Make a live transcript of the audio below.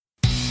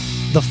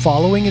The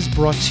following is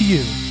brought to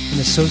you in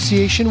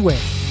association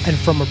with and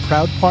from a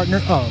proud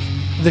partner of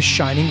the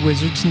Shining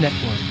Wizards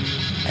Network.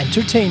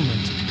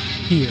 Entertainment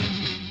here.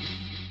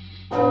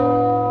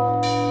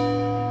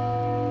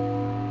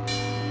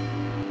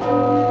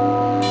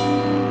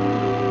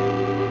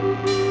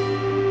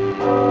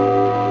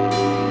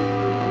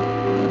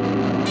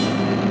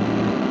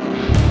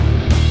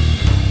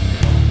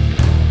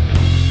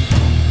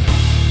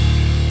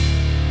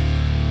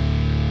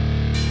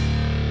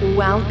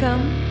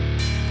 Welcome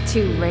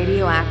to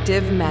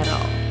Radioactive Metal.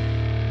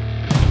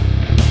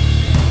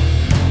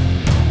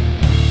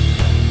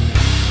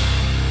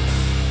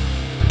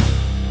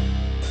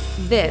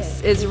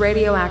 This is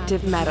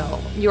Radioactive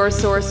Metal, your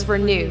source for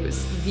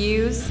news,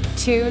 views,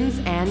 tunes,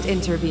 and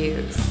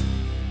interviews.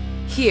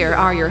 Here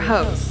are your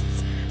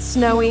hosts,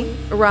 Snowy,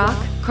 Rock,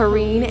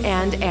 Corrine,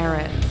 and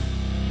Aaron.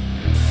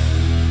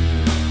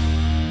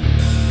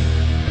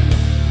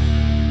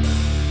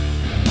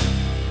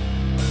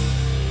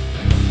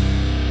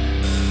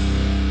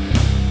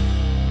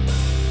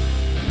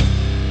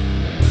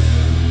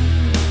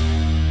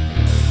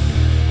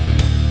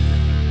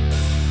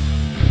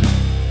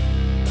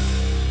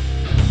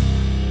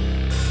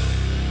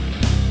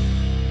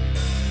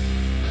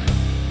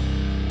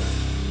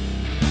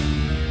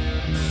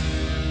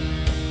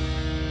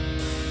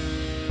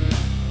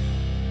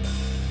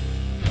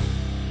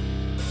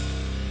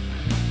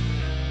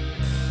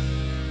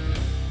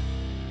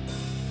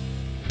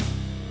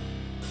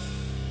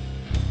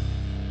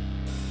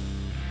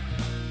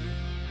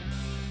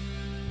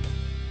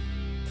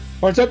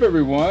 What's up,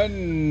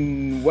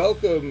 everyone?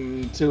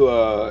 Welcome to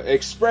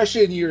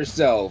Expression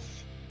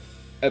Yourself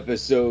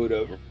episode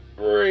of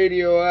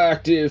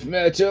Radioactive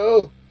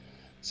Metal.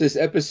 This is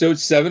episode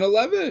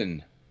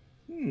 711.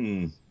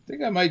 I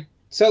think I might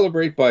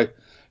celebrate by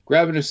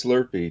grabbing a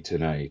Slurpee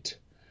tonight.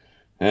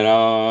 And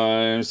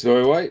I'm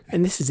Snowy White.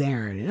 And this is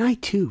Aaron. And I,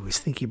 too, was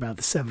thinking about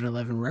the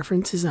 7-Eleven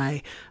reference as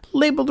I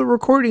labeled the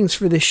recordings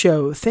for this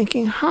show,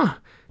 thinking,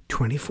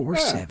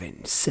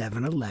 24/7,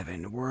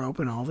 7-Eleven. We're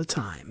open all the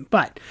time.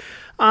 But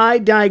I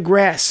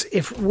digress.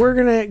 If we're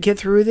going to get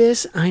through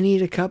this, I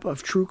need a cup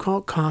of True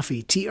Cult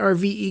coffee.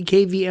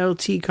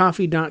 TRVEKVLT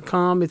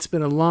coffee.com. It's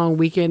been a long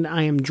weekend.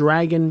 I am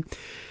dragging.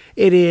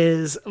 It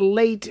is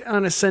late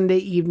on a Sunday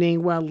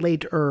evening. Well,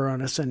 later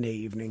on a Sunday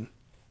evening.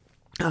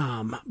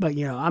 But,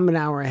 you know, I'm an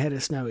hour ahead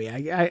of Snowy.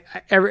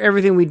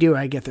 Everything we do,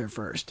 I get there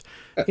first.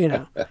 You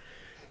know.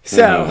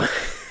 So...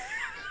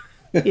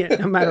 yeah,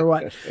 no matter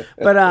what.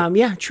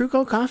 But, True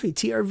Cult Coffee,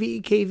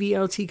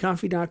 TRVEKVLT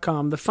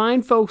coffee.com. The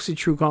fine folks at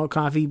True Cult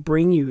Coffee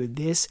bring you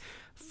this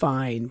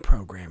fine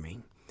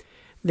programming.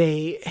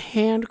 They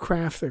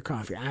handcraft their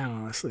coffee. I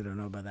honestly don't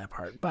know about that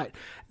part, but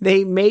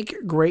they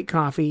make great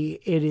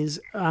coffee. It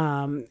is,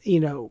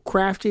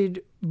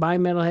 crafted by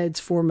metalheads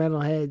for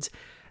metalheads.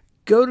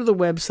 Go to the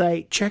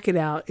website, check it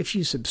out. If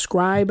you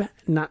subscribe,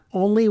 not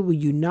only will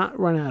you not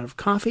run out of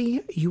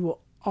coffee, you will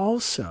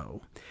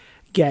also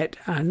get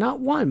not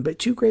one, but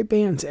two great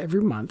bands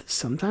every month,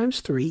 sometimes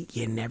three.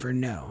 You never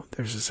know.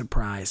 There's a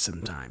surprise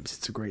sometimes.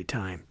 It's a great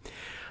time.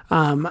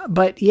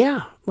 But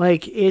yeah,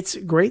 it's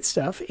great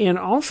stuff. And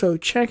also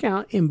check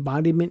out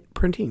Embodiment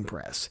Printing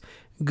Press.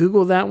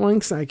 Google that one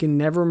because I can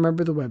never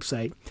remember the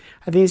website.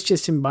 I think it's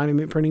just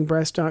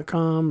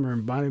embodimentprintingpress.com or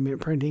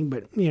embodiment printing.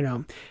 But,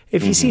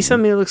 if you see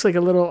something that looks like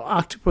a little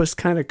octopus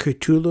kind of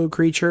Cthulhu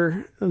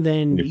creature,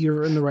 then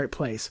you're in the right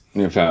place.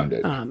 You found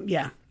it.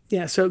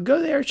 Yeah, so go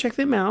there, check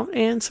them out,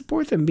 and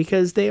support them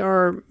because they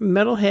are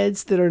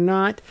metalheads that are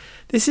not,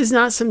 this is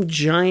not some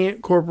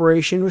giant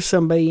corporation with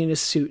somebody in a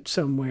suit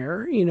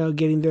somewhere,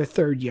 getting their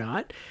third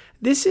yacht.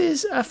 This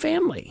is a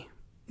family.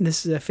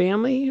 This is a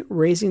family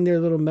raising their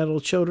little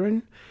metal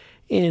children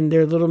in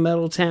their little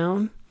metal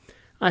town.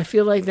 I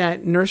feel like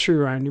that nursery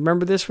rhyme. You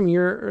remember this when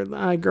your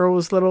girl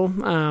was little?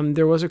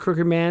 There was a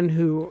crooked man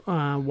who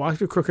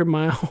walked a crooked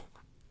mile.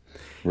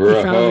 He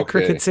found a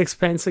crooked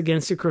sixpence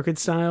against a crooked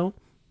style.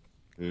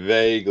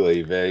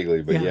 Vaguely,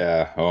 but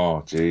yeah.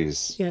 Oh,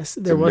 jeez. Yes,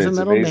 there was a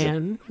metal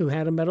man who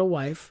had a metal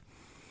wife.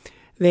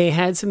 They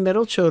had some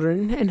metal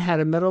children and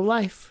had a metal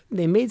life.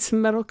 They made some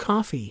metal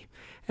coffee.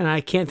 And I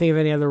can't think of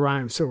any other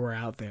rhymes, so we're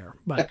out there.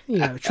 But,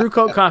 True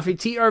Cult Coffee,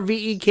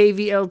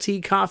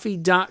 TRVEKVLT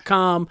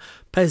coffee.com.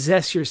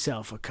 Possess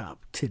yourself a cup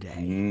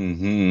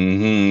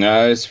today.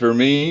 As for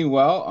me,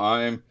 well,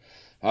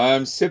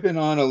 I'm sipping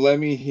on a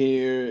Lemmy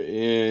here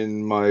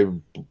in my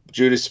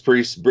Judas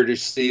Priest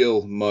British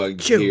Steel mug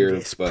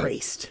Judas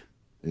Priest.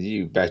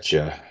 You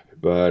betcha.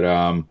 But,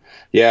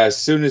 as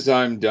soon as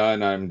I'm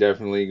done, I'm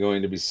definitely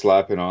going to be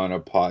slapping on a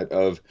pot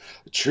of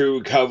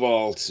True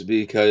Cult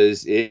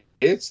because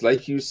it's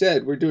like you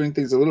said, we're doing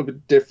things a little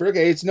bit different.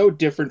 Okay, it's no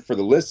different for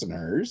the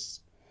listeners.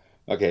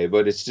 Okay,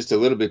 but it's just a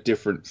little bit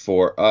different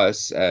for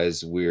us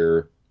as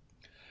we're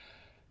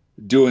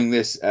doing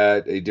this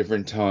at a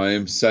different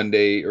time,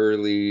 Sunday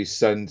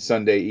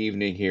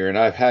evening here, and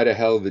I've had a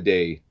hell of a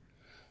day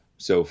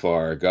so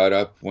far. I got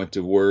up, went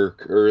to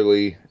work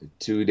early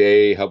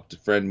today, helped a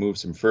friend move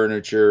some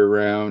furniture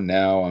around.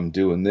 Now I'm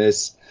doing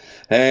this,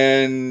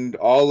 and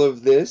all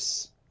of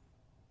this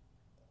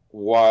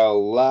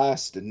while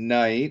last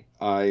night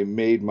I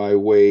made my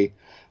way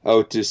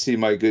out to see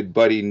my good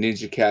buddy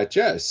Ninja Cat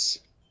Jess,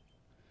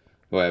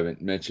 who I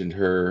haven't mentioned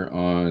her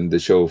on the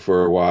show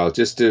for a while,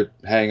 just to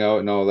hang out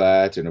and all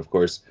that. And of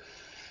course,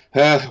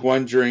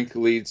 one drink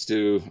leads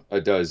to a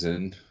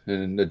dozen,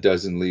 and a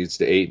dozen leads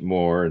to 8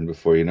 more, and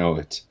before you know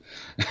it,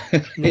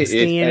 next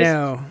thing you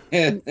know,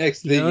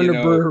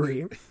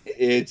 brewery.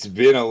 It's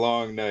been a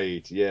long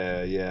night.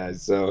 Yeah.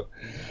 So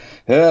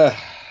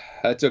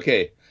that's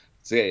okay.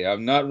 Say,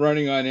 I'm not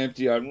running on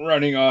empty. I'm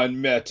running on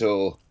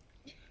metal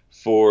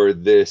for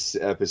this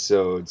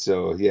episode.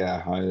 So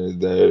yeah,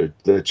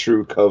 the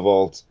True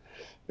Cavault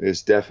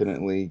is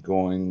definitely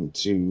going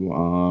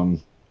to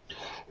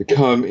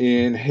come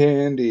in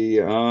handy.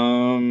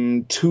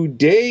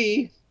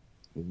 Today,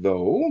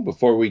 though,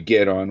 before we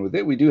get on with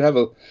it, we do have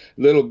a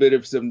little bit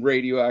of some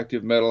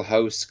radioactive metal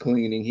house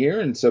cleaning here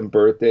and some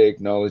birthday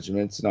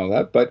acknowledgements and all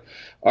that. But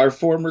our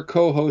former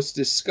co-host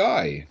is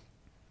Sky,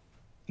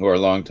 who our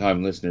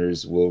longtime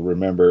listeners will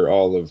remember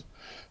all of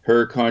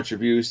her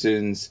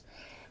contributions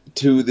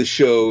to the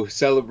show,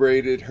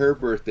 celebrated her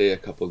birthday a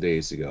couple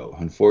days ago.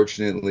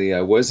 Unfortunately,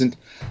 I wasn't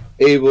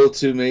able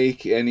to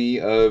make any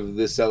of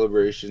the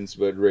celebrations,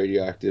 but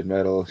Radioactive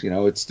Metal,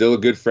 it's still a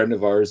good friend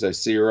of ours. I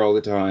see her all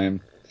the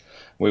time.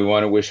 We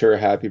want to wish her a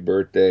happy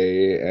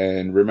birthday.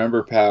 And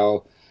remember,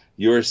 pal,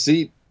 your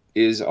seat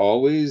is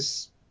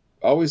always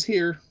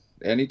here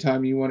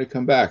anytime you want to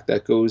come back.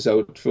 That goes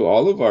out to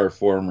all of our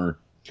former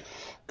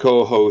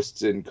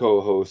co-hosts and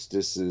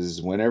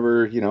co-hostesses.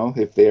 Whenever,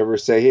 if they ever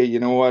say, hey, you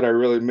know what, I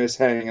really miss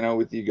hanging out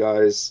with you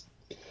guys,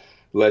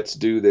 let's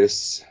do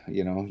this,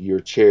 your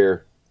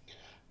chair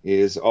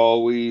is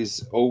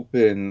always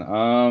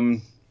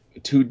open.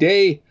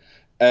 Today,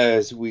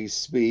 as we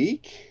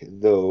speak,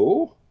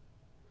 though,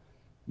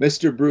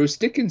 Mr. Bruce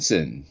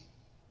Dickinson,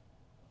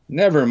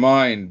 never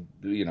mind,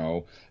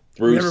 Bruce,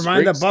 never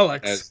mind the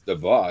Bullocks as the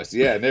boss.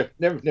 Yeah,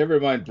 never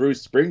mind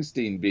Bruce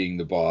Springsteen being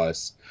the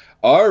boss.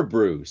 Our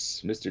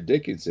Bruce, Mr.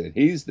 Dickinson,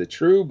 he's the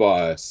true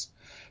boss.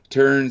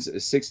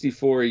 Turns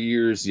 64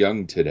 years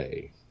young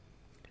today.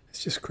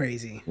 It's just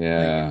crazy.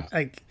 Yeah.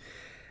 Like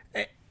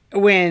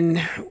when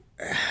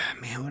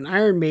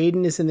Iron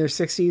Maiden is in their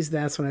 60s,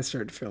 that's when I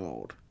start to feel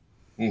old.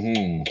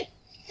 Mm-hmm.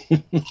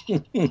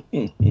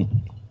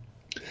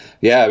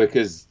 Yeah,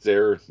 because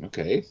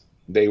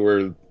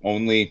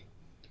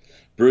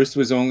Bruce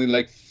was only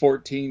like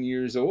 14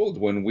 years old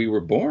when we were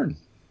born.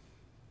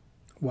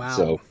 Wow.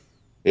 So,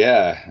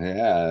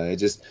 yeah.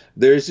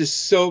 There's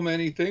just so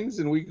many things,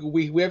 and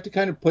we have to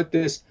kind of put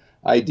this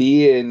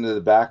idea into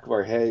the back of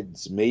our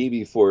heads,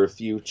 maybe for a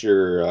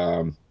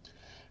future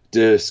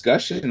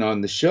discussion on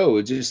the show.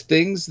 Just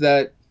things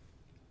that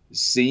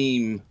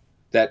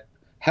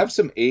have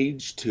some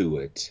age to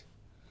it,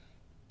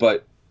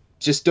 but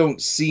just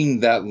don't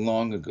seem that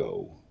long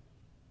ago.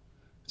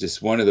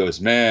 Just one of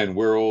those, man,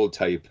 we're old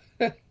type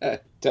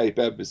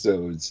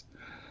episodes,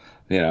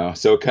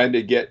 so kind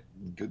of get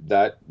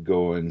that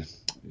going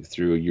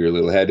through your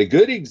little head. A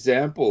good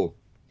example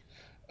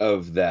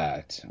of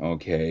that,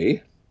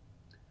 okay,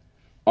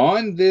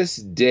 on this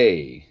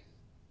day,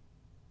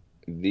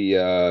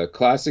 the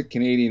classic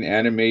Canadian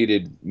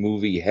animated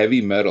movie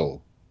Heavy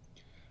Metal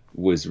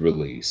was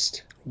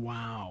released.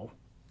 Wow.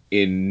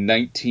 In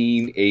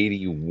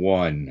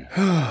 1981.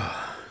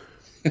 Wow.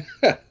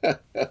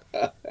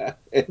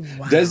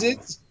 Does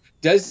it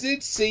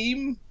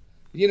seem,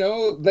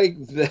 like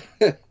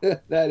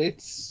that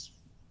it's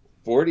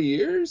 40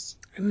 years?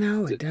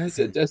 No, it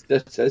doesn't.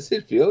 Does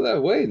it feel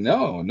that way?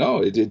 No,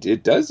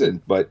 it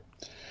doesn't. But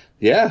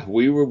yeah,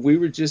 we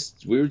were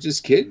just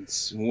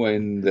kids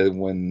when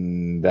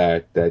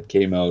that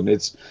came out, and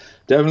it's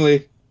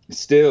definitely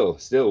still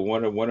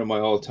one of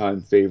my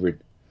all-time favorite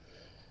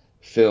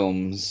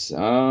films.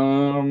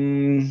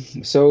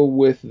 So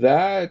with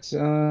that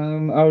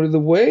out of the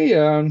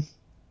way,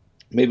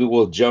 maybe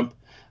we'll jump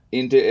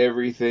into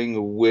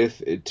everything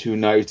with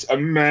tonight's a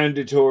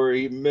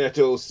mandatory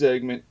metal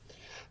segment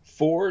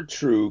for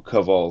True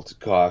Cavault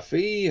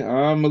Coffee.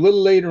 A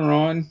little later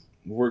on,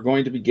 we're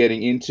going to be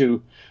getting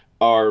into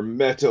our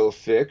metal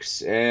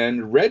fix,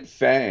 and Red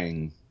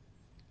Fang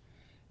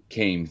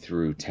came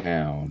through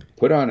town,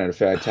 put on a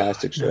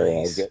fantastic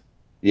show. Nice.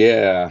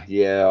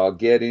 I'll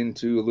get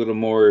into a little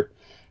more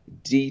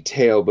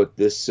detail, but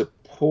the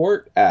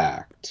support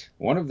act,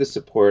 one of the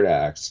support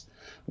acts,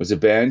 was a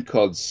band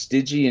called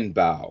Stygian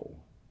Bow.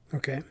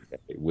 Okay.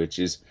 Which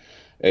is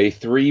a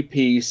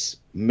 3-piece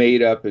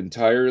made up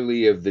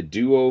entirely of the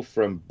duo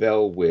from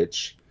Bell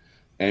Witch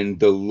and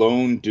the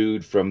lone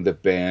dude from the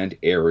band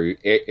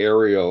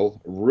Ariel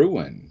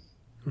Ruin.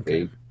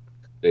 Okay.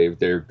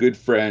 They're good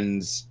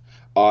friends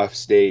off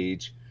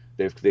stage.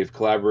 They've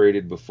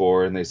collaborated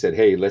before, and they said,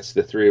 hey, let's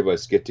the three of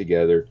us get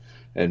together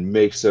and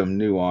make some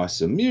new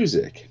awesome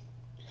music.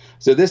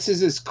 So this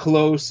is as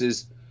close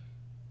as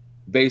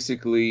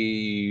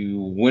basically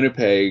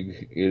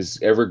Winnipeg is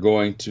ever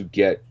going to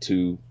get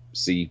to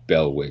see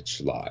Bell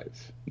Witch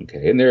live.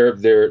 Okay, and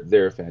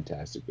they're a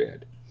fantastic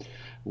band.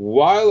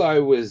 while I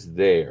was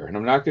there, and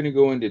I'm not going to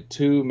go into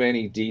too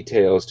many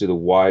details to the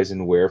whys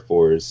and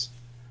wherefores,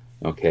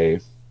 okay?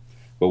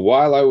 But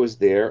while I was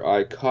there,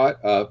 I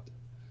caught up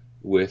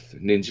with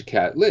Ninja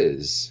Cat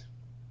Liz,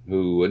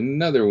 who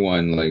another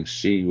one, like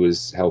she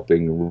was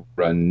helping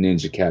run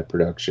Ninja Cat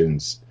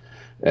Productions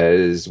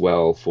as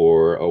well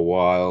for a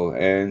while,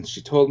 and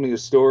she told me a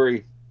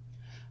story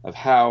of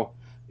how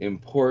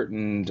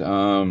important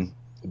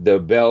the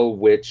Bell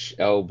Witch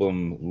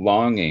album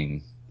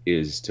Longing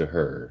is to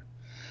her.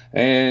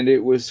 And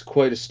it was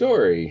quite a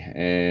story.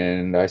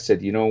 And I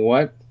said, you know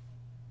what?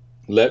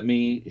 Let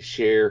me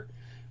share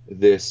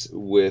this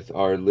with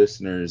our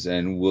listeners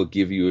and we'll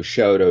give you a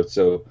shout out.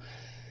 So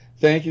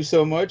thank you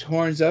so much,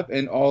 Horns Up,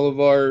 and all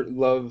of our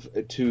love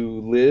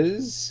to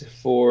Liz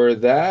for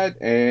that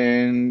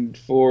and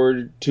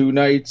for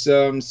tonight's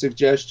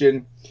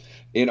suggestion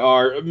in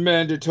our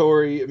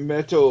mandatory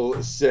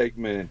metal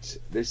segment.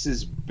 This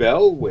is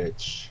Bell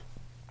Witch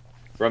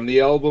from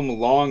the album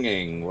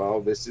Longing.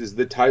 Well, this is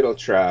the title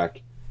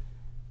track,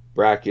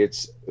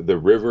 brackets, The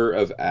River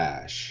of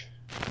Ash.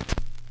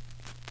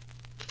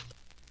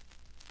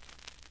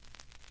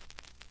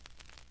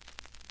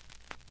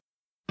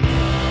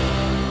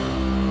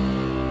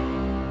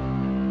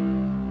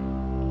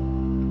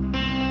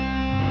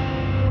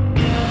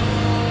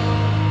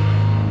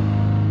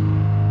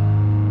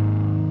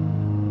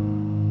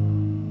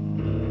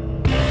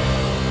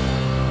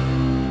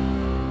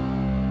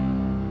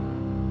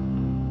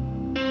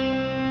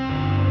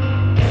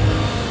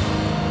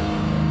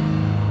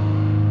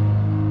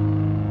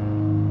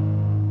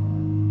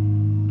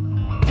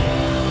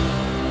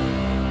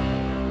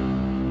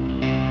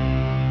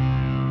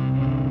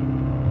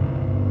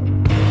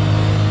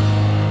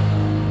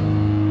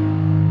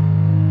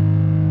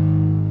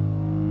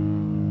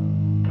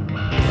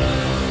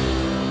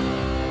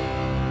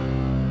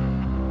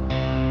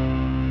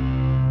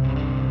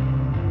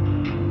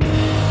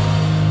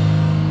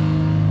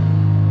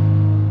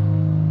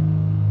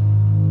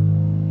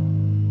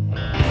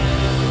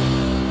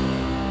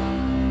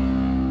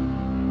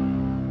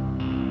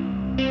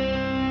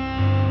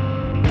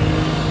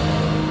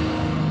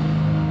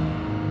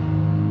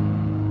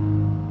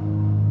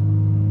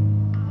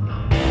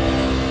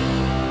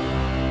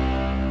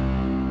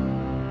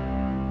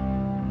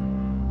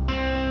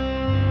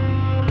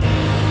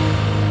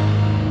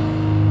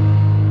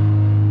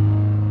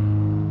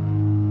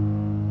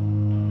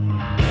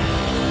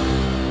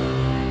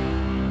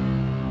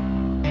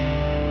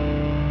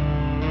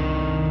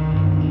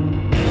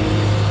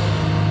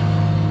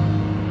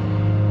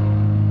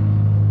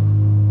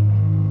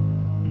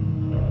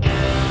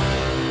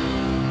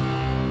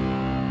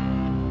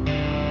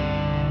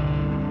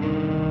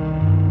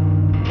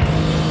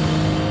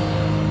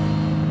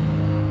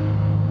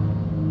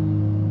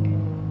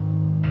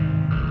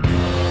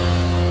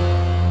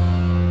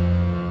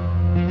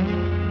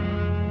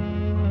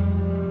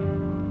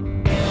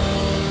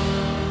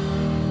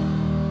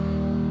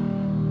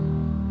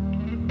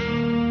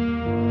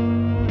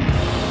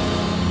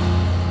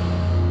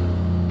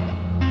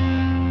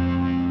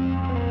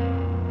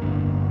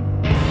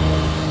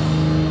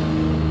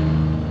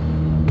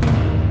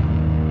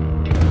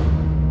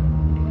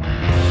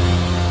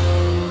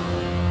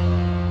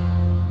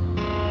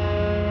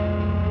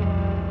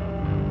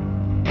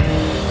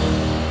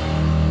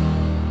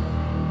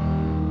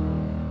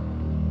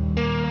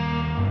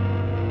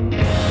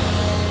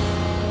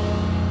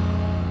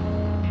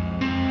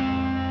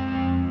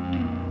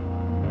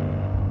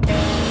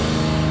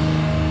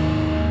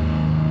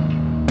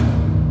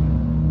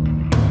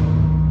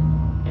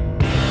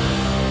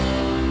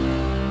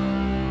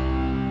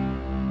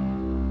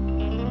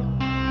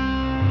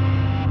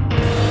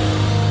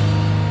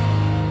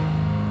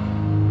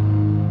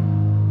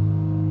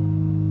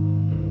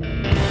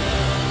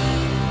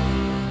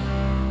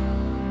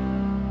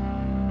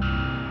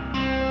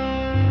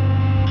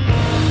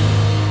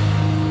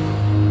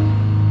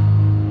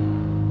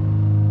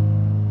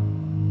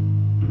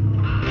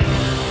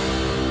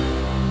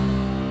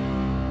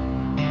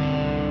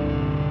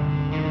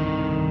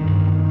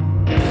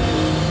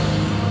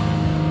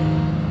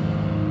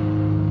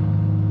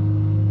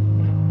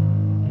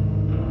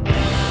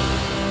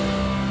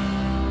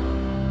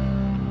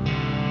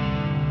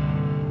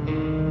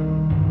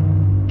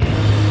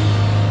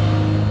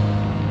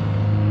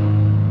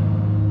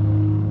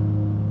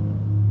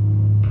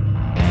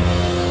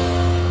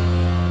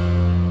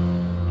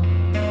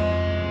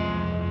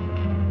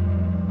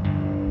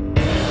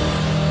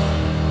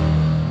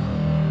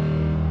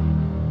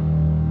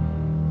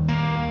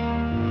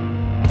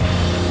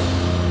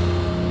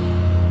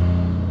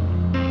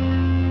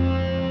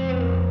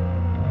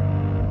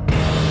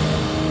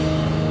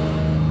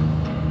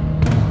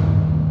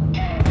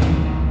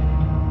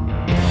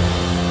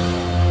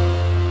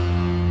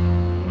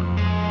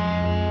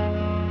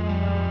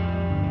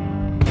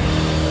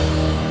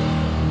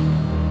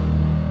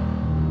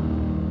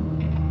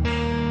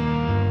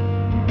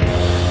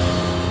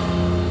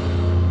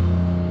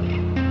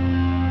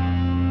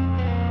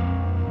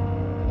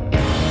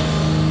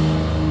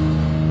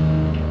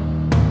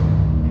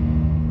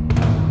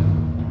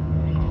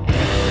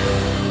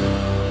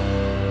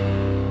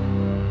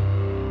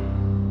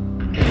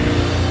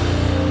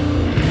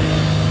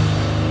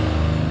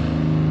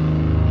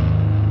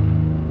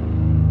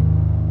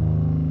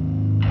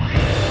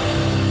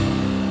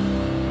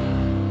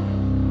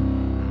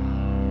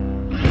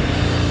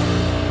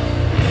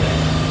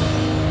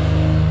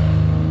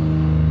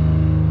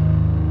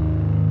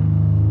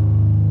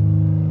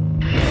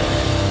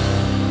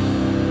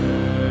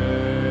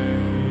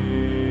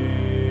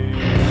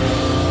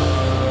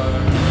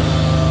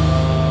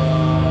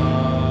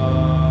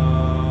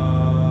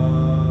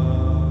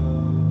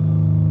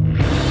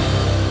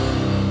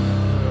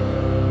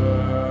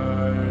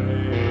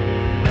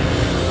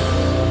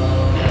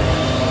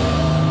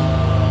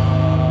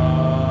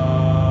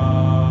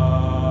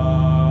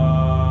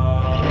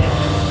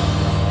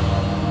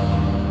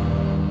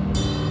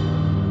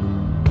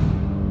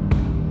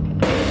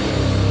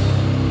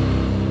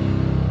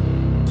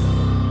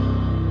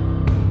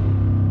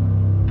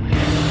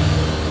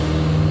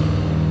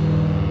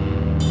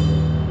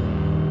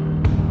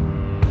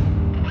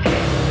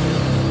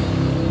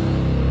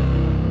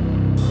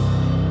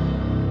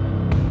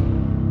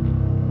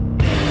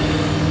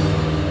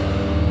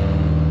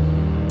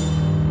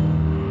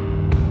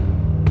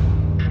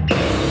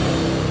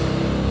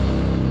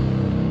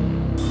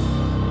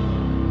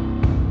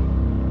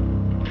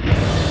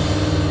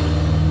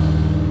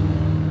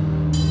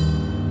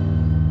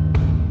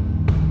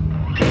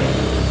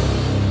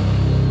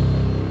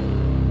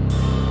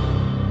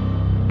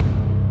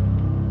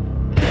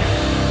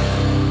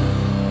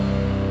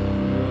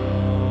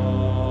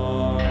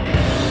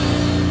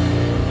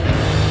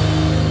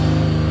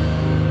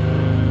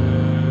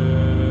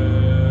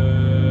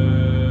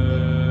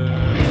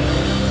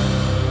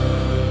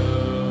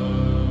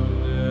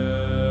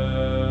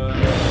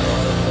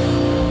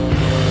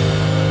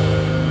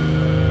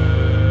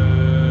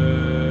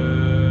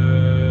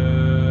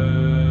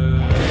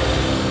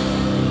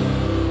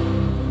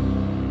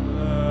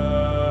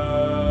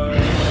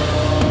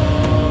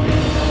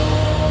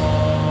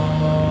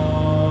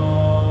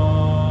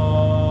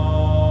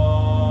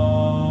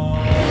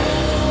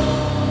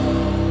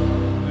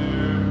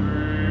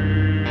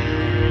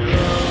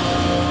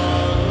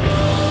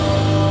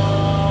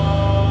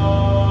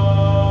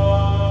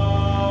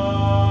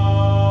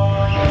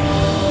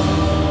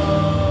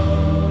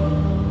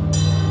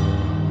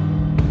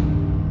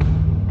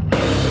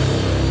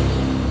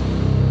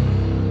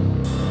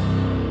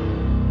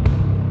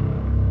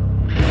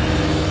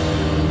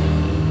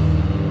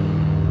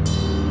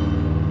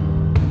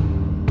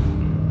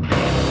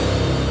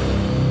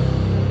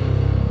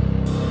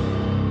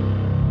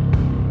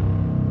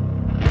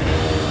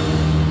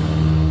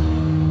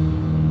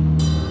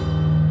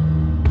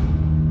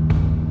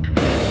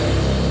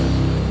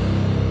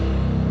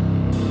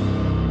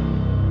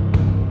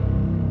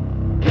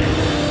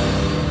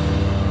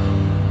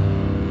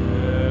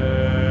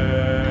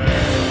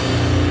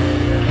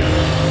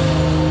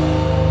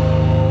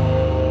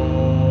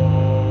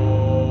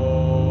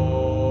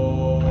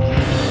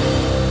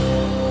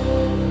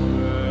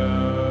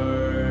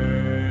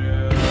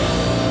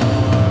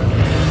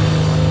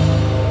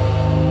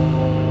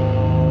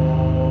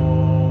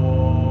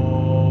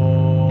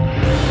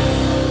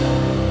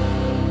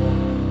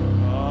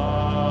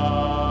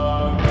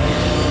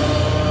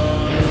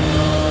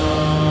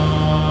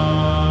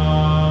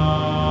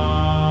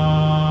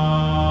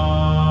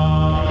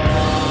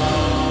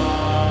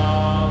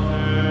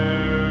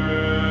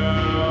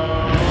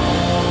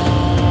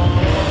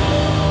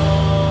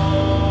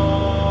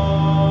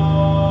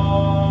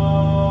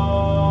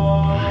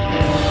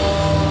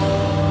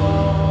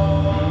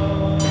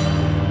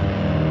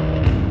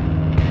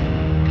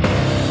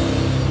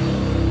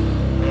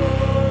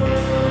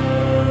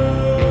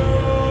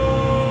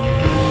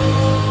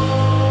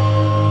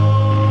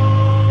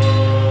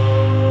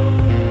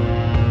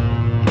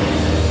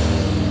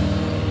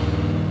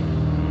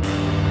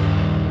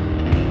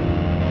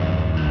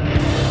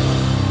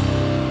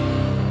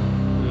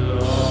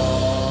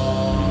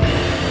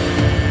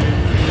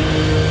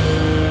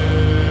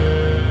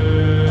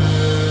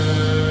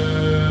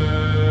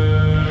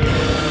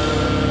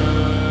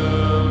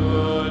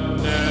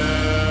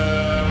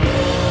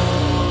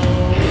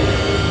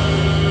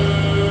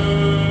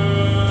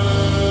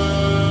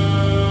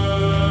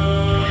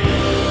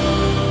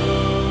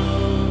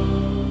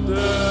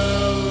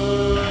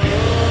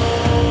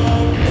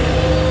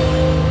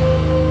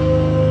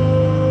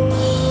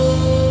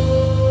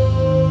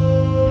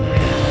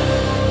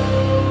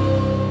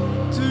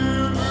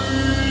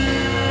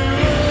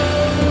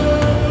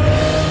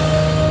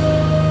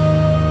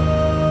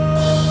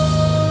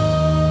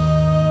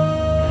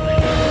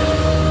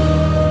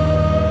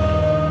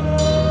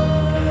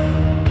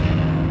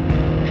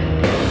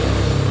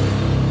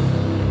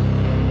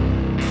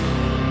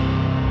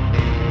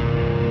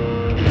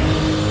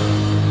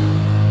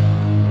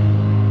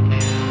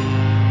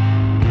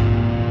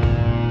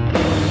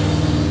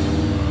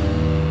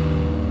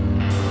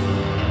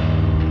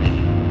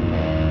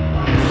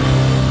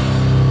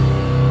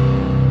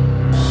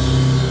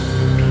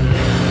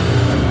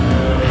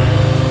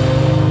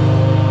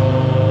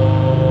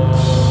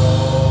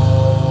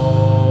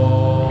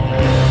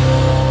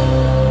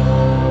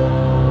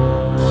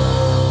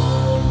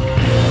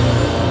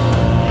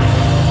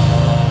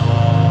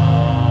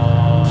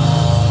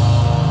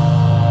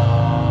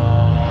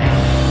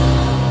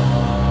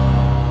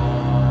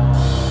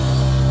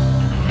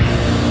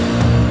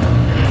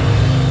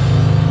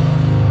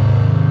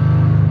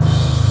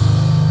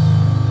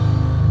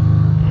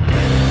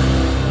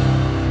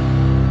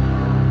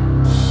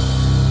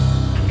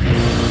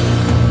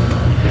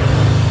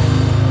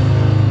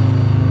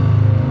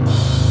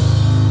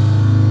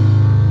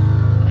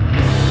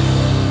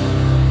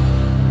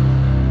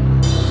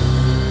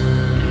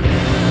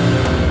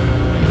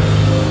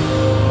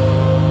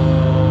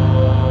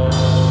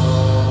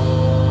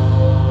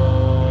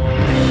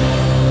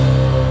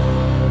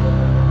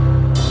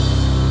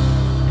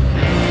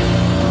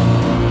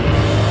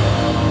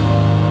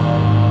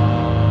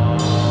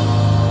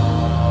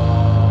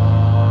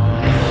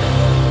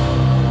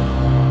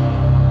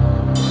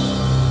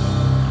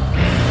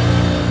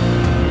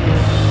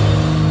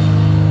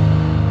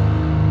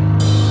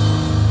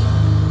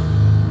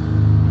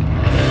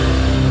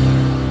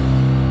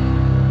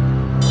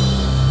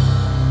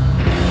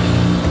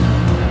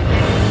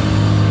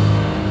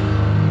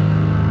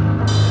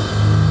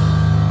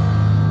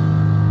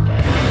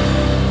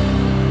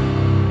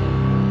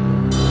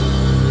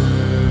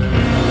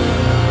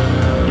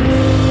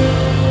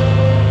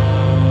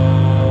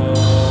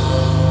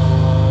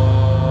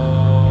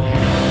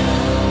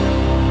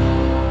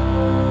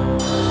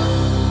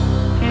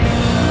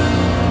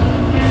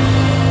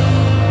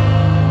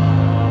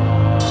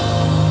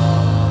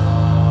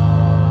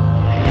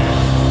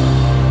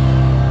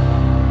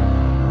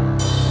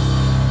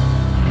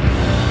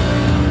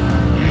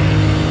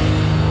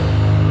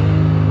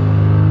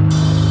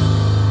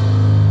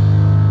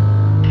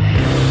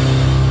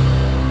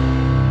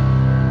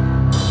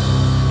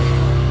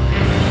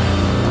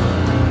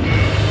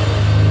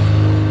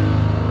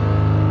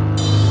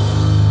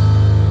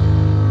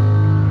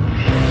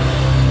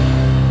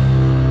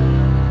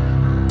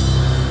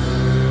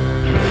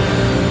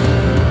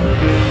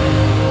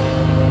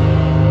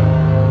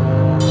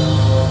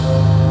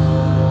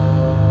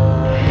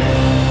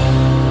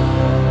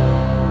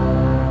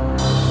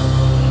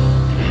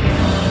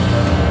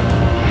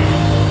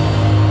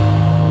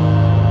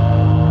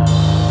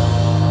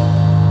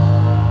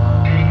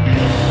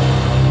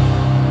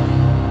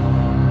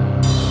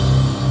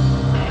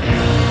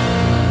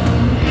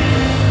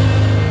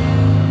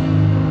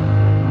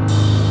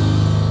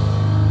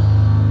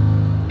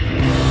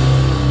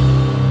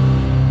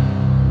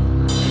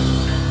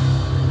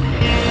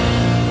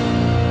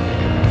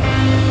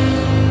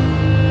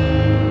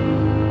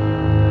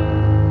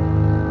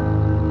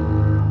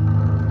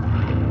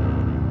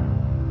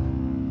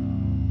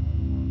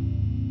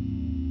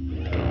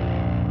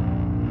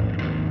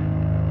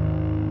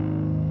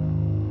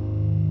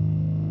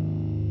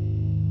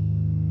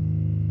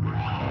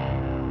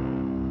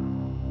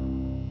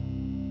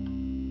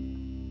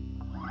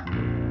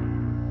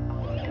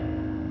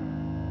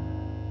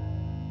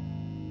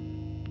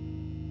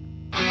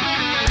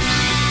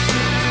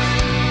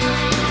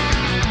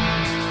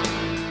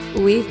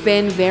 We've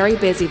been very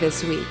busy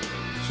this week.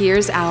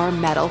 Here's our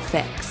metal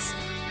fix.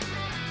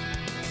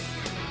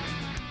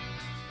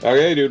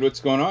 Okay, dude,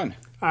 what's going on?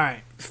 All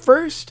right.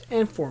 First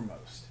and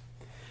foremost,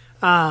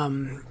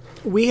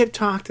 we have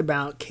talked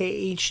about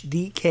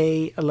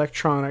KHDK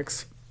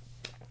Electronics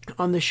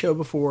on the show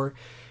before.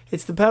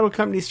 It's the pedal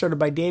company started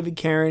by David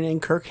Karen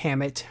and Kirk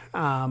Hammett.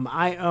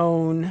 I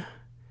own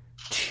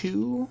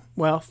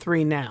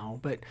three now,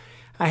 but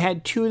I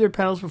had two of their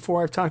pedals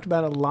before. I've talked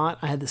about it a lot.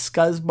 I had the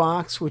Scuzz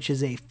box, which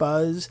is a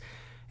fuzz,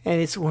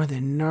 and it's one of the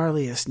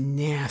gnarliest,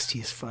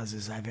 nastiest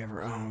fuzzes I've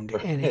ever owned,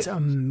 and it's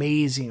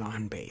amazing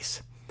on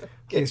bass.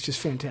 It's just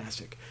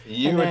fantastic.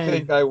 You would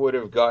think I would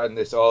have gotten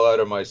this all out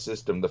of my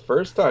system the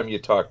first time you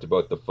talked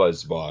about the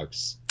fuzz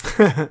box.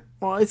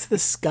 Well, it's the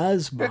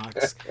Scuzz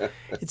box.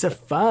 It's a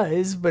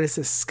fuzz, but it's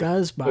a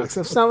Scuzz box.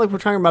 It's not like we're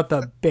talking about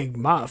the Big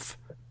Muff.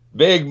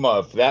 Big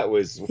Muff, that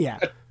was... Yeah,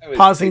 that was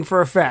pausing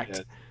for effect.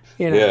 Yes.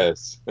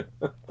 Yes.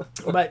 Yes.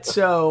 But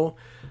so,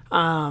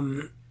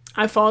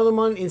 I follow them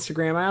on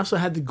Instagram. I also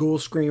had the Ghoul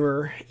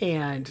Screamer,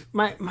 and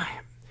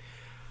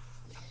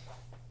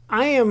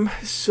I am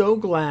so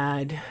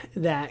glad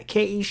that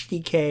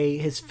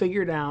KHDK has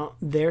figured out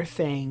their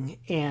thing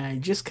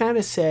and just kind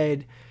of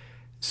said,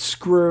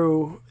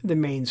 screw the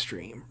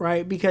mainstream,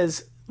 right?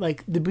 Because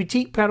like the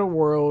boutique pedal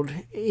world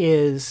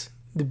is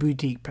the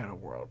boutique pedal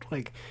world.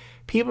 Like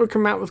people are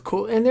coming out with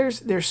cool, and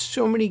there's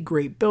so many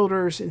great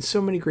builders and so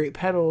many great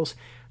pedals,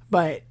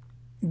 but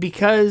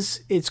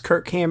because it's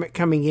Kirk Hammett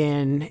coming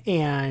in,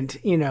 and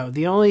you know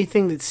the only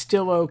thing that's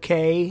still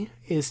okay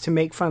is to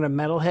make fun of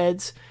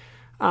metalheads.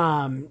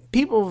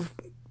 People have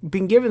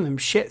been giving them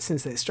shit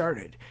since they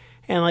started,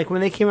 and like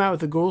when they came out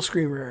with the Ghoul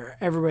Screamer,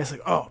 everybody's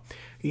like, oh.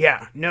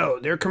 Yeah, no,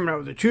 they're coming out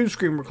with the Tube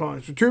Screamer clone.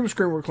 It's a Tube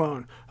Screamer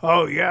clone.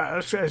 Oh,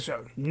 yeah,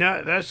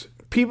 that's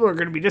people are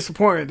going to be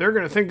disappointed. They're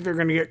going to think they're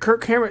going to get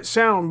Kirk Hammett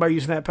sound by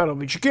using that pedal,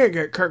 but you can't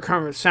get Kirk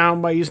Hammett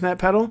sound by using that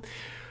pedal.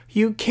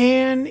 You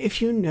can if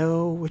you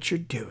know what you're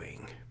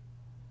doing.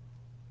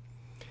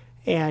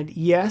 And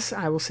yes,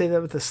 I will say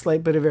that with a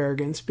slight bit of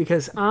arrogance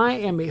because I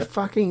am a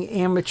fucking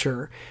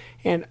amateur.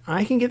 And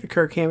I can get the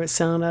Kirk Hammett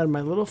sound out of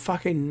my little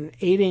fucking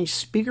 8-inch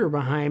speaker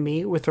behind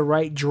me with the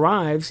right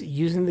drives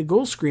using the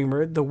Ghoul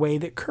Screamer the way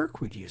that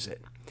Kirk would use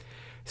it.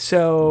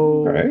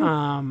 So,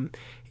 right.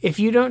 If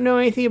you don't know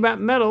anything about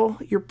metal,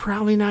 you're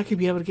probably not going to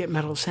be able to get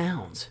metal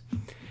sounds.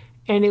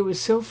 And it was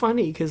so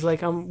funny because,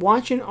 like, I'm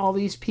watching all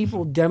these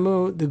people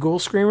demo the Ghoul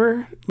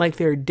Screamer like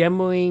they're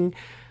demoing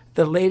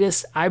the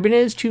latest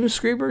Ibanez Tube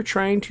Screamer,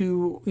 trying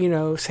to, you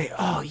know, say,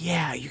 oh,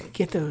 yeah, you can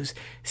get those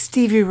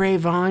Stevie Ray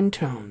Vaughan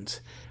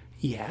tones.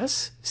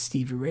 Yes,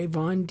 Stevie Ray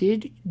Vaughan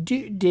did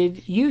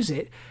use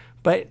it,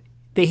 but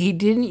he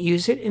didn't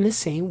use it in the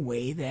same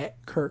way that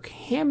Kirk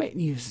Hammett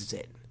uses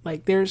it.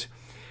 Like and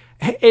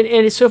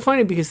it's so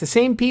funny because the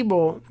same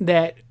people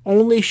that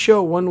only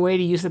show one way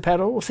to use the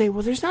pedal will say,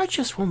 well, there's not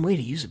just one way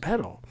to use a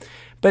pedal.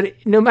 But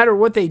no matter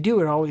what they do,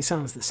 it always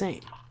sounds the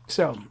same.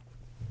 So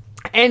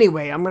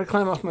anyway, I'm going to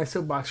climb off my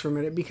soapbox for a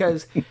minute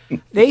because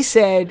they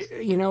said,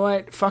 you know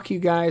what, fuck you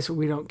guys,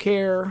 we don't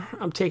care.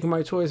 I'm taking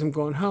my toys, I'm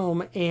going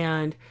home.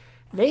 And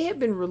they have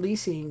been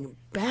releasing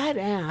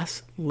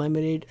badass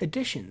limited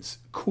editions,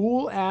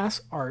 cool ass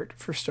art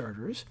for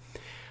starters,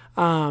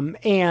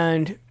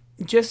 and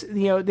just,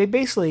 you know, they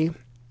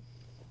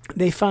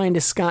find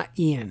a Scott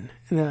Ian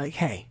and they're like,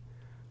 hey,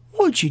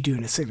 what would you do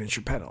in a signature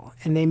pedal?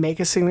 And they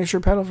make a signature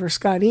pedal for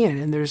Scott Ian,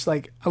 and there's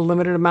like a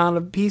limited amount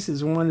of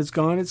pieces. When it's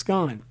gone, it's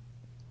gone.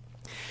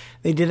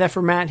 They did that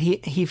for Matt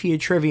Heafy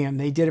at Trivium.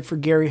 They did it for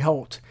Gary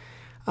Holt.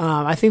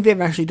 I think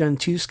they've actually done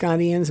 2 Scott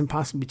Ians and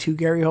possibly 2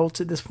 Gary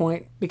Holts at this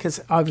point because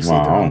obviously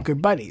they're all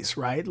good buddies,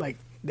 right? Like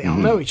they all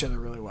know each other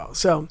really well.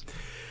 So,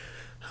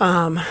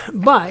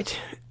 but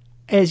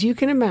as you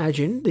can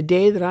imagine, the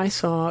day that I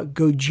saw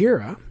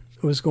Gojira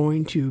was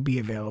going to be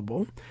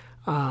available,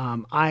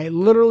 I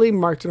literally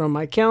marked it on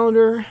my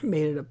calendar,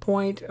 made it a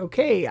point.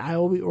 Okay, I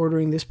will be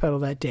ordering this pedal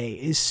that day.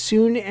 As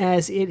soon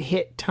as it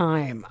hit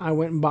time, I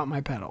went and bought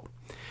my pedal.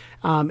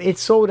 It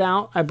sold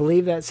out, I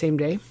believe, that same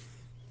day.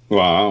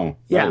 Wow.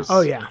 Yeah. Nice.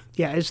 Oh, yeah.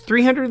 Yeah. It's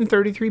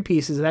 333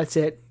 pieces. That's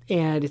it.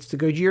 And it's the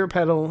Gojira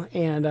pedal.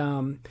 And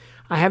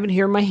I have it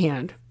here in my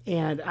hand.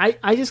 And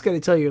I just got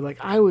to tell you, like,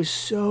 I was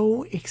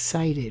so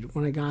excited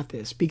when I got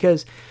this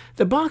because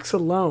the box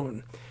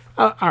alone.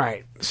 All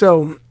right.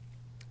 So,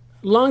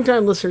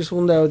 longtime listeners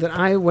will know that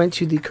I went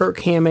to the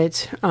Kirk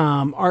Hammett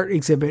art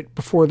exhibit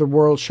before the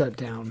world shut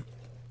down.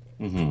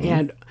 Mm-hmm.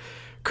 And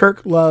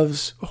Kirk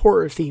loves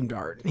horror-themed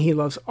art. He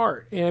loves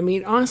art. And I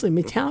mean, honestly,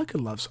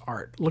 Metallica loves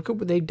art. Look at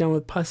what they've done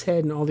with Pushead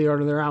and all the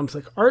art on their albums.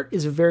 Like, art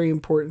is a very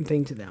important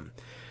thing to them.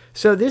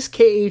 So this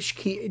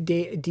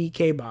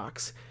KHDK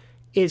box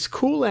is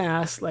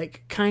cool-ass,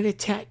 like, kind of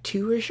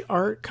tattoo-ish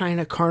art,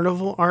 kind of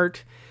carnival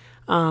art.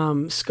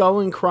 Skull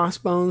and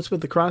crossbones,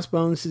 but the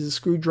crossbones is a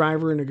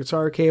screwdriver and a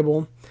guitar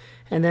cable.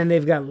 And then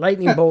they've got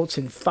lightning bolts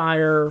and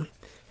fire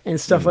and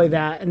stuff like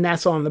that, and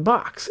that's on the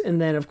box. And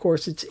then, of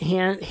course, it's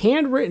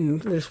handwritten,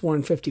 this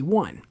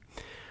 151.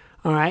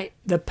 All right,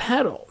 the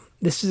pedal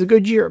this is a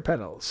Gojira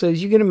pedal. So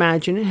as you can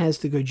imagine, it has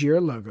the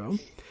Gojira logo,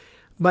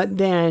 but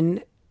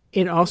then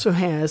it also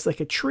has like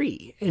a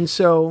tree. And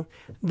so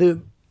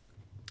the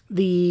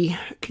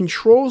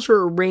controls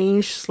are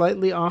arranged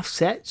slightly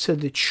offset so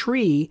the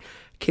tree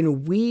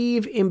can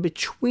weave in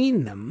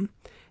between them.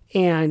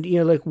 And,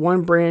 like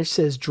one branch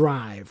says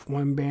drive,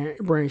 one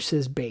branch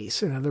says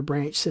bass, another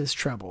branch says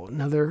treble,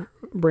 another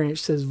branch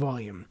says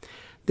volume.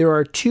 There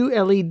are 2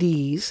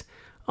 LEDs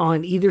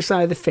on either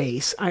side of the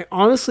face. I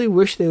honestly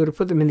wish they would have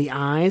put them in the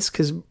eyes,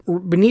 because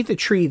beneath the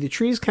tree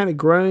is kind of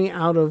growing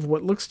out of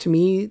what looks to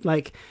me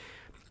like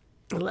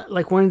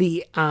one of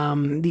the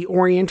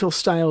Oriental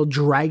style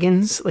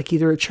dragons, like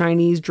either a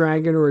Chinese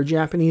dragon or a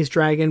Japanese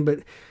dragon. But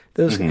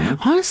those,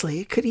 honestly,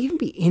 it could even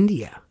be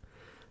India.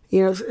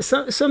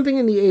 Something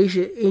in the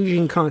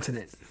Asian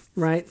continent,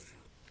 right?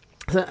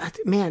 So,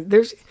 man,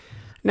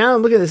 now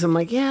I'm looking at this, I'm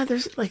like, yeah,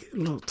 there's like a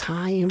little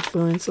Thai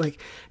influence,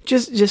 like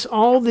just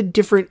all the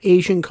different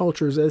Asian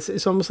cultures.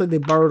 It's almost like they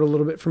borrowed a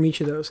little bit from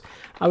each of those.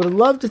 I would have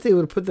loved if they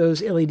would have put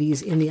those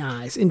LEDs in the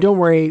eyes. And don't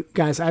worry,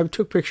 guys, I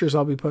took pictures.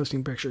 I'll be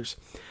posting pictures.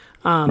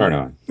 Right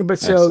on. But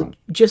so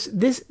just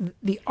this,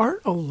 the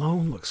art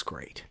alone looks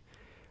great.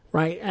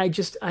 Right.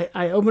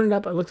 I opened it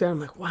up. I looked at it. I'm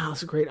like, wow,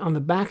 this is great. On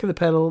the back of the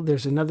pedal,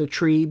 there's another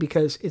tree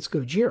because it's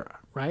Gojira,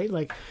 right?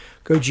 Like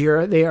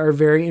Gojira, they are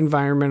very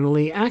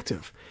environmentally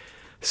active.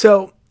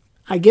 So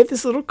I get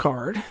this little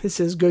card that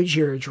says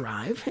Gojira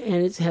Drive, and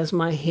it has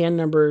my hand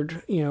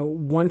numbered,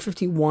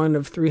 151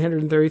 of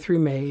 333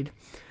 made.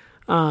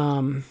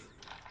 And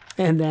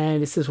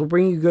then it says, we'll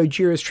bring you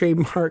Gojira's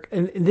trademark.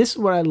 And this is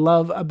what I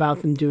love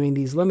about them doing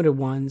these limited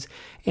ones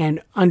and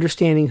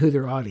understanding who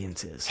their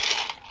audience is.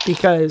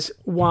 Because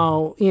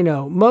while,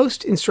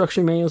 most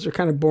instruction manuals are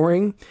kind of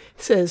boring,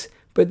 it says,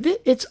 but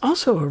it's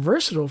also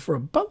versatile for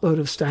a buttload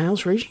of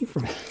styles ranging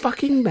from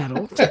fucking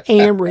metal to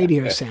AM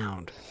radio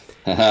sound.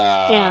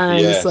 And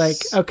It's like,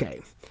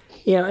 okay.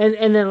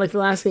 And then like the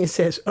last thing it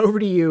says, over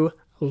to you,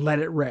 let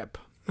it rip.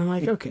 I'm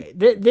like, okay,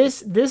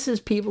 this is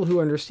people who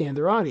understand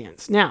their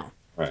audience. Now.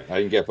 Right,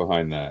 I can get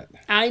behind that.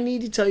 I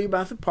need to tell you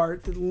about the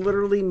part that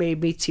literally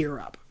made me tear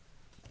up.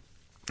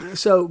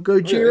 So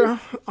Gojira, really?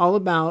 All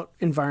about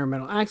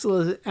environmental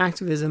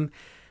activism,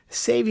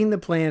 saving the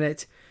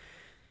planet,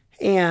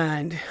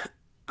 and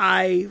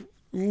I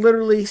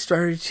literally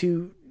started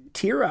to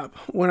tear up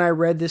when I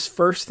read this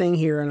first thing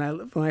here,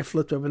 and when I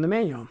flipped open the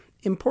manual.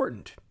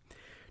 Important.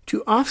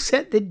 To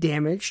offset the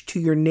damage to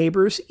your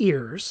neighbor's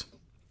ears,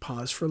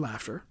 pause for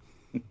laughter.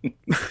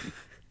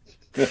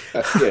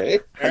 Okay,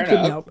 I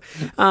couldn't help.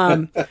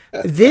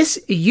 This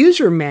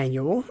user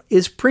manual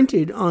is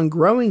printed on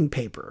growing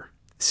paper.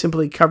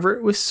 Simply cover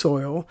it with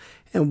soil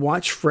and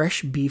watch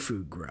fresh bee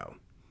food grow.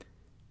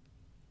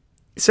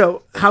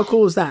 So how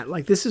cool is that?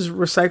 Like, this is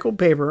recycled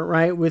paper,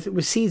 right?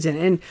 With seeds in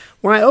it. And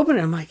when I open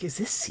it, I'm like, is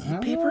this seed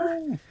paper?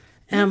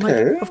 And I'm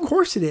like, of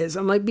course it is.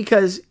 I'm like,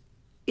 because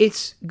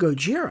it's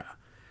Gojira.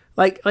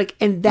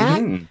 And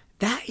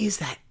that is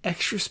that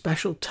extra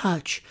special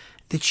touch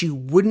that you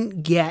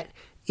wouldn't get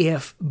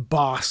if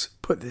Boss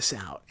put this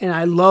out. And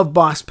I love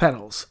Boss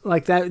pedals.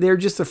 Like that, they're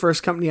just the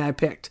first company I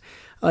picked.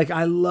 Like,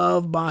 I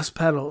love Boss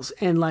pedals.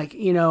 And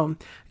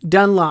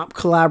Dunlop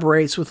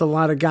collaborates with a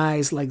lot of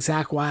guys like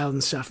Zach Wild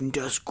and stuff and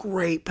does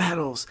great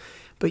pedals.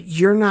 But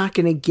you're not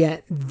going to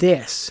get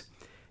this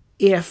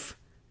if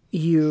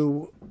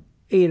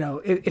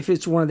if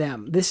it's one of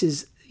them. This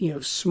is,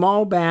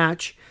 small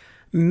batch,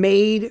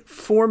 made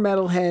for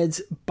metalheads,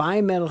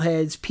 by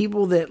metalheads,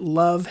 people that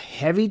love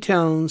heavy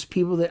tones,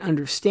 people that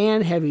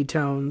understand heavy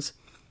tones.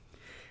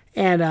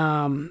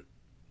 And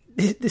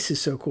this is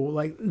so cool.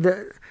 Like,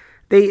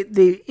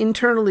 They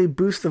internally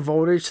boost the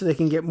voltage so they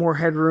can get more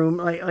headroom.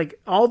 Like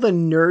all the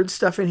nerd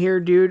stuff in here,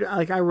 dude.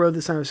 Like, I wrote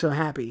this and I was so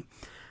happy.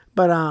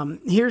 But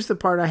here's the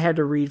part I had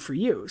to read for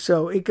you.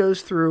 So it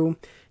goes through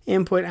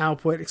input,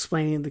 output,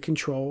 explaining the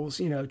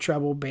controls,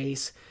 treble,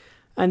 bass.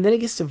 And then it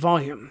gets to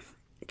volume.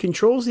 It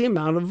controls the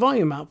amount of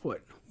volume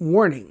output.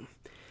 Warning.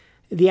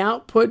 The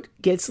output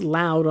gets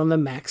loud on the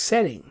max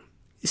setting.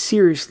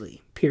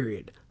 Seriously,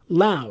 period.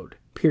 Loud,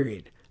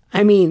 period.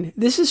 I mean,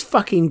 this is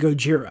fucking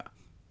Gojira.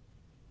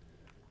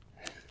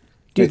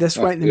 Dude, that's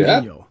right in the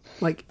manual.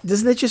 Like,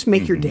 doesn't that just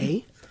make your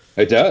day?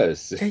 It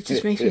does. It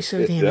just makes me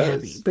so damn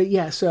happy. But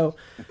yeah, so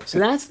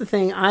that's the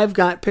thing. I've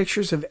got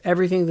pictures of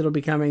everything that'll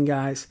be coming,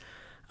 guys.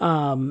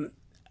 I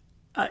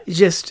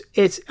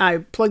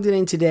plugged it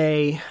in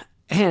today,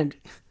 and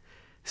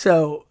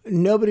so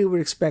nobody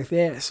would expect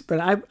this, but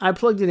I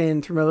plugged it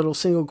in through my little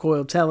single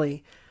coil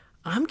telly.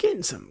 I'm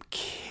getting some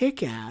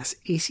kick-ass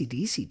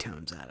AC/DC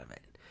tones out of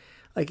it.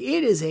 Like,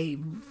 it is a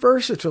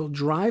versatile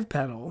drive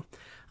pedal.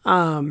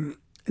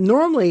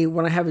 Normally,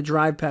 when I have a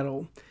drive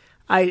pedal,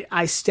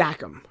 I stack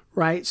them,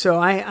 right? So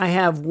I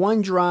have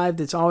one drive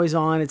that's always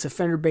on. It's a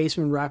Fender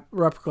Bassman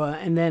replica,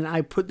 and then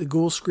I put the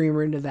Ghoul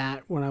Screamer into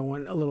that when I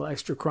want a little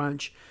extra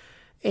crunch.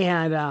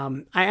 And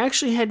I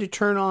actually had to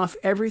turn off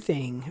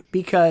everything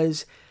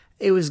because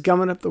it was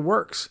gumming up the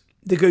works.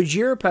 The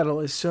Gojira pedal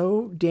is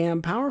so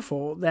damn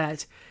powerful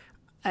that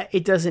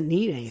it doesn't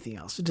need anything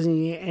else. It doesn't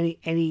need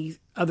any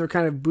other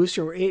kind of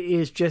booster. It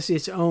is just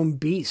its own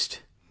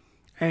beast,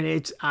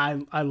 and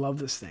I love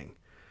this thing.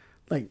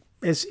 Like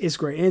it's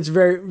great, and it's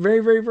very very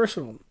very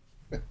versatile.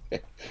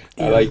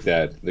 I like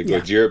that. The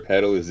Gojira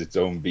pedal is its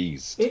own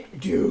beast.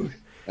 Dude,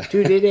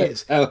 it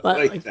is. I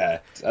like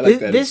that. I like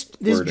that.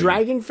 This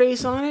dragon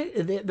face on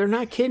it, they're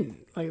not kidding.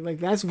 Like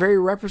that's very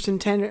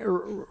representative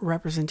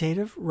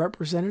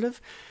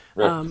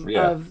of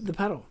the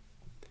pedal.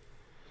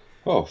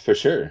 Oh, for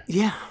sure.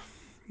 Yeah.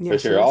 For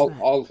sure.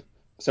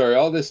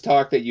 All this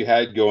talk that you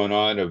had going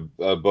on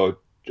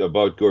about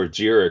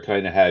Gojira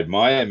kind of had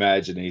my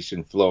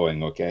imagination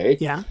flowing, okay?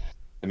 Yeah.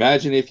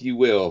 Imagine, if you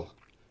will,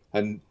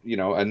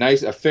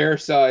 a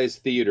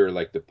fair-sized theater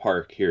like the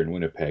Park here in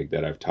Winnipeg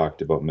that I've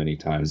talked about many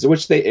times,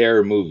 which they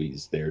air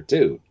movies there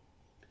too.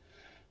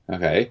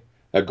 Okay.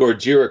 A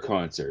Gojira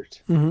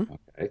concert. Mm-hmm.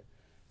 Okay.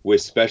 With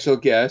special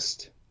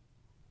guest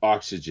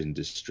Oxygen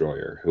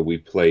Destroyer, who we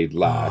played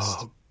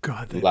last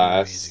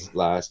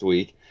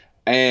week.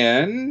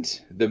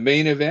 And the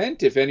main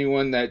event, if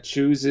anyone that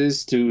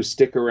chooses to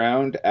stick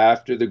around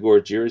after the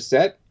Gojira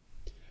set,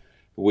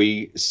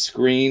 we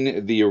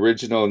screen the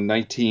original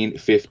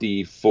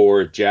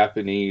 1954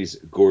 Japanese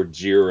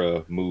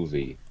Gojira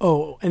movie.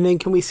 Oh, and then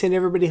can we send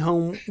everybody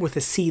home with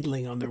a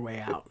seedling on their way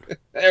out?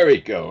 There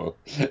we go.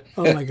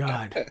 Oh my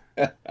God.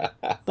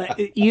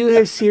 Like, you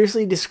have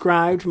seriously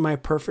described my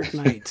perfect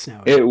night,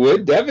 Snowy. It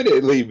would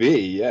definitely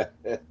be, yeah.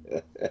 Oh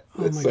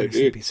my goodness,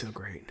 it'd be so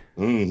great.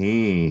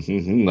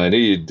 Mm-hmm. I knew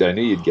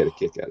you'd get a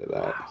kick out of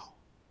that.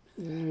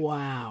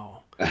 Wow.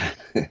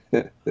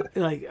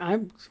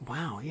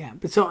 Yeah.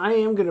 But so I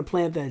am going to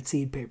plant that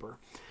seed paper.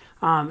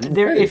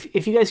 There,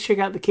 if you guys check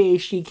out the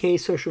KHGK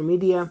social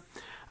media,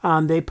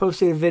 they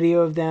posted a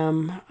video of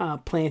them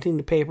planting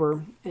the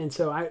paper, and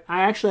so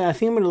I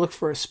think I'm going to look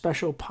for a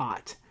special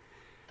pot,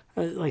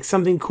 like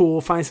something cool.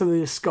 Find something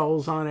with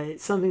skulls on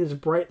it, something that's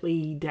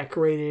brightly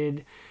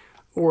decorated,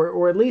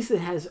 or at least it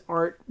has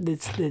art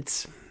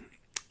that's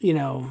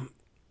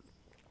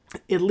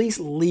at least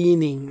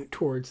leaning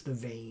towards the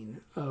vein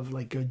of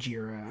like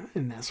Gojira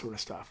and that sort of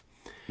stuff.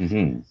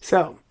 Mm-hmm.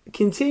 So,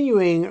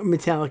 continuing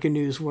Metallica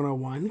News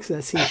 101, because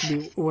that seems to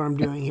be what I'm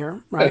doing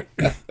here, right?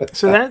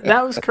 So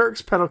that was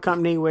Kirk's Pedal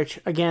Company, which,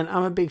 again,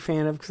 I'm a big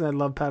fan of because I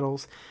love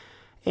pedals.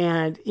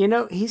 And,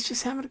 he's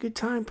just having a good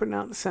time putting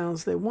out the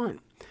sounds they want.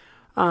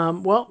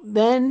 Well,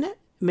 then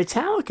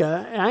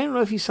Metallica, and I don't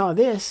know if you saw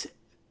this,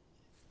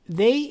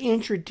 they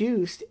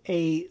introduced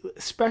a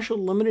special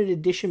limited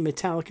edition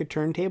Metallica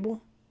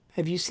turntable.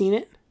 Have you seen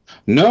it?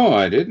 No,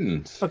 I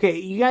didn't. Okay,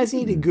 you guys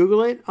need to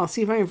Google it. I'll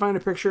see if I can find a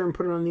picture and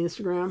put it on the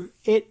Instagram.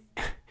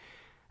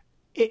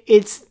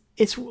 It's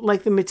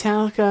like the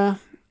Metallica,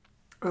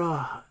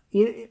 kind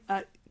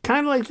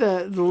of like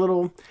the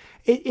little.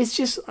 It's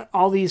just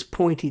all these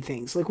pointy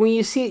things. Like when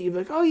you see it, you're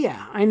like, oh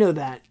yeah, I know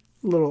that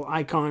little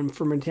icon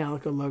for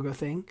Metallica logo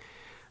thing.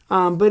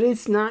 But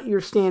it's not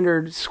your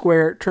standard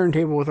square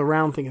turntable with a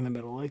round thing in the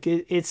middle. Like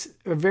it's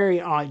a very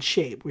odd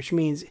shape, which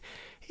means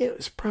it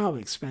was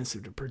probably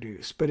expensive to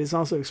produce, but it's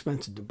also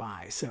expensive to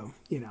buy. So,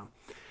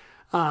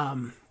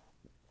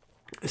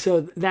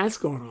 so that's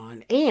going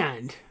on.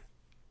 And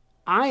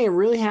I am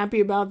really happy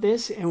about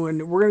this. And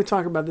we're going to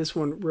talk about this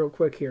one real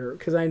quick here,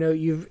 because I know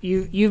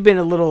you've been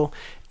a little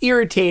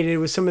irritated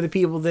with some of the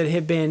people that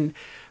have been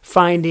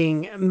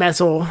finding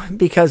metal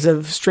because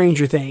of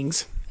Stranger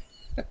Things.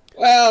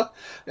 Well,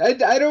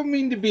 I don't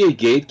mean to be a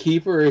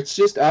gatekeeper. It's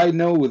just I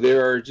know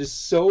there are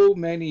just so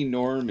many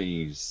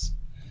normies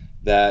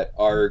that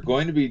are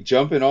going to be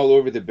jumping all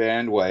over the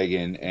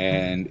bandwagon,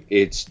 and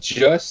it's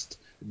just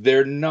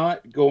they're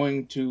not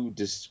going to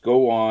just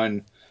go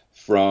on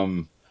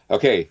from,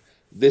 okay,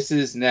 this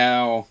is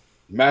now,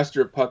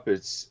 Master of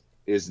Puppets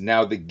is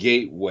now the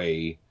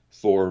gateway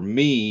for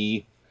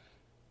me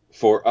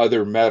for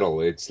other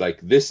metal. It's like,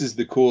 this is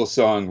the cool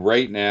song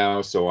right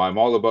now, so I'm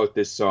all about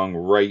this song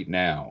right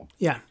now.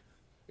 Yeah.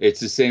 It's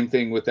the same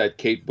thing with that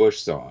Kate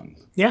Bush song.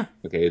 Yeah.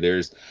 Okay,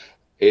 there's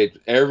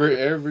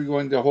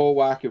everyone, the whole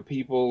whack of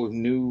people,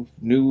 new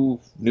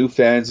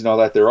fans and all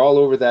that, they're all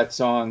over that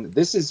song.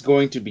 This is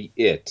going to be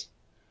it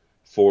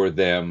for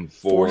them,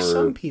 for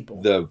some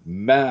people, the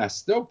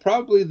mass. No,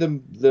 probably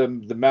the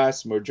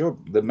mass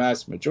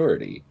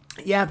majority.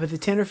 Yeah, but the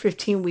 10 or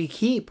 15 week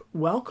heap,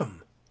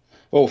 welcome.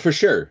 Oh, for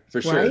sure,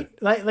 right?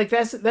 Like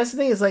that's the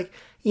thing. Is like,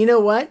 you know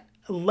what?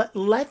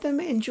 Let them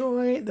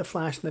enjoy the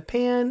flash in the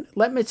pan.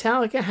 Let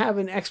Metallica have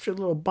an extra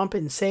little bump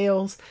in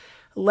sales.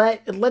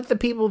 Let the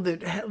people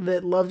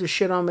that love to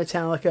shit on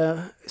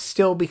Metallica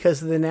still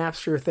because of the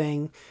Napster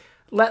thing,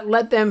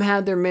 let them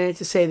have their minute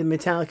to say that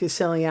Metallica is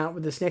selling out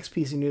with this next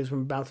piece of news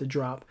I'm about to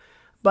drop.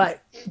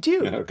 But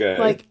dude, okay.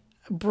 Like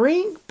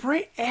bring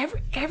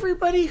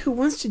everybody who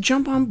wants to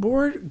jump on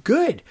board.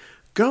 Good,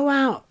 go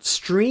out,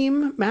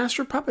 stream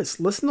Master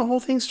Puppets, listen to the whole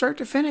thing start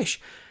to finish.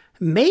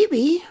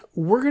 Maybe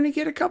we're gonna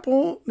get a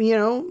couple.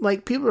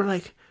 Like people are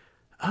like,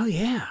 oh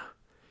yeah,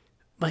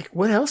 like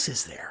what else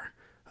is there?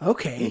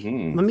 Okay,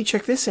 Let me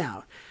check this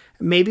out.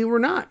 Maybe we're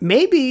not.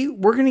 Maybe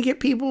we're going to get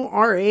people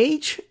our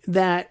age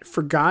that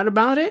forgot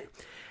about it,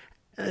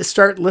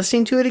 start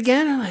listening to it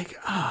again, and like,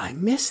 oh, I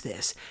miss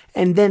this.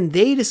 And then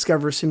they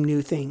discover some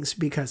new things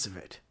because of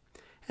it.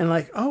 And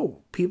like, oh,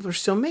 people are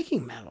still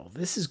making metal.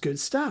 This is good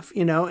stuff,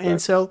 you know. And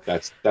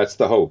that's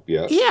the hope,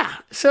 yeah. Yeah.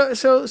 So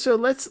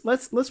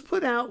let's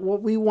put out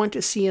what we want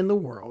to see in the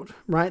world,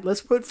 right?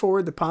 Let's put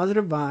forward the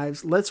positive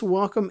vibes. Let's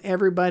welcome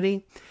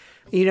everybody,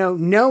 you know,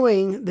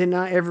 knowing that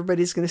not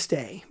everybody's going to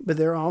stay, but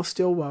they're all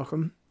still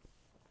welcome.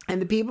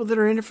 And the people that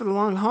are in it for the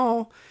long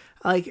haul,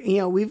 like, you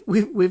know,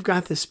 we've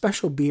got this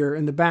special beer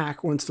in the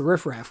back once the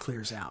riffraff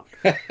clears out,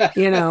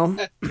 you know.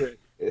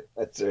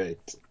 That's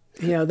right.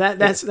 You know,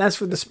 that's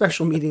for the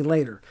special meeting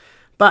later.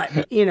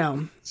 But, you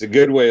know, it's a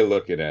good way of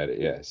looking at it,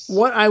 yes.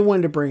 What I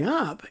wanted to bring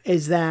up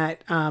is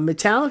that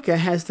Metallica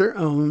has their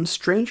own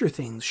Stranger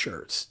Things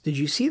shirts. Did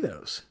you see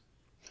those?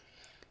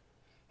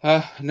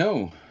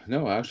 No,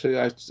 actually,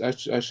 I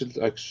should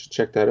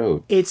check that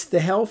out. It's the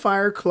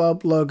Hellfire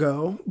Club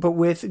logo, but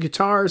with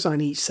guitars on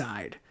each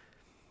side.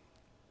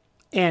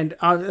 And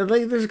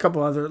there's a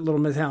couple other little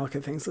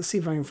Metallica things. Let's see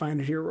if I can find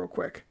it here real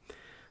quick.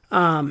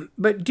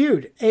 But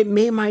dude, it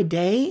made my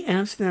day, and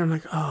I'm sitting there, I'm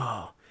like,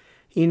 oh,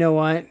 you know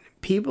what?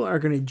 People are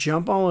going to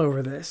jump all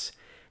over this,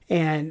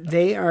 and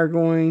they are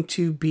going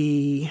to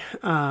be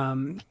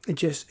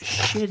just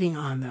shitting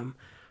on them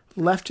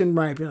left and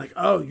right. Be like,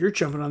 oh, you're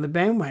jumping on the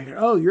bandwagon.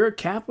 Oh, you're a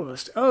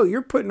capitalist. Oh,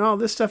 you're putting all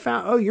this stuff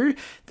out. Oh,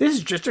 this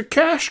is just a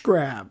cash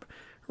grab,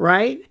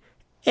 right?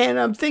 And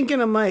I'm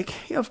thinking, I'm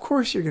like, yeah, of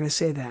course you're going to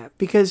say that,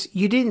 because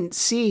you didn't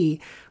see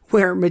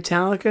where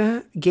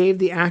Metallica gave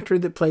the actor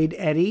that played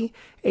Eddie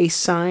a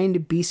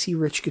signed BC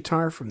Rich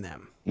guitar from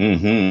them.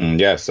 Mm-hmm.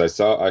 Yes, I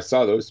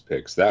saw those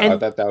pics. I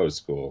thought that was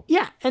cool.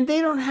 Yeah, and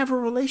they don't have a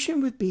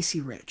relation with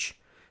BC Rich.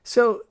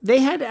 So they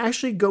had to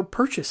actually go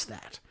purchase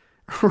that,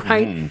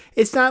 right? Mm-hmm.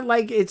 It's not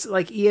like it's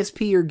like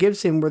ESP or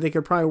Gibson where they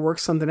could probably work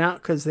something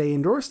out because they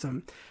endorsed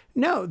them.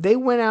 No, they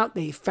went out,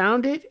 they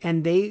found it,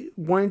 and they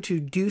wanted to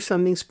do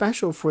something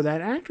special for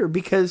that actor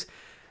because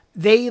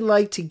they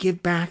like to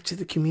give back to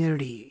the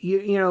community.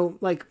 You know,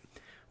 like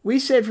we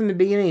said from the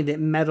beginning that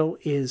metal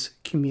is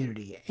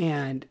community.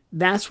 And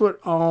that's what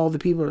all the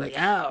people are like,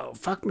 oh,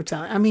 fuck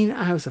Metallica. I mean,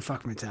 I was a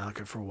fuck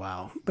Metallica for a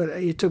while, but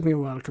it took me a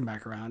while to come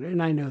back around.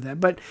 And I know that.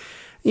 But,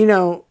 you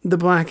know, the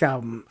Black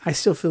Album, I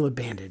still feel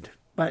abandoned.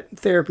 But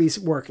therapy's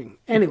working.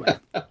 Anyway,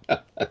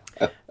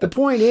 the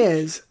point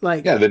is,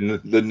 like... Yeah, the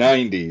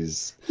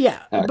 90s.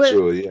 Yeah.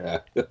 Actually, yeah.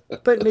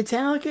 But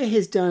Metallica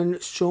has done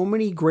so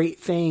many great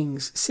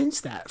things since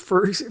that.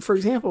 For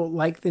example,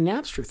 like the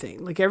Napster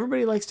thing. Like,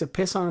 everybody likes to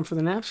piss on them for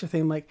the Napster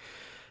thing. Like,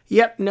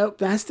 yep, nope,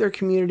 that's their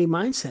community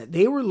mindset.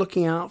 They were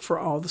looking out for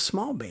all the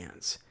small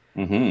bands.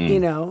 Mm-hmm. You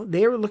know,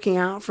 they were looking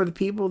out for the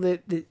people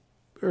that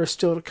are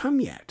still to come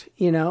yet.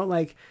 You know,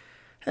 like...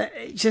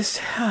 It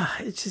just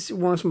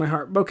warms my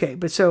heart. Okay,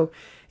 but so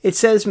it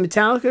says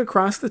Metallica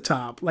across the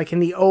top, like in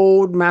the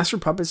old Master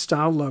Puppet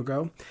style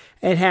logo.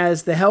 It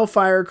has the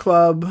Hellfire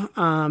Club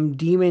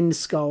demon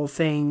skull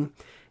thing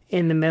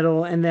in the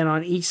middle, and then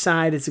on each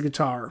side it's a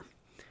guitar.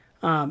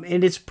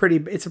 And it's a pretty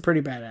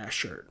badass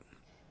shirt.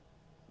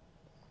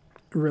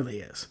 It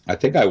really is. I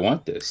think I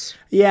want this.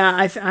 Yeah,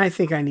 I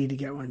think I need to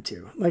get one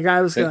too. Like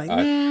I was like,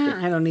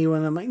 I don't need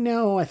one. I'm like,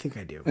 no, I think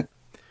I do.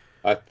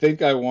 I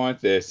think I want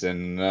this,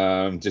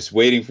 and just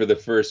waiting for the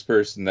first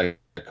person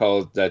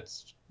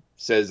that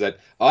says that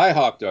I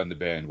hopped on the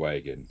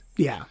bandwagon.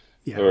 Yeah,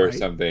 or right.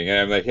 Something.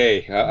 And I'm like,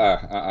 hey,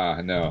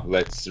 no,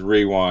 let's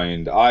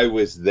rewind. I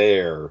was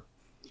there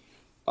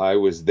when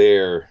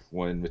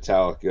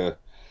Metallica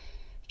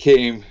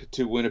came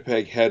to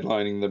Winnipeg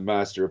headlining the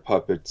Master of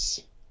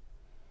Puppets,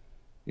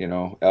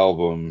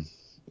 album.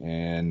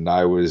 And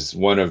I was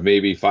one of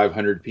maybe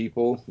 500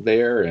 people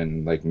there,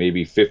 and like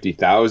maybe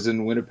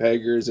 50,000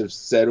 Winnipeggers have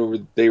said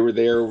they were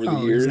there over the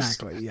years.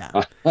 Exactly, yeah.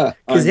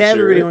 Because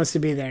everybody wants to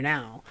be there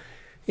now,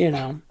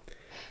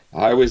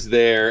 I was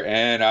there,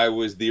 and I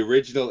was the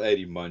original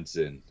Eddie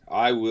Munson.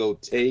 I will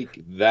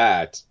take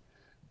that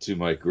to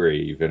my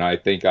grave, and I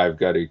think I've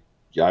got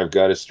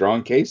a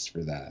strong case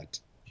for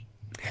that.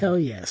 Hell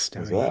yes,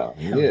 Tony. Well,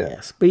 Hell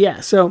yes. But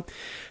yeah, so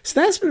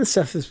that's been the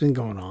stuff that's been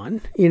going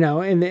on,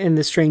 in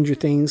the Stranger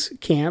Things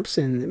camps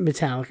and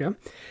Metallica.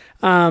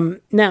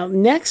 Now,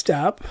 next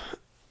up,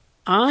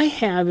 I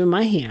have in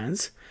my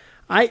hands,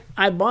 I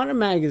bought a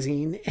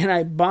magazine, and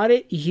I bought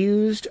it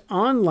used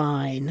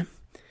online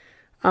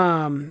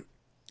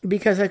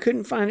because I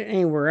couldn't find it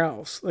anywhere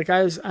else. Like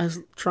I was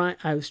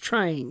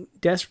trying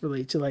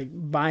desperately to like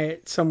buy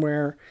it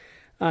somewhere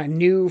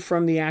new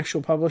from the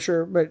actual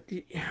publisher, but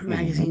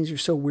magazines are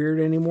so weird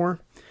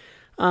anymore.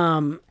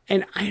 And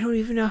I don't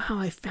even know how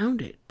I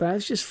found it, but I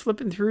was just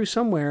flipping through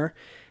somewhere,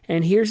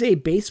 and here's a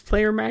bass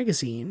player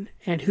magazine,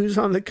 and who's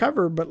on the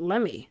cover but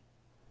Lemmy?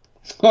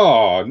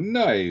 Oh,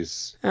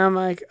 nice. And I'm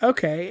like,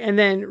 okay. And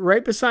then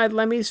right beside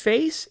Lemmy's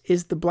face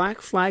is the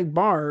Black Flag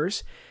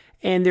Bars,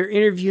 and they're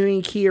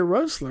interviewing Kia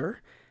Rosler,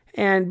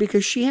 and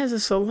because she has a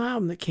solo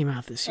album that came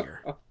out this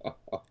year.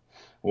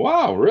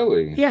 Wow,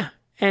 really? Yeah.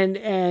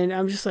 And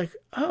I'm just like,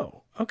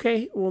 oh,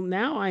 okay, well,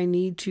 now I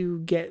need to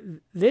get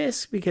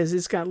this because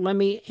it's got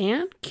Lemmy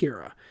and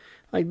Kira.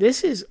 Like,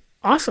 this is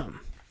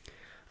awesome.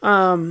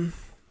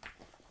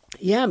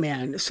 Yeah,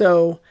 man.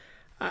 So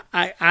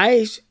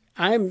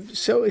I'm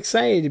so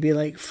excited to be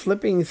like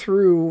flipping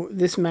through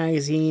this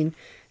magazine,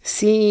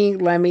 seeing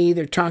Lemmy.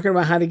 They're talking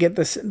about how to get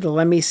the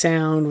Lemmy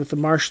sound with the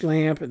Marsh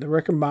Lamp and the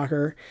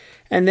Rickenbacker,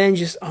 and then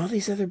just all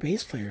these other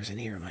bass players in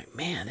here. I'm like,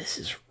 man, this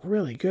is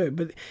really good.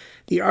 But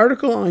the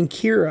article on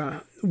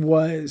Kira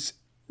was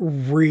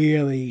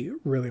really,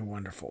 really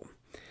wonderful.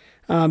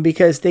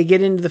 Because they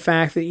get into the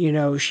fact that, you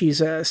know,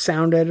 she's a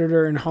sound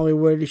editor in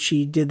Hollywood.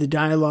 She did the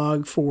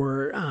dialogue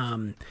for,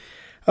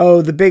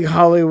 the big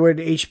Hollywood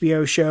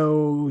HBO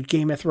show,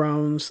 Game of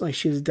Thrones. Like,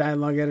 she's a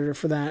dialogue editor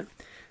for that.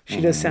 She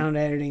does sound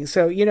editing.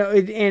 So, you know,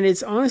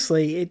 it's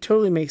honestly, it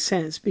totally makes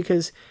sense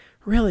because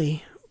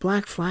really,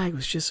 Black Flag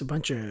was just a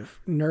bunch of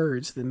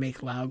nerds that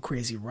make loud,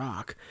 crazy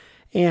rock.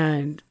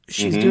 And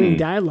she's doing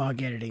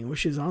dialogue editing,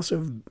 which is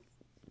also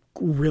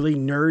really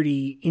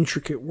nerdy,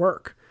 intricate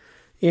work.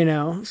 You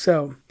know,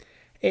 so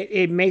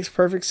it makes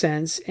perfect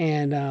sense,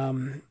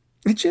 and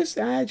it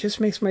just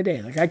makes my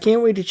day. Like, I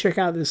can't wait to check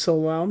out this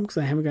solo album because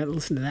I haven't got to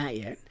listen to that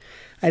yet.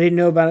 I didn't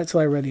know about it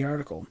till I read the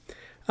article.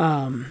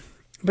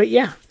 But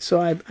yeah, so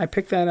I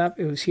picked that up.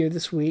 It was here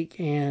this week,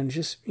 and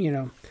just, you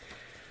know,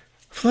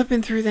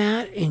 flipping through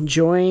that,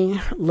 enjoying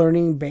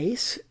learning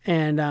bass,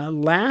 and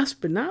last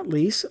but not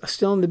least,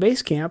 still in the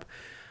bass camp,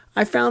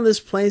 I found this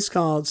place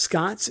called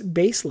Scott's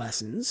Bass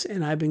Lessons,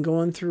 and I've been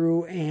going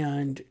through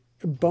and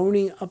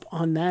boning up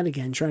on that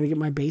again, trying to get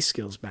my bass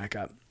skills back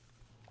up.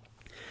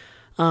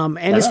 And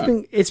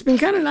it's been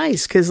kind of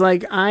nice because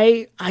like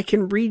I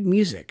can read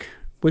music,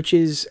 which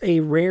is a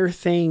rare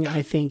thing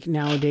I think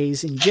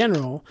nowadays in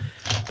general,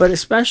 but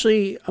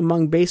especially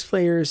among bass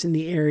players in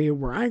the area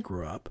where I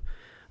grew up.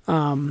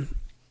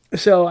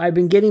 So I've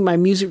been getting my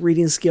music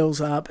reading skills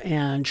up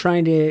and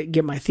trying to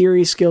get my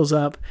theory skills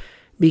up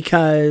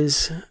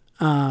because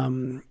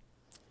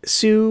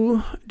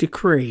Sue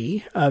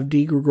Decree of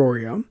Di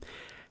Gregorio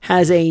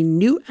has a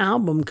new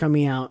album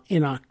coming out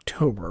in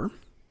October.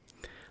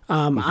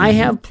 I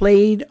have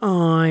played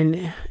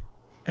on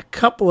a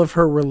couple of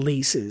her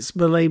releases,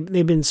 but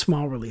they've been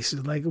small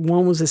releases. Like,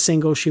 one was a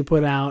single she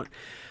put out.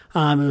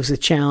 It was a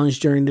challenge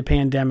during the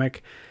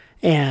pandemic.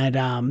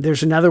 And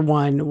there's another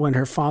one when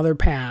her father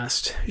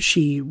passed.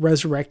 She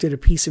resurrected a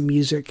piece of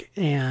music,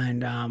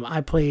 and I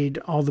played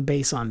all the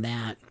bass on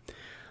that.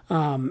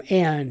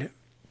 And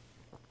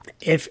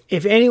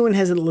if anyone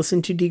hasn't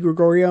listened to Di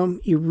Gregorio,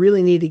 you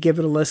really need to give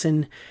it a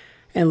listen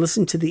and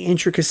listen to the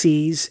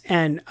intricacies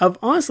and of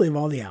all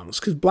the albums,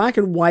 because Black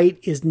and White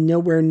is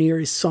nowhere near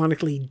as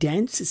sonically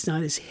dense. It's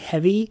not as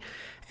heavy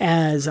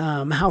as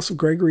House of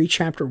Gregory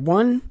Chapter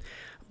 1,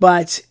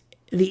 but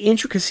the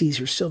intricacies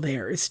are still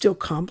there. It's still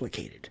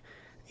complicated.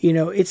 You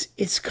know,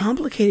 it's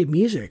complicated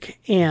music,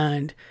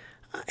 and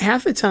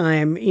half the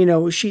time, you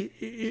know,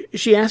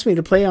 she asked me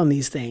to play on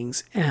these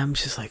things, and I'm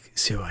just like,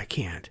 Sue, I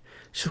can't.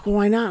 She's like, well,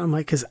 why not? I'm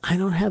like, because I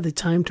don't have the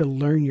time to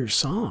learn your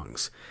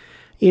songs.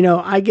 You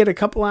know, I get a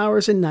couple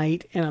hours a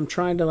night, and I'm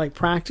trying to like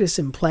practice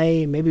and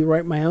play and maybe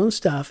write my own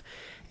stuff,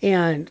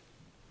 and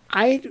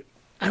I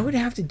would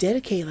have to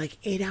dedicate like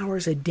 8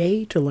 hours a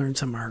day to learn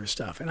some of her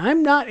stuff, and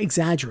I'm not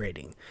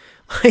exaggerating.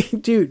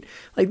 Like, dude,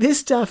 like this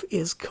stuff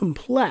is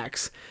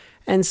complex.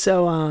 And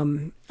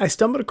so I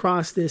stumbled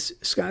across this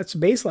Scott's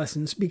Bass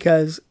Lessons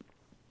because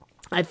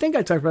I think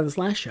I talked about this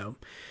last show.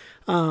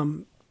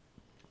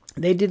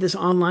 They did this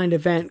online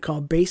event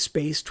called Bass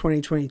Space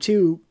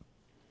 2022,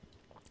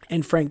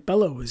 and Frank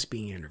Bello was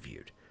being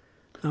interviewed.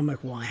 I'm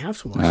like, well, I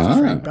have to watch the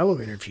Frank Bello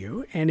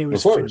interview, and it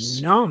was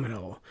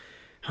phenomenal.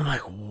 I'm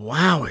like,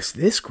 wow, is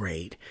this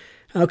great?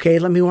 Okay,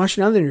 let me watch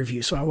another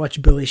interview. So I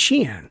watched Billy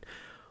Sheehan.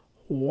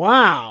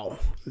 Wow,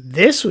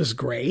 this was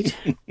great.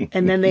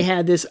 And then they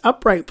had this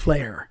upright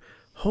player.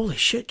 Holy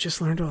shit,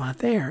 just learned a lot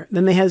there.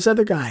 Then they had this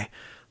other guy.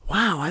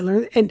 Wow, I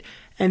learned.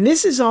 And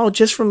this is all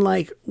just from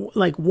like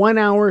 1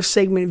 hour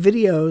segment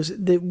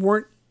videos that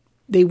weren't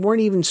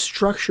even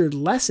structured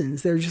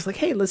lessons. They're just like,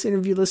 hey, let's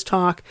interview, let's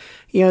talk,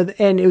 you know,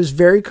 and it was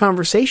very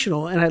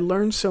conversational. And I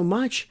learned so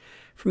much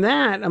from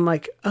that. I'm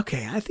like,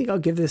 okay, I think I'll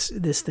give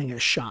this thing a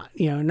shot,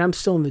 you know, and I'm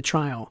still in the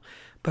trial,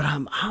 but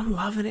I'm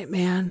loving it,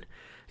 man.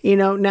 You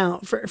know, now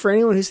for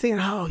anyone who's thinking,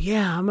 oh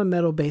yeah, I'm a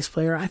metal bass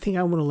player, I think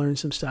I want to learn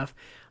some stuff.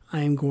 I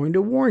am going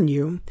to warn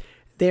you,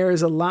 there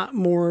is a lot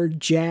more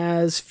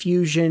jazz,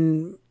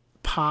 fusion,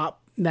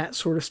 pop, that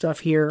sort of stuff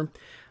here.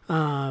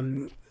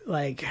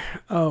 Like,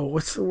 oh,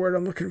 what's the word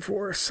I'm looking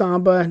for?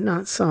 Samba,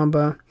 not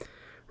samba.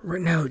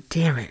 No,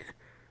 damn it.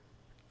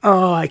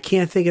 Oh, I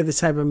can't think of the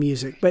type of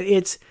music, but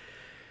it's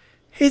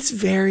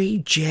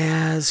very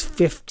jazz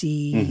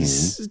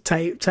 50s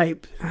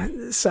type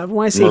stuff.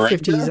 When I say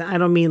 50s, I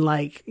don't mean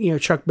like, you know,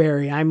 Chuck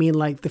Berry. I mean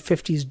like the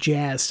 50s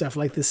jazz stuff,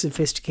 like the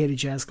sophisticated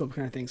jazz club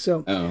kind of thing.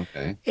 So,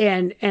 okay.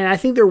 And I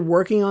think they're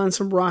working on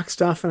some rock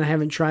stuff, and I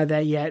haven't tried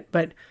that yet.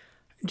 But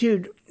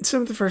dude,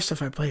 some of the first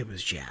stuff I played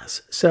was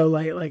jazz. So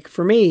like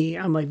for me,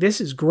 I'm like, this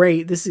is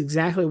great. This is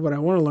exactly what I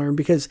want to learn,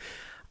 because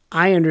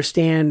I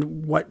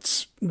understand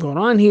what's going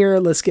on here.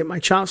 Let's get my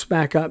chops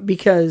back up,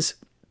 because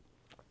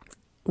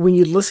when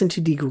you listen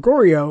to Di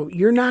Gregorio,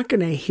 you're not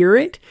going to hear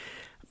it,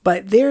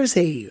 but there's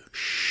a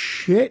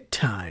shit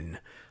ton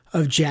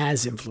of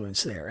jazz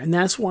influence there. And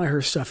that's why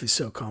her stuff is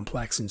so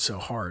complex and so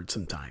hard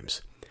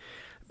sometimes.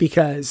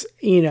 Because,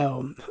 you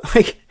know,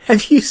 like,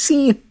 have you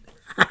seen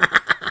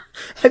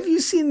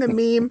the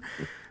meme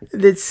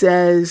that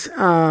says,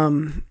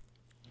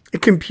 a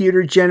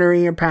computer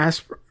generating a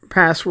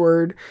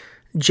password,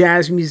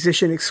 jazz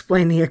musician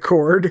explaining a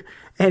chord,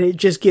 and it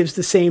just gives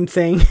the same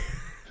thing?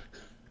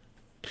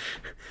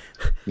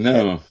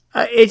 No.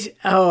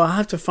 I'll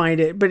have to find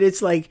it, but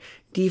it's like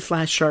D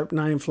flat sharp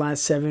 9 flat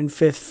 7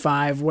 5th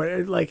 5,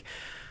 what, like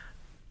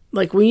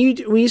when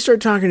you start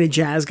talking to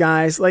jazz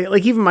guys,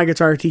 like even my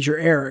guitar teacher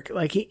Eric,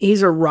 like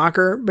he's a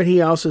rocker, but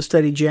he also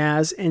studied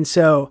jazz, and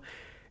so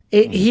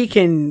he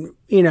can,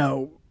 you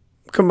know,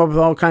 come up with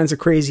all kinds of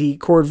crazy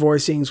chord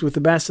voicings with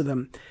the best of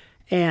them.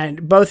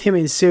 And both him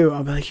and Sue,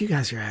 I'll be like, you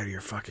guys are out of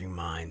your fucking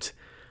minds.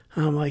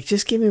 I'm like,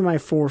 just give me my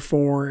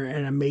 4/4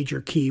 and a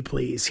major key,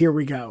 please. Here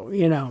we go.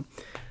 You know,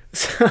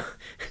 so,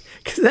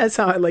 because that's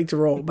how I like to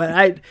roll. But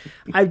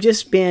I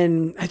just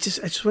want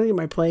to get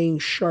my playing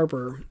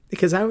sharper,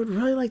 because I would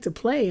really like to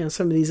play on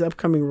some of these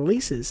upcoming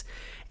releases.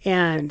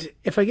 And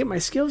if I get my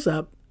skills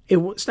up,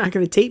 it's not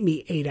going to take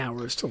me 8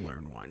 hours to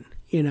learn one,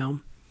 you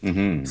know?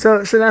 Mm-hmm.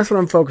 So that's what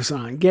I'm focused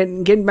on.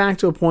 Getting back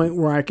to a point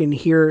where I can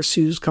hear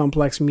Sue's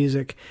complex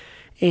music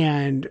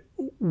and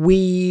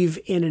weave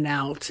in and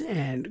out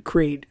and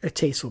create a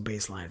tasteful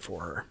bass line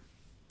for her.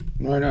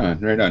 Right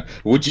on.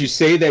 Would you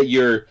say that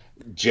you're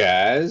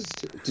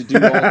jazzed to do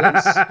all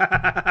this?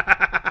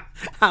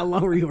 How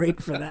long were you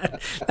waiting for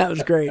that? That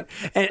was great.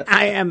 And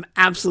I am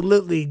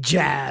absolutely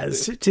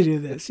jazzed to do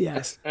this,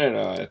 yes. I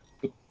know.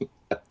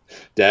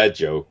 Dad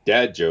joke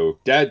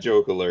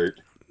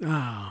alert.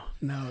 Oh,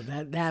 no,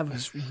 that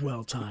was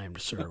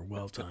well-timed, sir,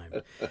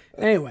 well-timed.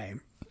 Anyway,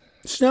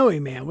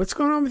 Snowy, man, what's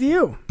going on with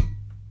you?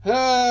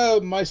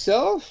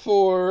 Myself,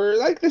 or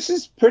like, this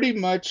is pretty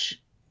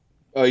much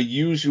a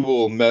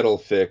usual metal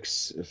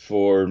fix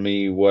for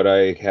me, what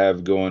I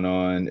have going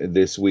on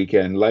this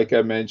weekend. Like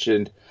I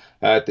mentioned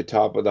at the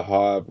top of the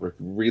hop,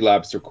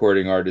 Relapse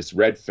recording artist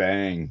Red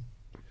Fang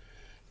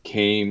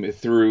came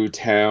through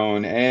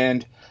town,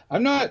 and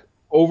I'm not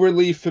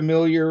overly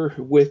familiar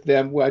with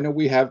them. I know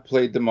we have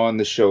played them on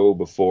the show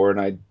before, and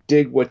I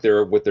dig what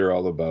they're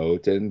all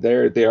about, and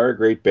they are a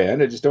great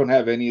band. I just don't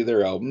have any of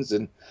their albums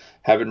and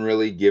haven't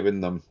really given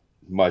them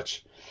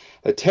much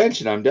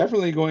attention. I'm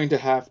definitely going to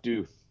have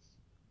to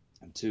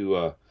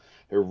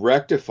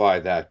rectify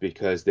that,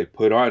 because they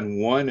put on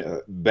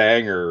one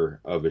banger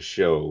of a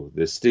show.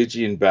 The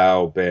Stygian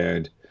Bow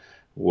band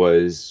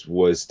was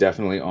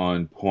definitely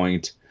on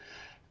point.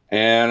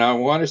 And I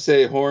want to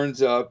say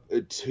horns up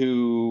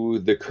to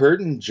the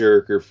curtain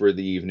jerker for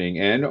the evening,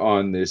 and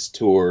on this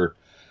tour,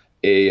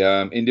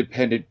 a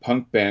independent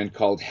punk band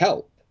called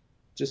Help.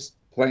 Just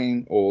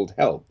plain old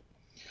Help.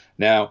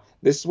 Now,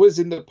 this was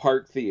in the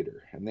Park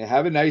Theater, and they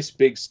have a nice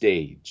big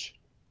stage.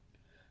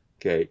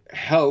 Okay,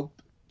 Help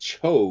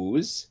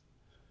chose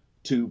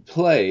to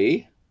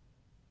play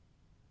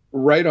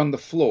right on the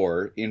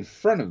floor in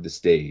front of the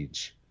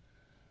stage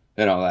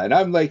and all that. And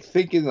I'm like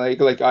thinking,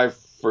 like I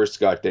first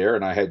got there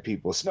and I had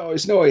people, Snowy,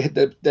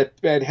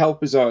 that band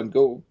Help is on,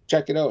 go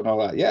check it out and all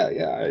that.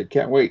 Yeah, I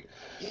can't wait.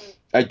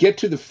 I get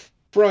to the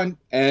front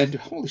and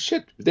holy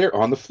shit, they're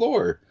on the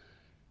floor.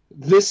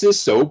 This is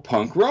so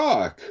punk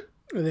rock.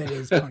 That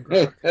is punk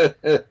rock.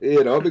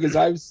 You know, because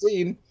I've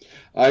seen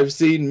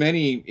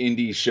many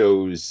indie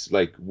shows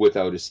like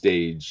without a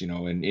stage, you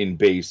know, and in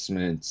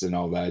basements and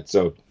all that.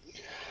 So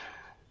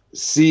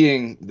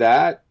seeing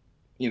that,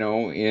 you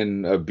know,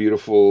 in a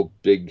beautiful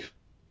big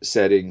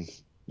setting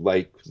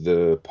like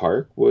the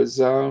Park was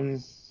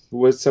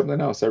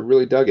something else. I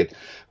really dug it.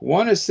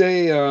 Want to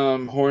say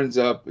horns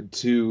up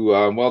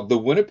to the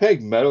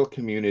Winnipeg metal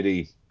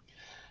community.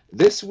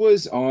 This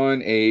was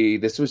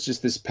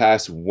just this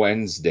past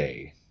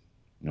Wednesday,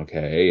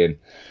 okay? And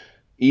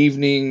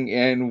evening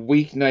and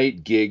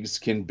weeknight gigs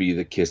can be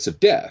the kiss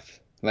of death.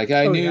 Like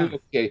I knew, yeah.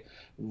 Okay,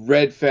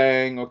 Red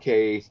Fang,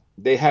 okay,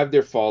 they have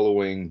their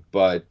following,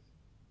 but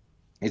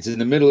it's in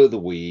the middle of the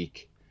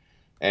week,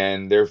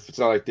 and it's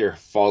not like their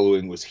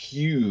following was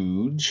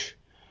huge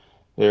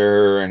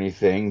or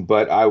anything,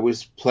 but I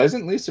was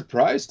pleasantly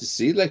surprised to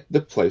see, like,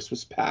 the place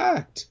was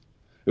packed.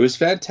 It was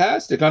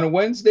fantastic on a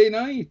Wednesday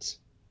night.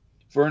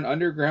 For an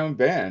underground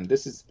band,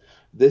 this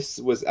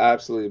was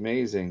absolutely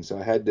amazing. So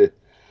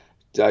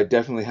I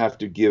definitely have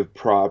to give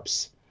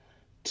props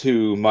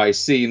to my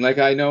scene. Like,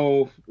 I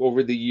know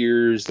over the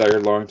years, our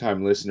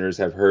longtime listeners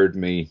have heard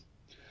me,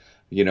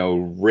 you know,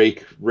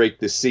 rake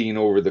the scene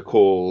over the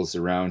coals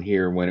around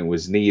here when it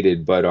was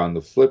needed. But on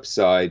the flip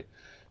side,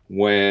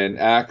 when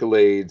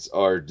accolades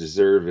are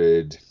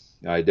deserved,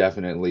 I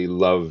definitely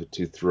love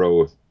to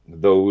throw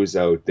those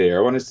out there.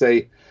 I want to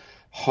say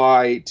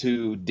hi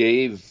to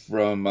Dave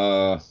from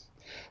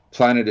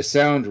Planet of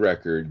Sound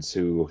Records,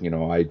 who, you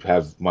know, I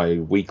have my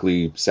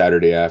weekly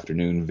Saturday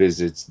afternoon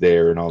visits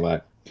there and all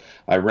that.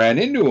 I ran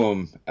into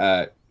him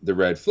at the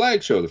Red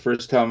Flag show. The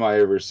first time I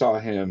ever saw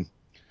him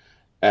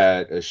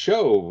at a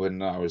show,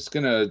 when I was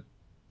gonna,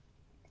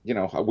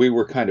 we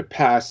were kind of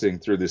passing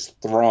through this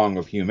throng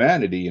of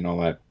humanity and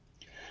all that.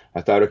 I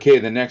thought, okay,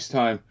 the next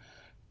time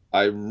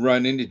I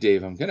run into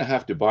Dave, I'm gonna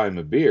have to buy him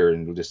a beer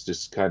and we'll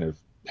just kind of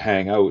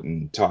hang out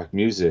and talk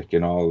music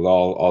and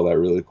all that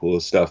really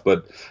cool stuff.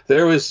 But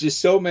there was just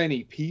so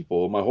many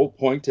people. My whole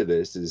point to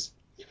this is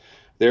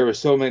there were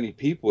so many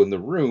people in the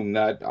room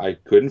that I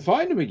couldn't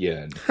find him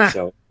again.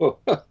 So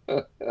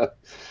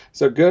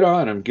so good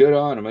on him. Good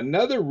on him.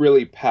 Another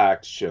really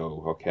packed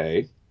show.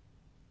 Okay.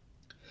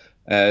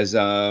 As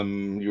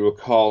you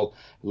recall,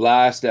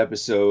 last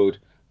episode,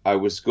 I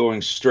was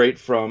going straight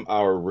from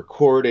our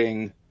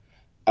recording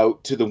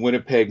out to the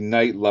Winnipeg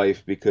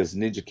nightlife because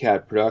Ninja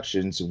Cat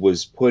Productions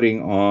was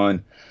putting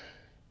on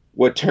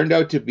what turned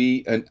out to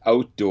be an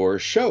outdoor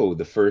show.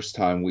 The first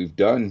time we've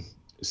done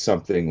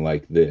something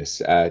like this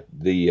at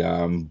the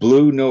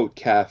Blue Note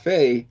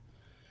Cafe,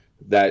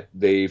 that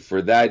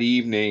for that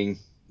evening,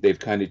 they've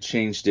kind of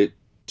changed it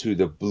to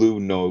the Blue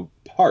Note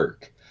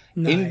Park.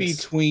 Nice. In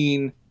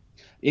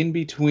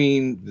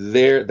between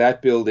that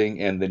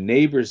building and the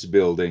neighbor's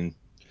building,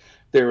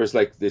 there was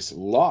like this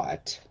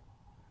lot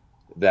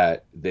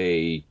that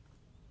they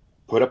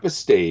put up a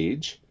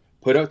stage,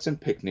 put out some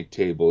picnic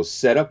tables,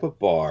 set up a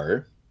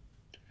bar,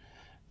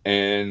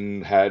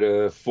 and had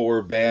a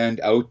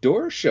 4-band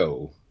outdoor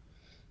show.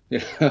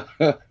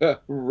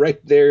 right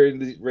there in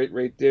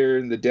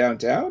the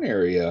downtown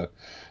area.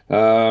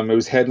 It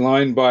was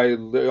headlined by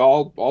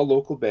all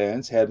local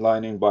bands,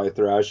 headlining by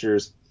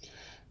Thrashers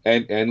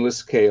and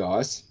Endless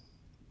Chaos,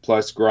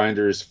 plus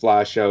Grinders,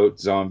 Flash Out,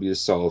 Zombie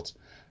Assault,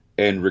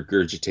 and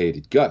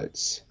Regurgitated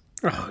Guts.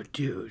 Oh,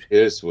 dude.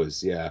 It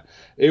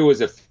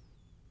was a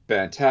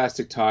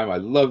fantastic time. I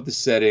love the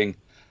setting,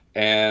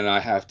 and I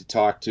have to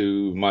talk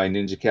to my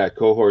Ninja Cat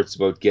cohorts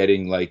about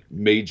getting like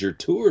major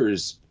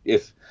tours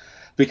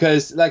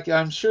because like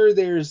I'm sure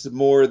there's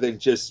more than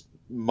just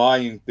my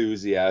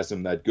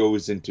enthusiasm that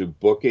goes into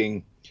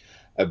booking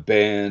a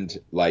band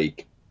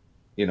like,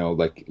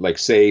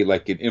 say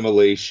like an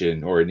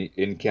Immolation or an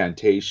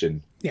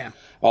Incantation. Yeah.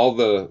 All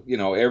the,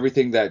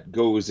 everything that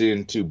goes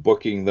into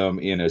booking them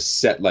in a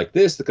set like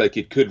this, like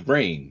it could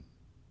rain,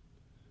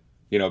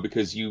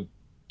 because you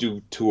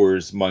do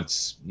tours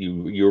months,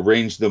 you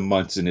arrange them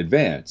months in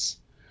advance.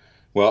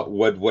 Well,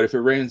 what if it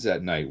rains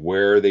that night?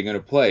 Where are they going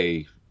to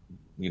play?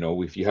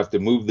 If you have to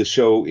move the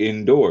show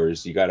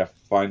indoors, you got to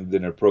find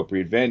an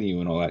appropriate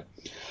venue and all that.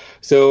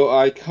 So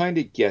I kind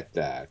of get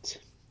that.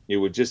 It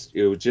would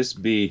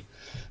just be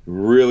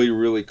really,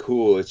 really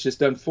cool. It's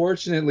just,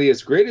 unfortunately,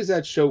 as great as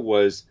that show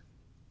was,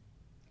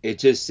 it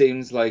just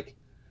seems like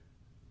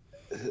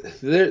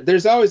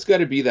there's always got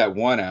to be that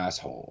one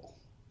asshole.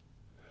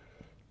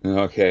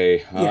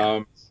 Okay.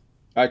 Yeah.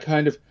 I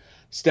kind of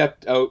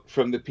stepped out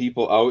from the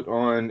people out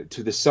on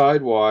to the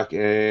sidewalk,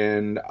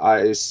 and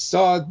I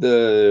saw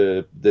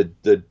the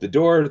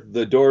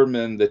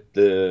doorman,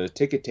 the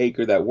ticket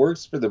taker that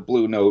works for the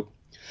Blue Note.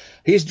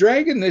 He's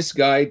dragging this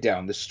guy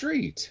down the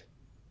street.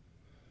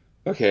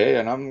 Okay,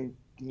 and I'm,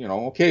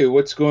 okay,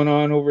 what's going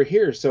on over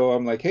here? So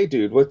I'm like, hey,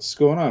 dude, what's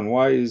going on?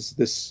 Why is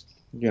this,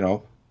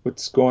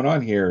 what's going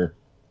on here?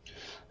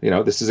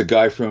 This is a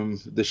guy from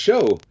the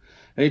show.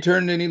 And he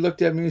turned and he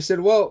looked at me and he said,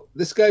 well,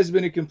 this guy's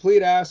been a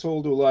complete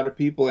asshole to a lot of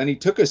people, and he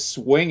took a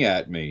swing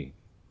at me.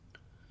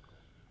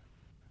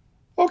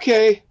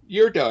 Okay,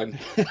 you're done.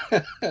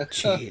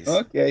 Jeez.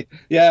 Okay,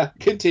 yeah,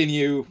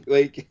 continue.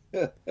 Like,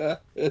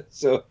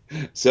 so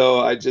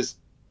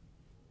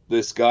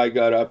this guy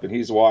got up and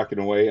he's walking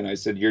away, and I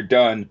said, you're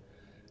done.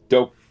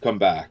 Don't come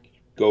back.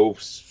 Go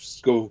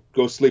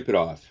sleep it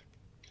off.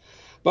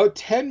 About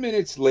 10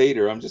 minutes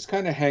later, I'm just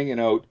kind of hanging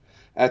out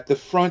at the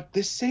front.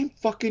 This same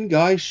fucking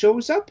guy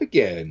shows up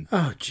again.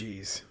 Oh,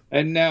 jeez.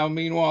 And now,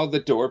 meanwhile, the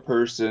door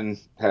person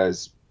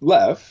has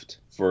left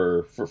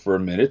for a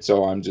minute,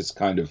 so I'm just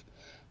kind of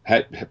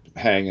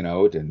hanging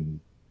out and,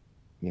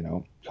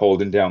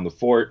 holding down the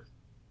fort.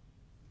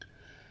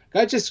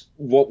 Guy just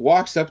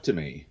walks up to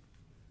me,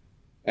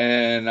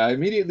 and I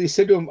immediately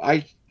said to him,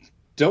 I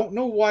don't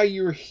know why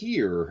you're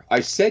here.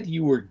 I said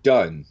you were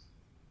done.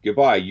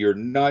 Goodbye. You're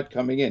not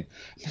coming in.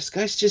 This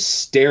guy's just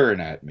staring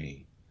at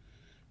me.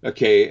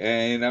 Okay,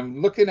 and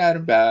I'm looking at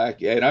him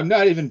back, and I'm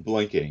not even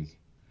blinking.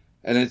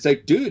 And it's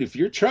like, dude, if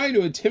you're trying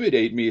to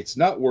intimidate me, it's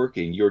not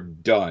working. You're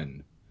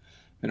done.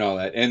 And all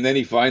that. And then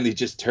he finally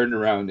just turned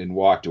around and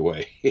walked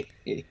away.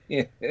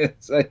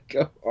 It's like,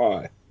 come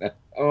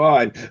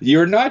on.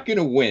 You're not going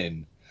to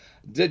win.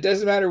 It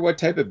doesn't matter what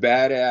type of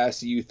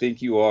badass you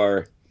think you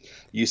are.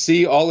 You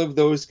see all of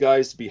those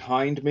guys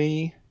behind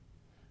me,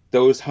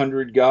 those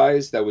 100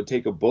 guys that would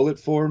take a bullet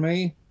for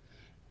me,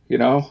 you're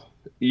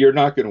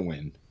not going to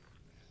win.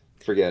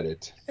 Forget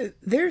it.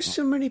 There's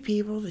so many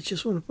people that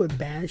just want to put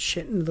bad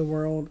shit into the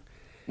world.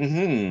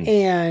 Mm-hmm.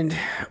 And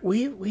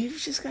we've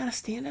just got to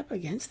stand up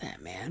against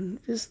that, man.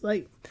 Just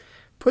like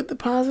put the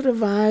positive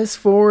vibes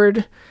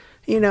forward,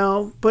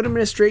 put them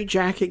in a straight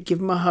jacket, give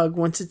them a hug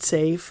once it's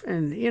safe.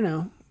 And,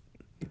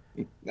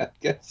 I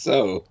guess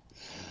so.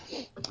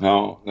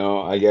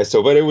 No, I guess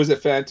so. But it was a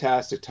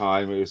fantastic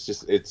time. It's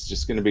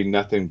just going to be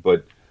nothing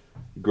but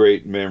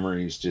great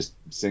memories, just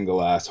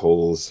single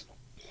assholes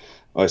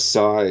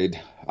aside.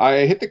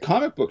 I hit the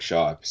comic book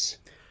shops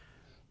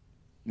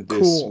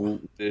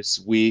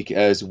this week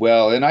as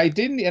well, and I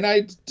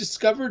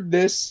discovered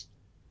this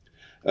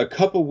a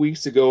couple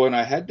weeks ago, and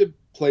I had to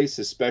place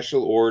a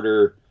special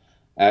order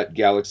at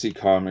Galaxy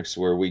Comics,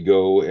 where we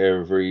go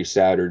every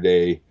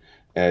Saturday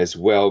as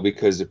well,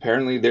 because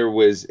apparently there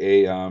was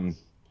a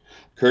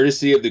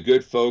courtesy of the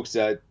good folks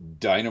at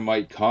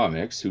Dynamite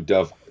Comics, who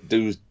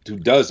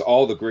does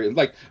all the great,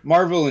 like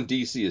Marvel and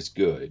DC is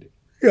good.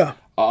 Yeah.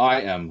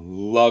 I am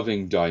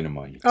loving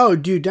Dynamite. Oh,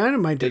 dude,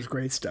 Dynamite does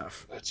great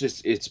stuff.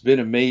 It's been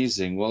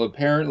amazing. Well,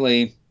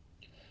 apparently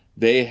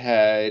they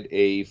had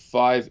a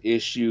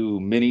 5-issue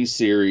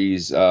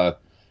miniseries,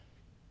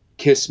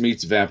 Kiss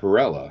Meets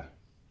Vampirella.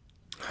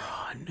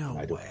 Oh,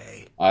 no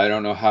way. I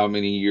don't know how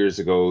many years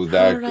ago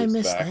that. How did I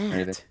miss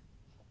that?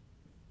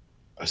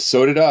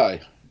 So did I,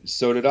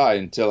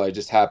 until I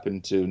just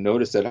happened to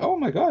notice that, oh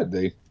my God,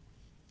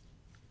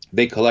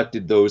 they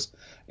collected those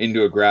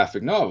into a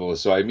graphic novel.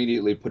 So I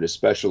immediately put a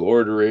special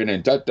order in,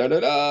 and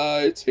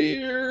it's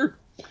here.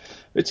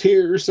 It's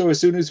here. So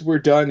as soon as we're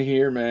done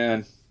here,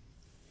 man,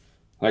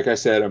 like I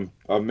said,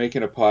 I'm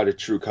making a pot of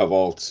True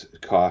Cavalt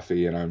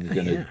coffee, and I'm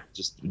gonna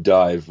just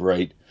dive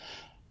right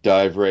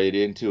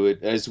into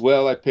it as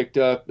well. I picked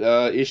up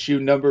issue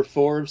number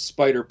 4 of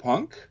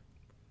Spider-Punk.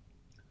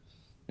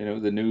 You know,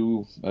 the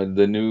new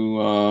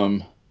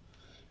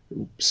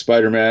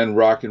Spider-Man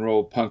rock and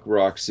roll punk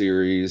rock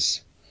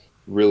series.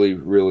 Really,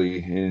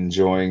 really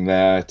enjoying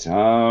that.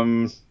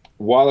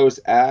 While I was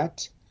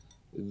at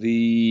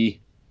the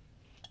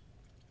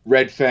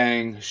Red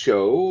Fang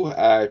show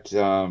at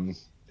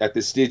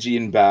the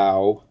Stygian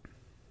Bow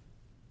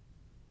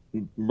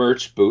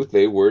merch booth,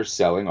 they were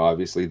selling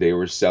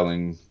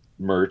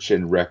merch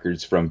and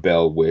records from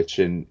Bell Witch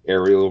and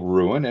Aerial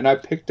Ruin, and I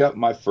picked up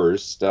my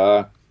first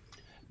Bell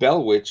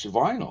Witch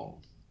vinyl.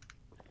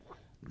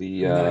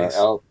 The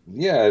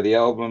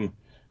album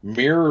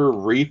Mirror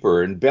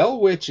Reaper. And Bell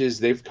Witches,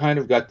 they've kind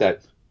of got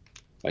that,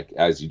 like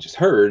as you just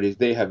heard,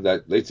 they have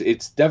that,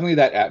 it's definitely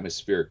that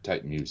atmospheric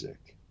type music.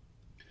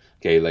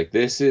 Okay, like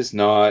this is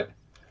not,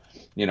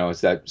 it's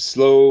that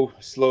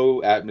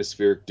slow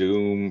atmospheric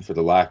doom, for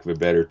the lack of a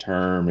better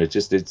term.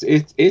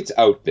 It's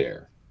out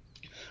there.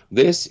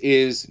 This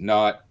is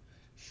not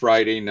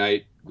Friday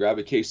night, grab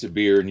a case of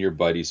beer and your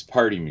buddies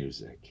party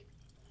music.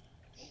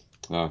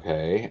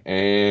 Okay,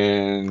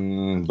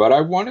 but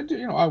I wanted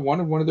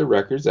one of the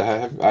records.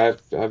 I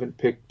haven't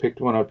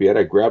picked one up yet.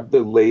 I grabbed the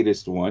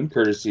latest one,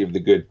 courtesy of the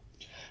good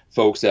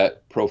folks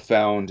at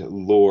Profound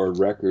Lore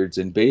Records,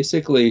 and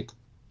basically,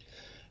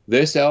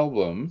 this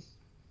album,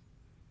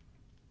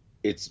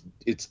 it's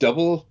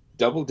double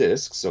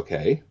discs.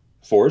 Okay,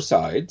 4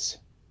 sides.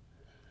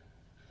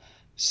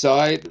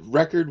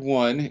 Record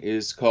 1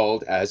 is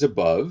called As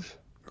Above.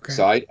 Okay.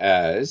 Side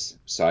As,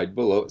 Side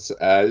Below,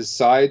 as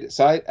Side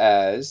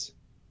As.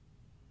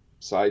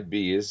 Side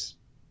B is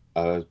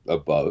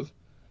above.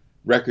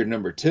 Record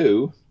number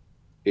 2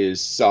 is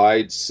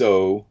Side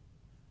So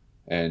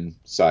and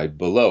Side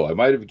Below. I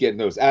might have getting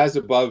those as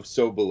above,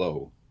 so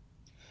below.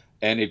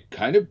 And it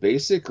kind of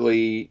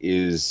basically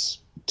is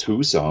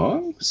 2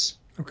 songs.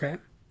 Okay.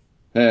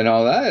 And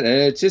all that.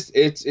 And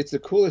it's the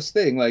coolest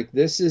thing. Like,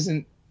 this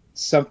isn't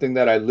something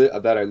that I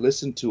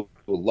listen to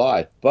a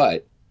lot,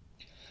 but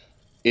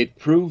it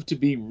proved to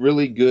be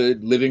really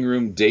good living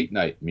room date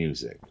night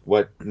music.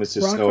 What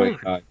Mrs. Snowy,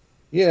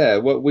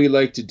 what we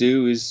like to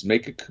do is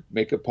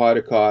make a pot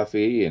of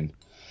coffee and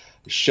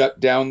shut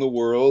down the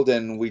world,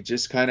 and we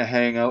just kind of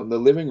hang out in the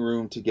living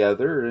room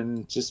together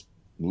and just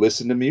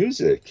listen to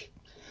music.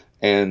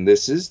 And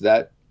this is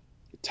that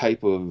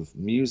type of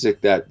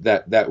music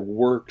that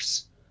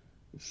works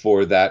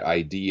for that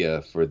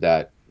idea, for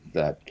that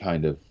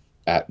kind of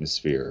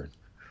atmosphere.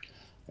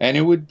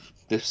 And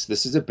this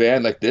is a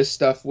band, like, this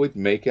stuff would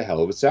make a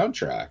hell of a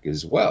soundtrack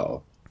as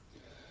well.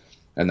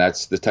 And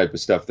that's the type of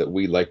stuff that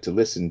we like to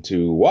listen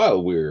to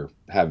while we're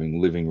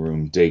having living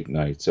room date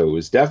night. So it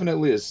was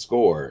definitely a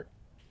score.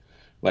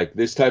 Like,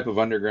 this type of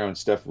underground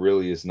stuff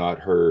really is not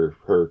her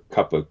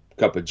cup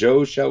of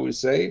joe, shall we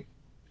say.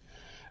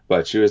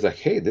 But she was like,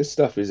 hey, this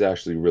stuff is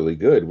actually really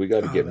good. We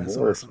got to get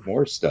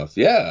more stuff.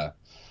 Yeah.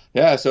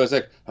 Yeah, so it's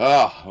like,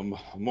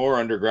 more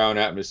underground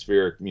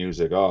atmospheric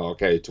music. Oh,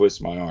 okay,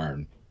 twist my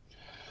arm.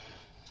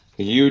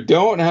 You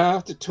don't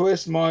have to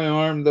twist my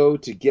arm, though,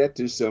 to get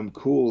to some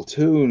cool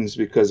tunes,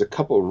 because a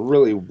couple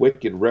really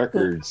wicked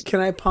records.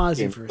 Can I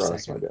pause you for a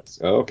second?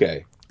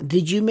 Okay.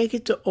 Did you make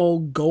it to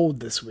Old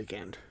Gold this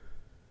weekend?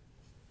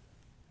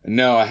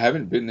 No, I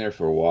haven't been there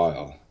for a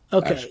while.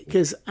 Okay,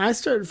 because I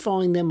started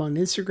following them on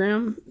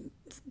Instagram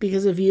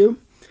because of you.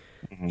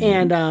 Mm-hmm.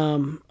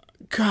 And,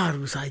 God,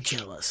 was I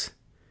jealous.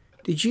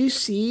 Did you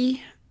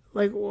see,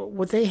 like,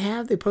 what they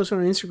have? They posted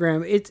on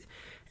Instagram.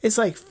 It's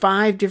like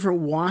 5 different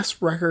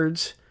Wasp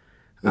records.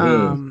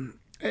 Shout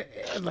Out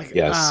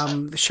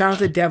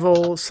the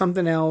Devil,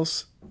 something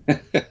else.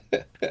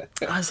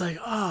 I was like,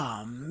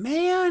 oh,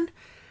 man.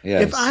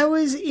 Yes. If I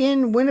was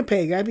in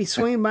Winnipeg, I'd be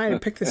swinging by to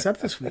pick this up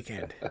this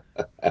weekend.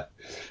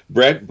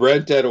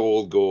 Brent at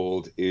Old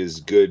Gold is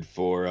good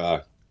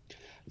for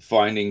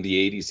finding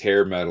the 80s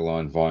hair metal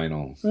on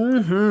vinyl.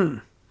 Mm-hmm.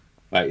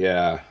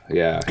 Yeah.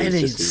 And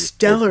in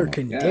stellar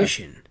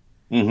condition.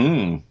 Yeah.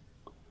 Mm-hmm.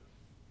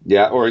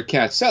 Yeah, or it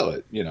can't sell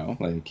it,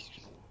 like...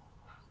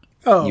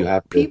 Oh, you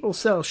have to... people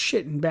sell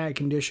shit in bad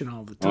condition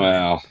all the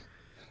time.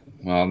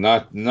 Well,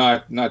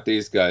 not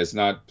these guys,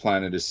 not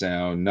Planet of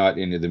Sound, not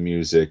Into the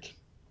Music.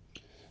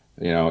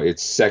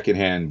 It's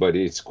secondhand, but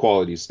it's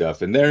quality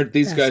stuff. And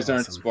these guys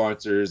aren't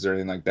sponsors or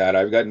anything like that.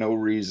 I've got no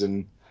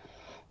reason,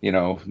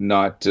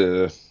 not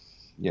to,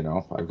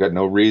 I've got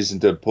no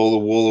reason to pull the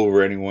wool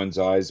over anyone's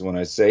eyes when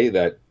I say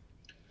that,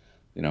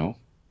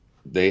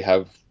 they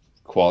have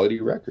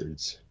quality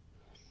records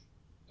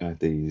at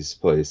these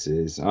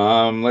places.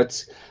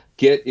 Let's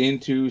get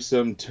into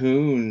some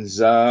tunes.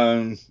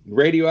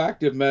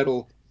 Radioactive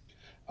Metal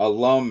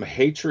alum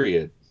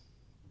Hatred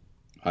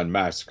on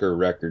Massacre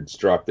Records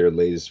dropped their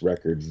latest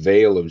record,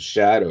 Veil of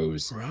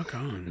Shadows. Rock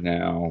on.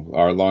 Now,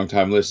 our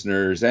longtime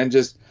listeners and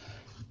just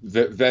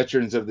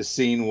veterans of the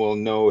scene will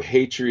know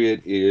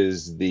Hatred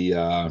is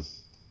the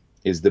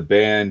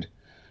band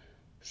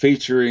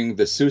featuring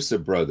the Sousa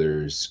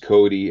brothers,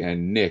 Cody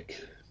and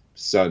Nick,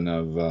 son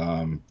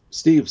of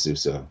Steve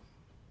Sousa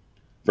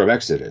from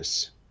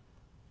Exodus.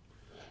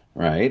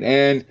 Right?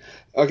 And,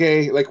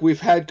 okay, like, we've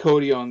had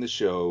Cody on the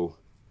show,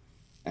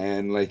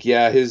 and, like,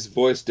 yeah, his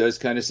voice does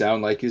kind of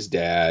sound like his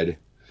dad.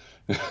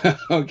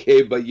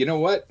 Okay, but you know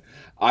what?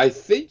 I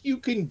think you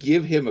can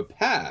give him a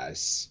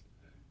pass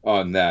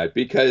on that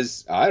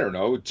because, I don't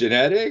know,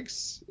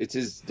 genetics? It's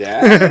his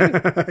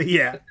dad?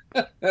 Yeah.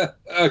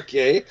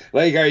 Okay.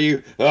 Like,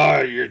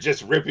 you're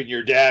just ripping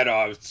your dad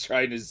off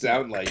trying to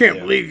sound like Can't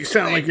him. believe you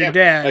sound like your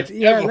dad.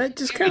 Yeah, that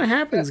just kind of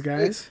happens,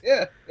 guys.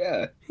 Yeah,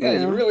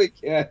 you really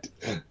can't.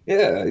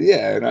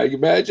 Yeah, and I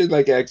imagine,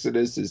 like,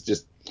 Exodus is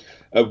just,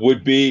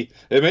 would be,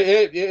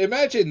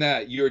 imagine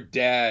that, your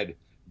dad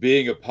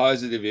being a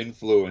positive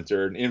influence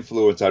or an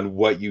influence on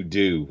what you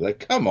do.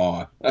 Like, come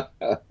on.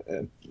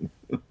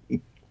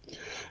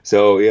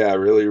 So, yeah,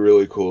 really,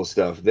 really cool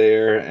stuff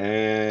there.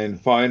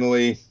 And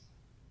finally,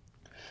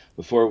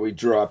 before we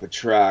drop a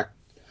track,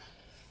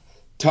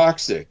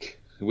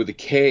 Toxic with a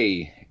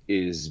K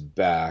is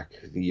back.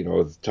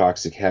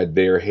 Toxic had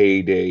their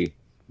heyday,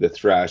 the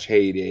thrash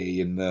heyday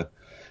in the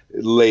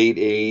late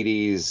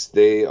 80s.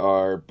 They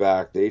are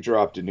back. They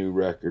dropped a new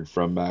record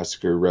from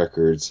Massacre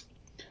Records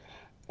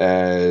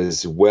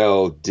as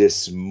well,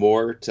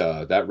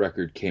 Dismorta. That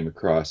record came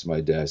across my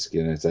desk,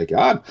 and it's like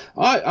I'm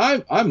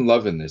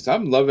loving this.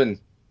 I'm loving,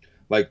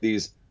 like,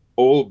 these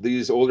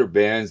older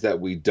bands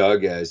that we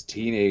dug as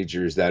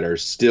teenagers that are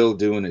still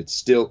doing it,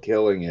 still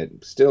killing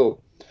it,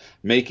 still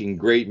making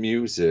great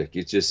music.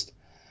 It's just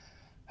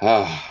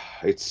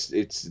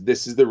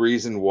this is the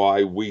reason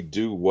why we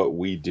do what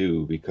we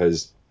do,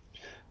 because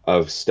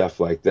of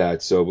stuff like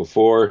that. So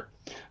before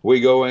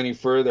we go any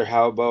further,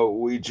 how about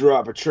we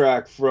drop a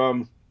track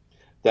from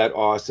that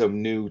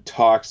awesome new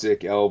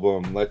Toxic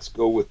album? Let's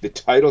go with the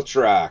title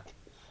track.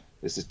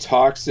 This is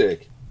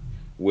Toxic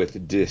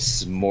with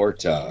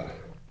Dismorta.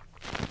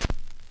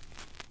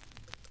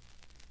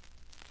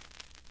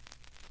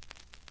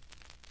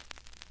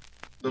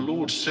 The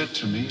Lord said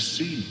to me,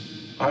 "See,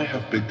 I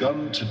have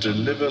begun to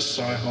deliver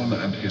Sihon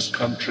and his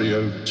country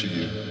over to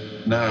you.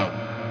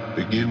 Now,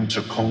 begin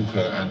to conquer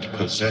and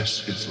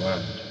possess his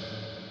land."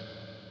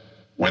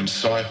 When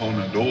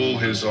Sihon and all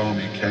his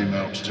army came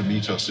out to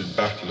meet us in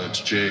battle at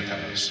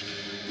Jahaz,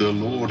 the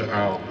Lord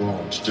our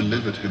God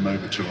delivered him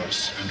over to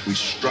us, and we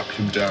struck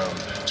him down,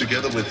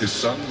 together with his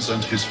sons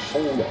and his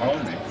whole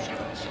army.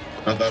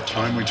 At that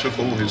time we took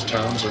all his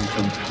towns and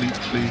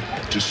completely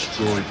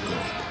destroyed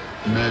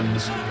them, men,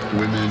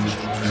 women,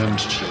 and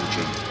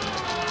children.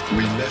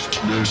 We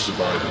left no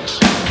survivors.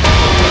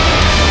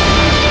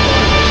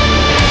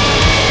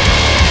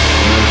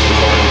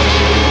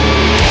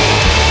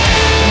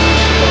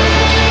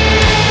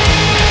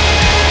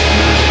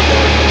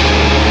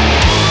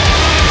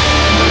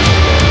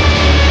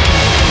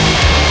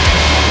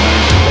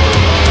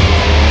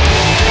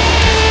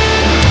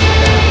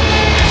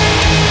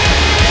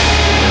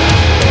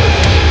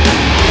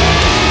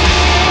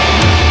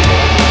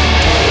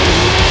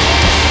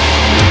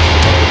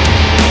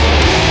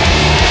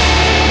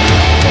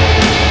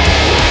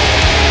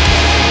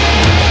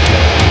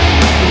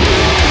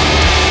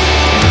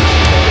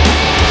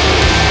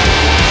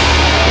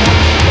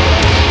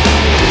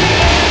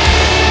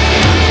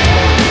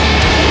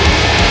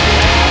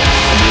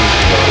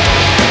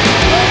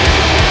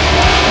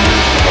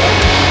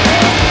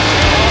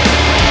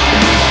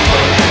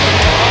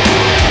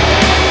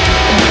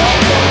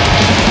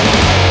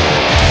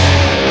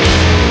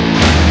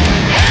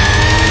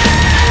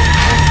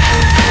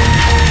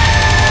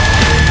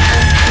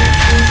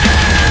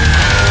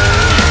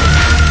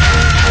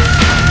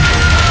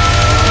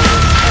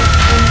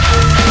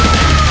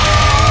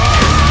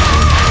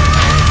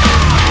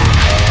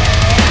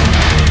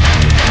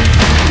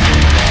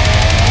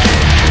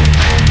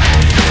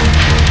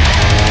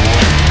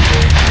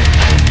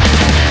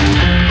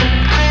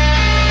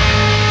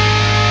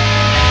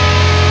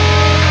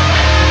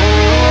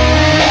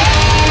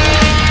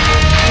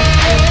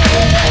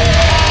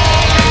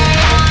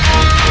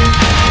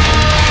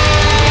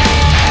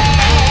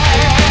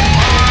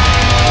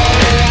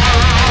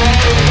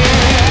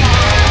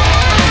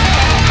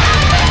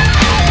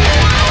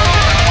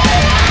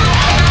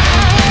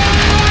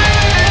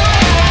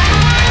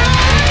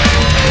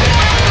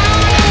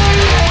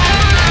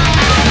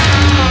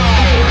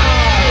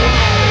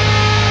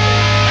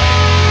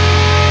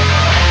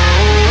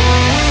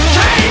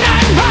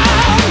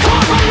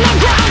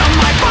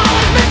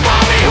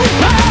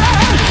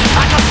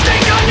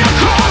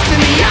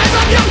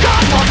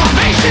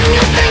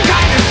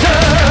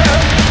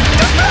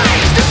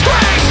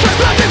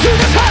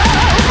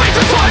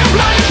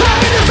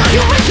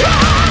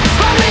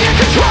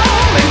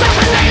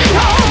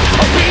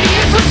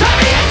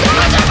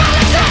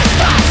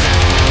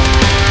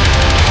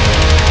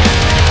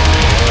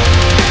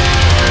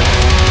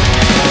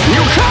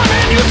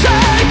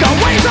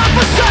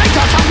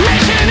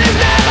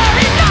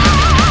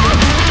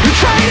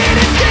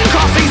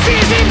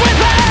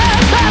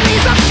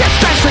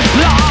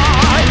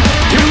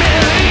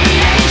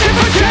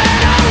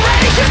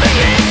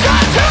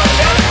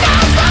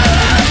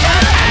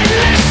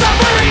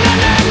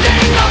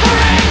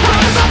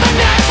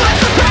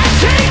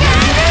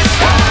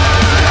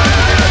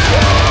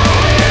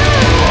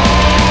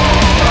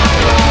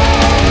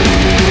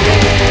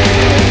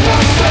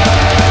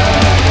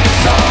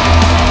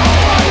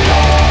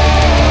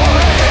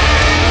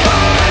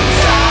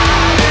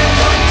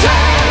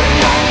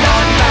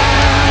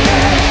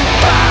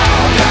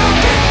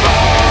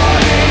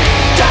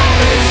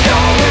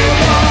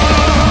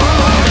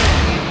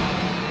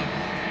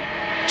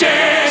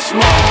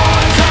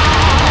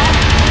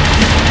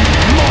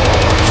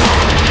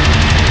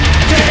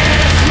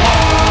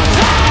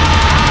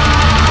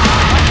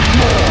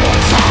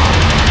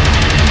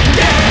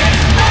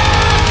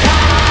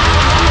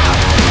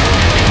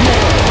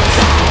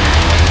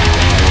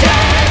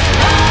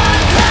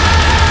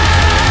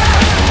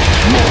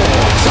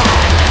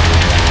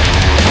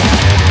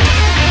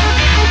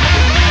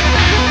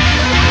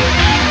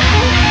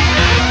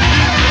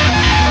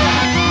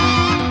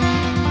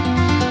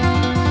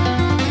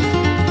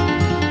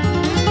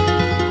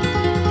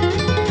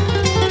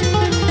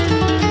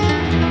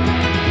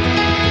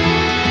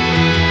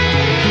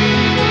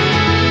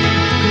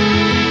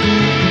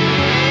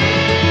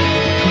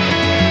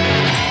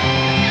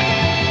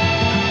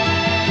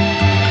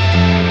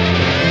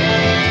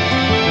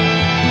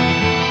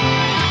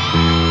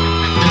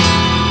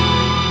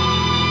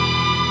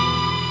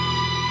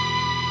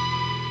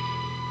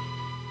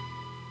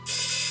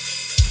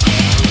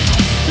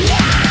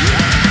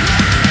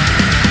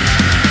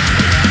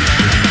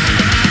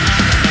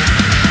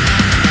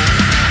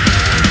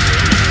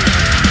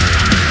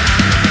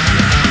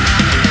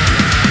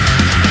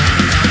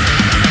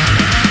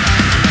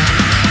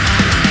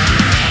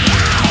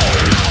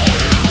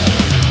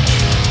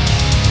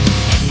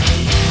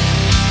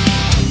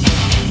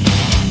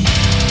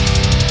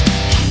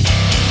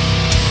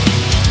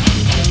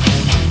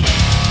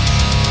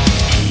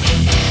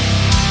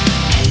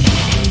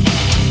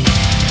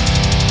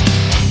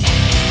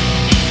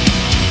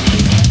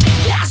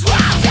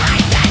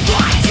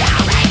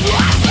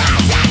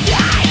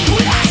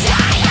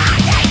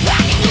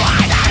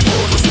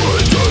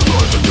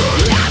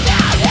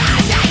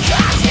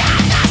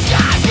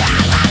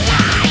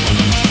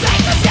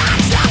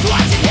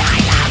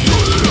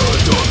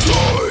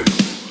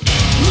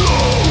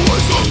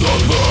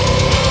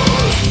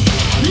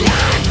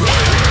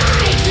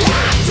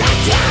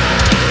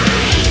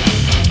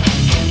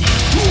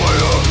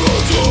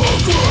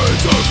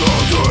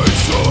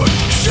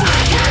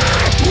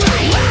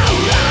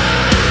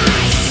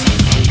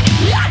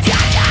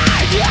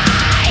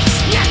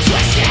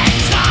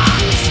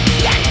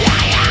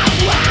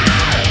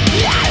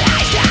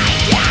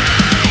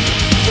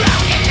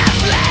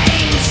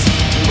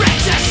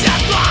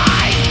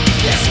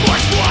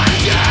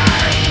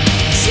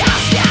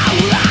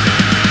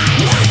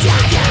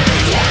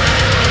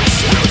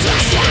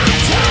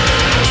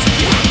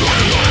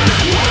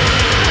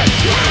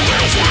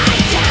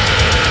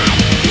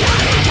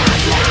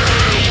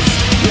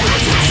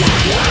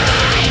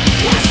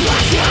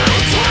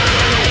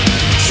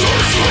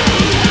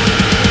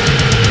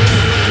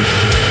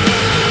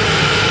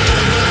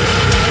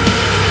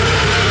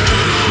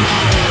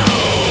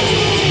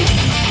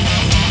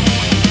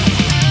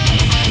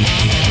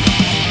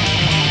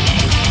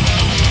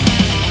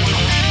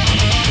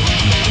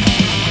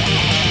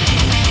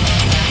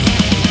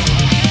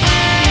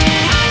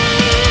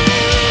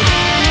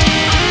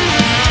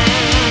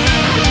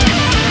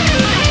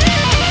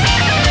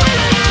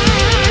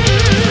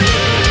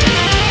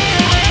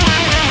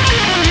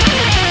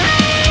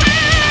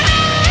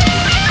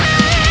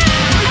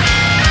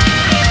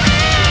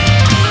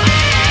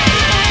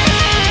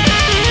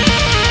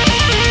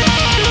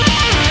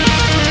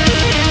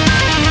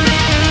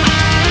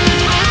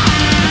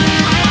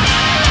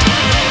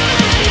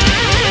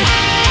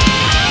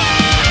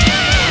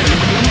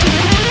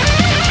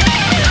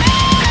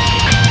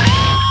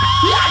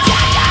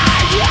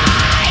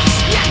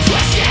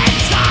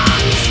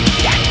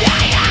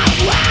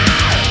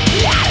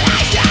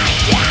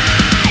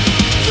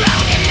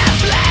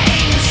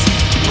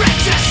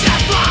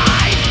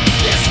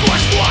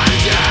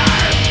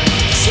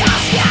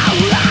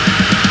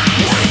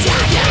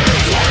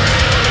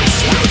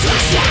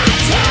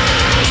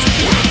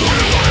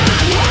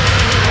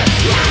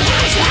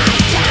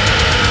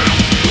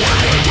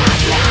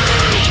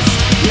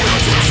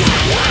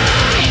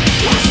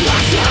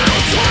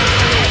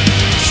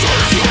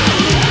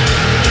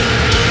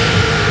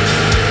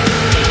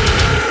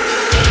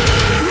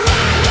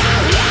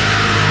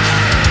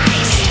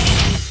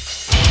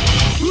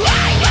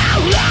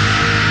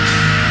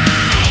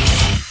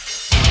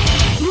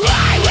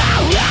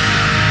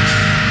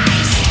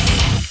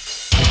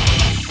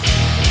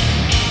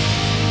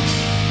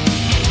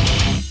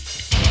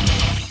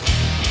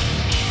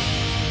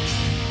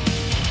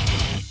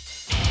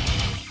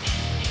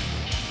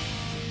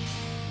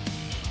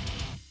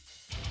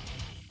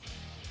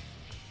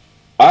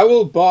 I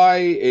will buy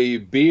a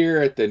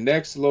beer at the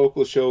next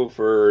local show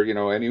for,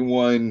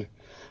 anyone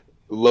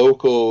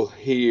local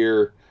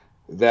here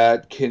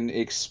that can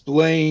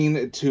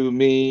explain to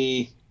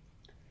me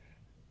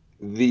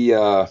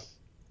the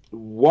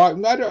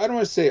what I don't want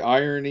to say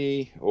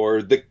irony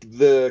or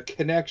the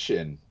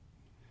connection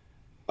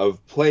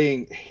of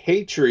playing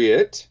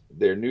Hatriot,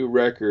 their new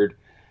record,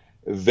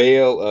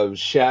 Veil of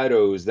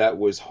Shadows, that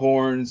was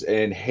horns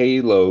and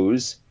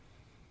halos,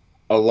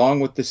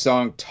 along with the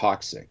song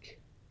Toxic.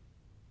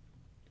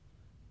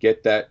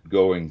 Get that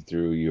going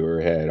through your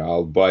head.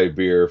 I'll buy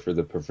beer for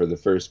the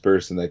first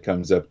person that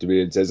comes up to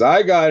me and says,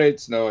 "I got it,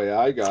 Snowy,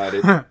 I got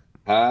it." Ha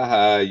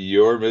ha,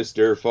 you're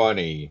Mr.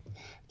 Funny.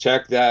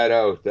 Check that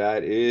out.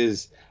 That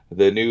is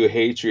the new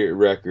Hatriot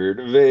record,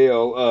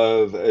 Veil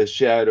of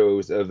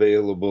Shadows,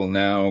 available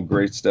now.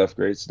 Great stuff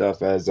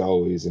as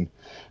always. And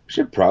we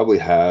should probably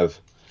have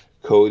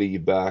Cody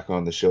back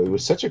on the show. He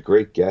was such a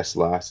great guest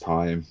last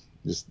time.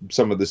 Just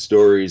some of the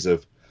stories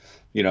of,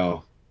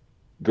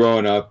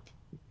 growing up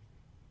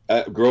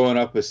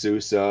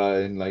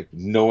Azusa and like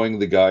knowing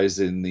the guys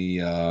in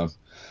the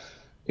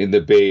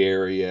Bay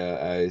Area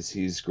as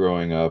he's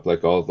growing up,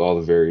 like all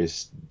the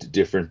various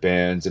different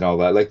bands and all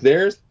that. Like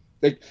there's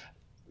like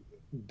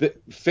the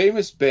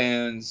famous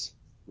bands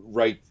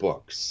write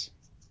books.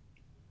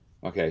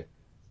 Okay.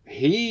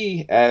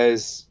 He,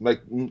 as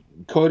like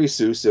Cody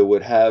Sousa,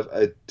 would have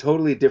a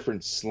totally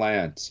different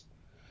slant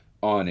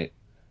on it.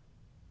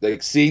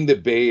 Like seeing the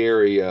Bay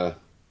Area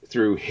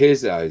through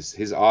his eyes,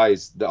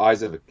 the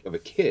eyes of a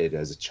kid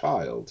as a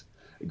child,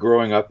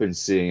 growing up and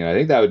seeing it. I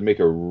think that would make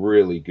a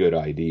really good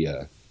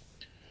idea.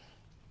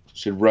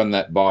 Should run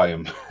that by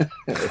him.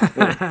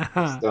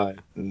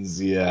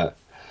 Yeah.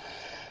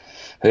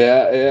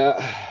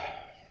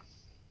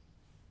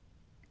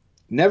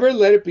 Never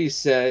let it be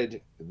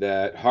said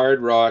that hard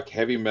rock,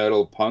 heavy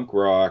metal, punk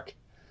rock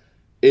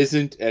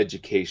isn't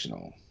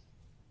educational.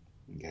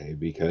 Okay,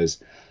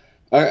 because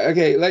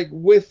like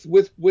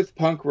with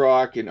punk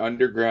rock and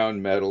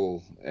underground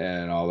metal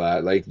and all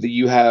that, like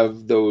you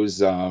have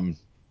those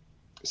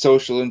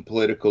social and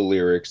political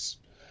lyrics,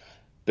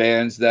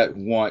 bands that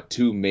want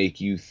to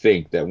make you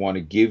think, that want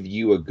to give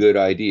you a good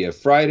idea.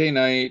 Friday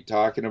night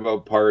talking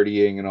about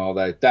partying and all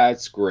that,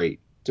 that's great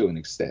to an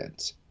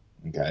extent.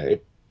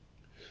 Okay.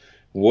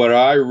 What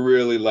I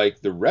really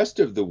like the rest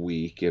of the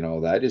week and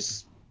all that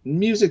is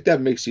music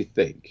that makes you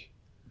think.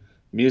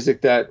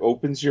 Music that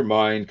opens your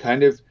mind,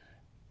 kind of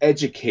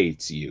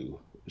educates you,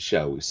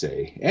 shall we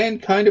say.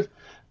 And kind of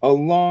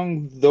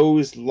along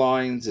those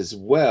lines as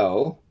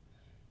well,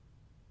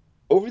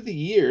 over the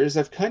years,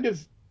 I've kind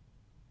of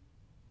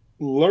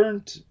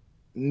learned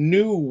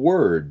new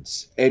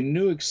words and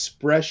new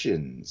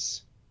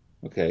expressions,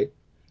 okay,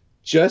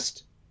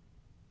 just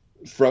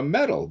from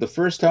metal. The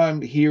first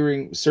time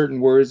hearing certain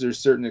words or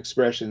certain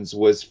expressions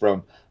was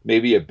from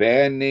maybe a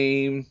band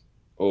name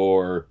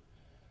or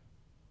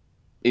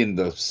in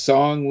the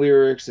song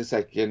lyrics. It's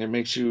like, and it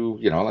makes you,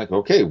 like,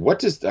 okay,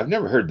 I've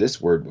never heard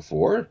this word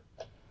before.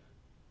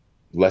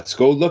 Let's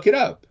go look it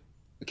up.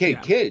 Okay,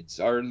 yeah. Kids,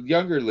 our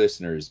younger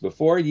listeners,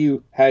 before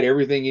you had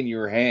everything in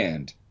your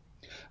hand,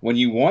 when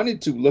you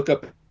wanted to look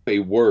up a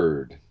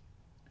word,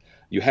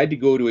 you had to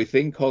go to a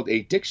thing called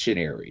a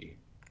dictionary.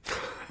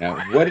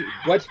 Now, what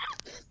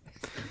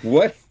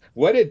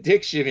a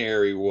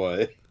dictionary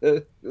was,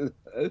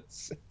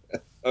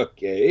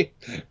 okay,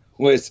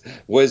 was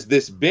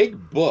this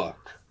big book.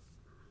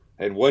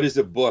 And what is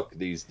a book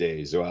these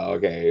days? Well,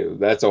 okay,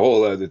 that's a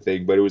whole other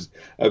thing, but it was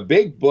a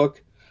big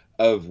book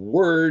of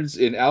words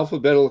in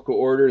alphabetical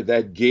order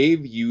that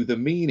gave you the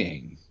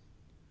meaning.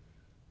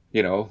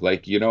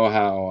 Like,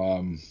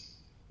 how,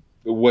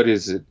 what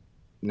is it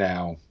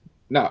now?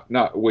 Not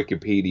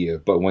Wikipedia,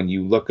 but when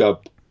you look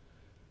up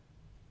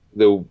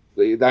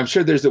I'm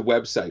sure there's a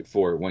website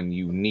for it when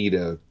you need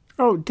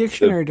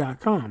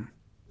dictionary.com.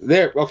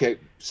 There, okay,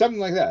 something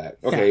like that.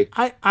 Okay.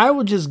 Yeah, I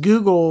will just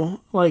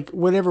Google, like,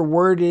 whatever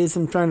word it is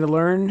I'm trying to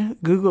learn,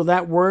 Google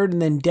that word,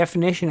 and then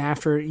definition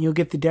after it, you'll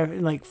get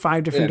the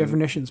 5 different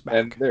definitions back.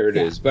 And there it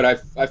is.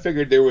 But I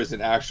figured there was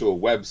an actual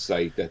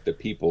website that the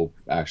people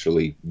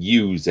actually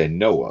use and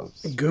know of.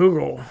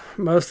 Google,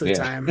 most of the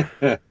time.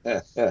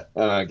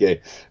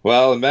 Okay.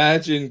 Well,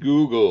 imagine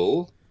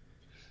Google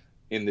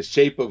in the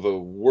shape of a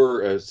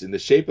word, in the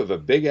shape of a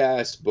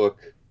big-ass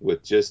book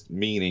with just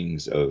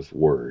meanings of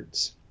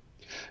words.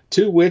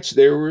 To which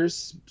there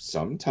was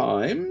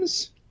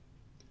sometimes,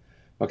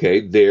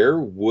 there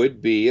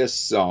would be a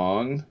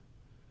song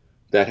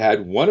that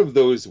had one of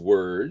those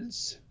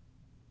words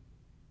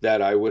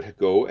that I would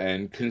go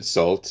and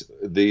consult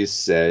the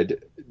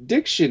said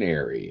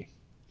dictionary.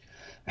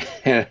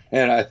 And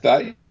I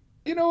thought,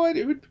 you know what,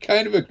 it would be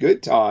kind of a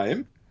good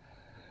time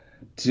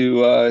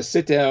to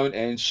sit down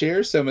and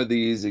share some of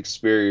these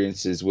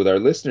experiences with our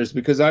listeners,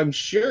 because I'm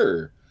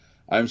sure,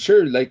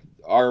 like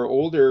our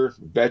older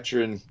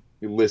veteran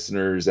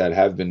listeners that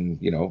have been,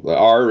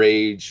 our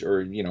age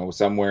or,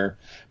 somewhere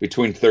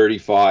between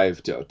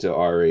 35 to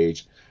our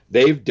age,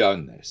 they've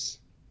done this.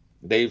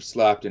 They've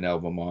slapped an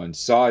album on,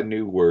 saw a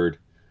new word,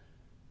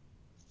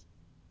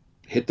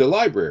 hit the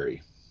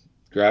library,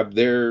 grabbed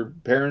their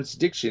parents'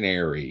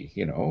 dictionary,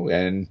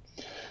 and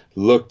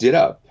looked it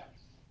up.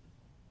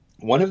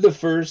 One of the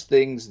first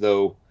things,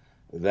 though,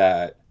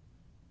 that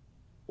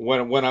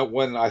when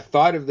I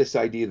thought of this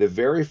idea, the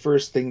very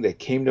first thing that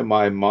came to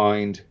my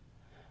mind,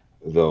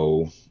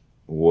 though,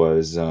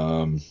 was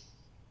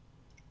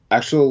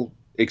actual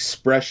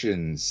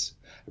expressions,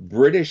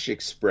 British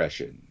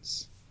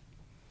expressions,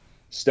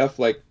 stuff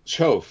like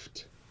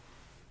chuffed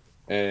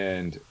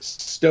and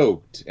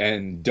stoked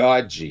and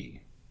dodgy.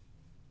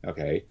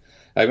 Okay,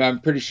 I'm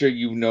pretty sure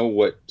you know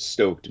what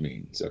stoked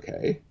means.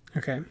 Okay.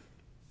 Okay.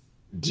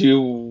 Do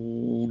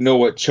you know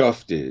what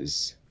chuffed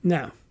is?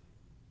 No.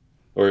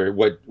 Or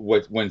what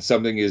when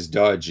something is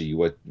dodgy?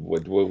 What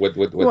well,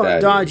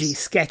 that dodgy, is?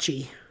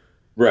 sketchy.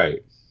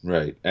 Right.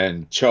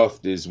 And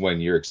chuffed is when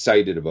you're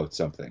excited about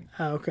something.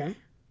 Oh, okay.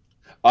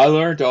 I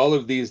learned all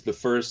of these the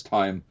first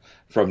time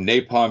from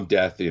Napalm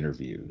Death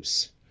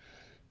interviews.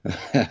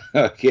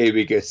 Okay,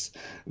 because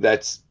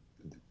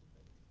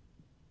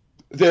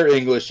they're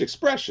English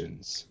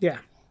expressions. Yeah.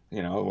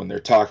 When they're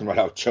talking about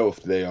how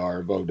chuffed they are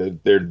about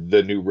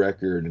the new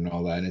record and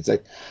all that. And it's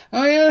like,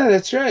 oh yeah,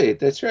 that's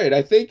right.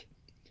 I think,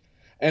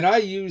 and I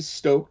use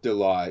stoked a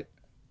lot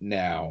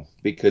now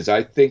because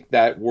I think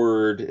that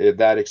word,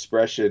 that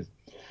expression,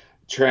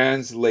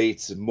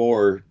 translates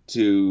more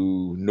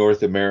to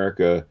North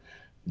America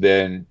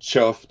than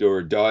chuffed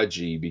or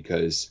dodgy,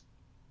 because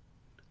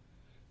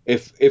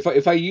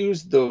if I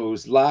use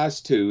those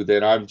last two,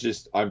 then I'm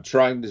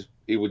trying to,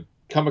 it would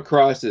come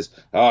across as,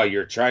 oh,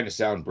 you're trying to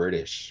sound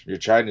British, you're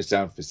trying to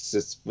sound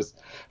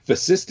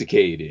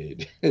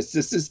sophisticated,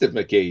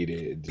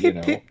 sophisticated,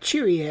 Pip pip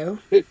cheerio.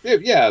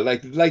 Yeah,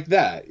 like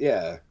that,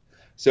 yeah.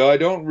 So I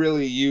don't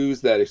really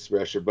use that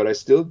expression, but I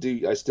still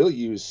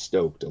use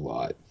stoked a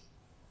lot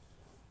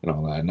and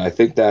all that. And I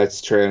think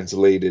that's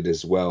translated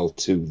as well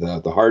to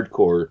the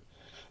hardcore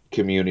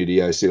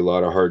community. I see a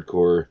lot of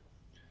hardcore,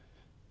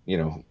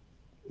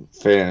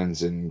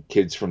 fans and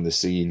kids from the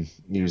scene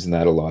using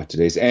that a lot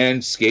today,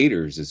 and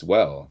skaters as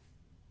well.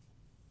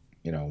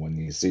 When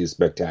you see a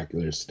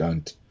spectacular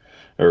stunt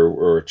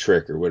or a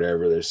trick or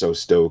whatever, they're so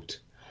stoked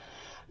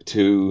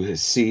to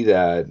see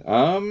that.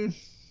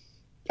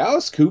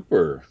 Alice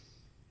Cooper.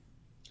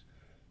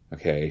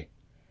 Okay.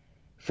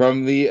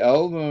 From the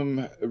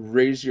album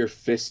Raise Your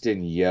Fist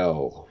and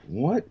Yell.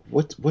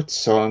 What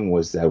song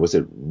was that? Was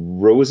it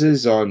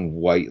Roses on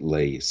White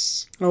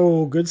Lace?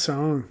 Oh, good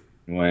song.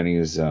 When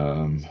he's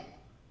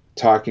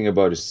talking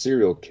about a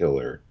serial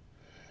killer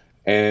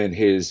and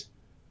his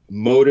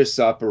modus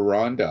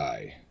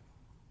operandi.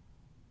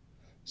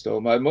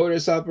 Stole my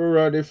modus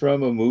operandi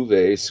from a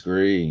movie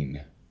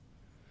screen.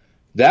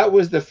 That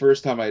was the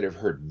first time I'd have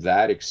heard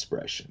that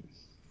expression.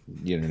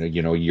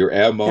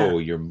 Your MO,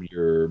 yeah.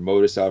 your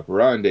modus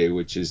operandi,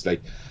 which is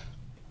like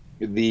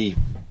the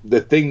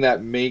thing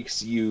that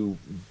makes you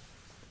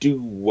do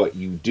what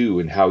you do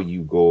and how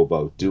you go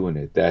about doing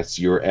it. That's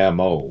your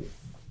MO.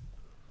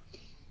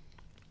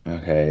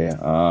 Okay.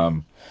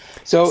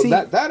 So see,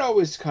 that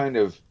always kind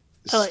of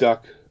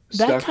stuck.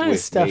 That kind of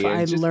stuff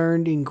I just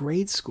learned in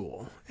grade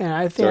school, and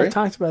I think I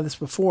talked about this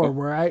before,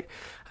 where I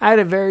had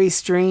a very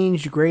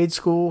strange grade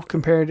school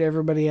compared to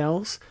everybody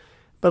else.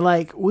 But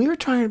like we were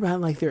talking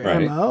about like their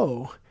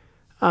MO,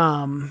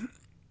 like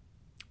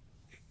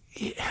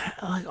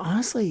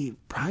honestly,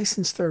 probably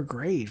since third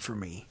grade for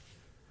me.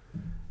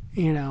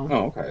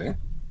 Oh, okay.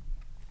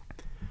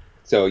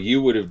 So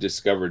you would have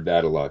discovered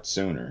that a lot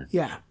sooner.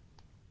 Yeah.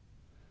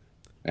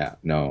 Yeah.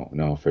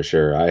 No, for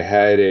sure. I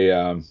had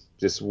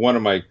just one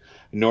of my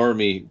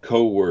normie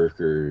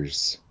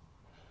coworkers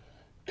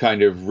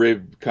kind of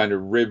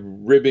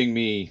ribbing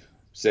me,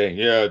 saying,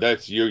 "Yeah,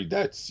 that's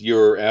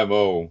your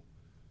MO."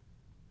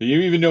 Do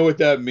you even know what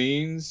that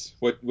means?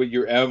 What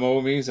your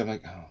MO means? I'm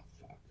like, oh,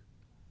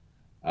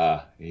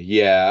 fuck.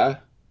 Yeah.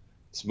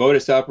 It's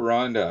modus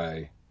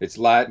operandi. It's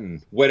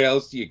Latin. What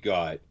else you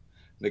got?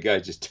 The guy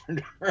just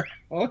turned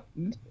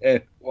around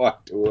and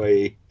walked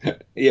away.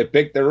 You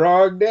picked the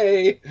wrong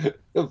day.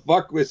 The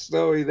fuck with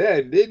Snowy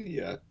then, didn't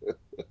you?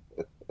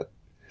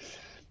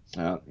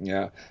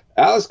 Yeah.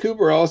 Alice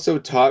Cooper also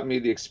taught me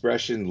the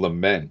expression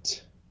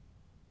lament.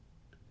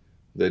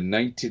 The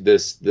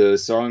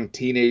song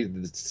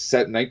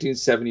set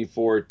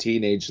 1974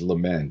 Teenage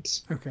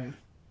Lament.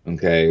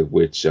 Okay,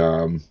 which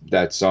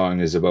that song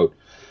is about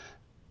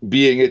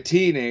being a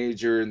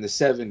teenager in the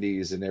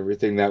 70s and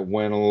everything that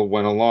went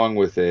along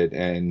with it,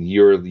 and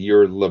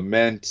your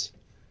lament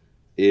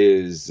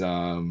is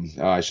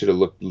I should have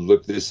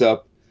looked this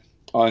up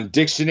on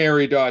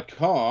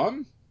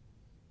dictionary.com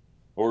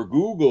or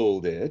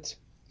Googled it,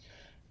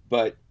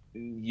 but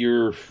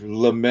your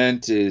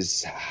lament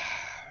is,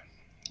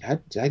 how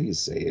do you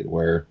say it?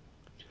 Where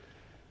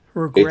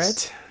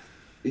regret?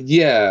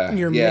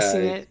 You're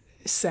missing it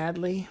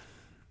sadly,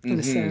 in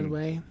a sad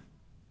way.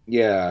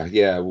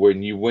 Yeah.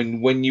 When you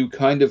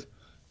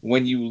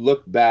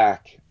look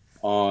back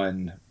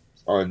on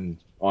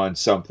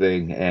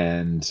something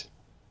and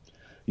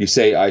you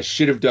say, I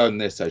should have done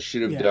this, I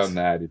should have done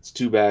that. It's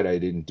too bad I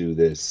didn't do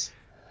this.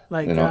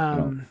 Like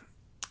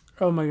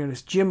Oh my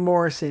goodness. Jim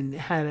Morrison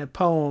had a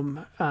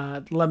poem,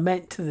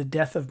 Lament to the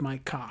Death of My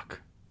Cock.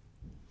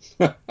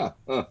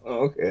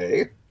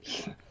 Okay.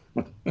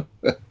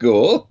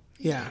 Cool.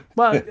 Yeah.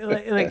 Well,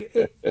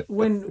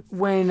 when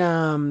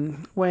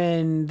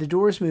the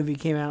Doors movie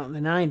came out in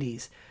the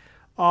 90s,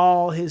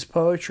 all his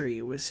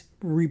poetry was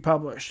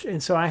republished.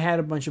 And so I had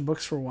a bunch of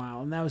books for a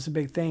while, and that was a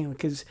big thing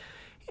because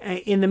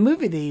in the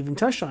movie they even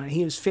touched on it.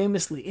 He was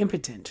famously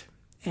impotent,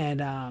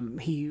 and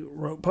he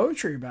wrote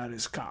poetry about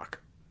his cock.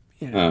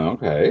 You know? Oh,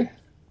 okay.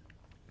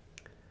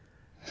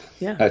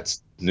 Yeah.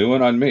 That's new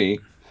one on me.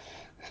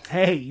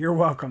 Hey, you're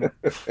welcome.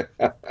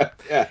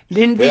 Yeah.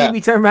 Didn't think you'd be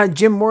talking about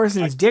Jim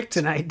Morrison's dick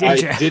tonight,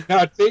 did you? I did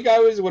not think I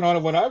was when I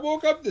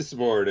woke up this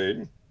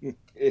morning.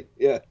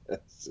 Yes,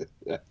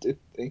 I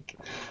didn't think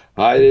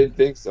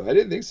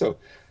so.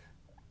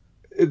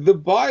 The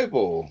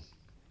Bible,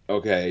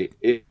 okay,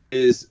 it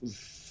is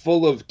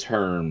full of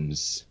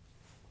terms,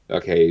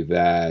 okay,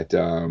 that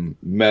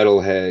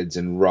metalheads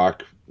and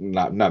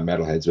not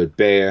metalheads, but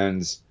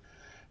bands,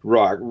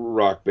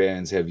 rock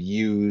bands have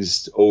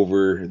used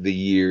over the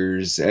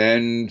years,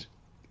 and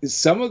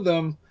some of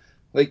them,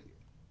 like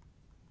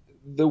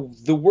the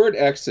word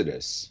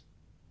Exodus,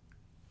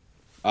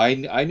 I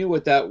knew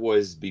what that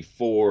was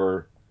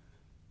before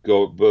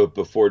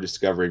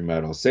discovering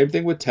metal. Same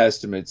thing with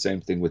Testament,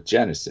 same thing with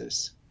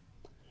Genesis.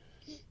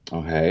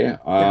 Okay.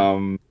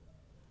 Yeah.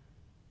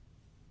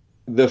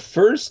 The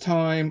first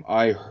time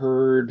I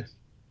heard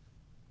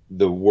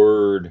the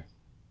word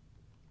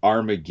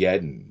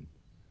Armageddon,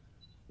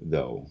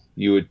 though,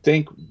 you would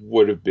think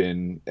would have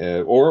been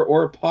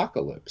or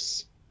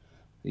apocalypse.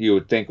 You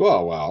would think,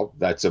 well,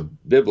 that's a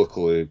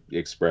biblical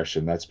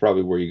expression. That's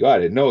probably where you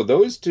got it. No,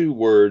 those two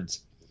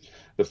words,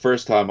 the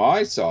first time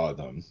I saw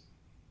them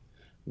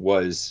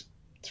was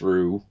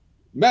through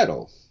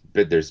metal.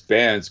 But there's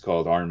bands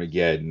called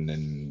Armageddon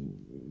and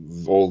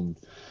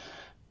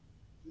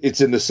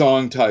it's in the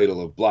song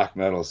title of black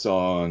metal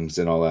songs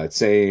and all that.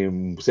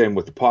 Same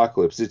with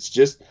Apocalypse. It's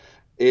just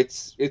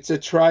it's a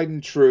tried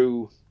and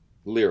true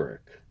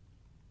lyric.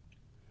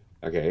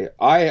 Okay.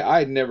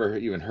 I'd never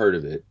even heard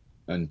of it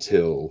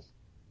until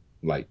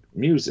like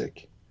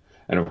music.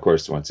 And of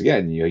course, once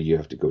again, you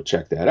have to go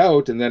check that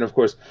out. And then of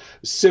course,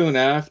 soon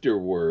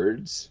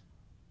afterwards,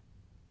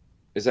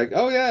 it's like,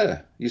 oh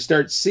yeah, you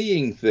start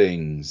seeing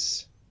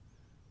things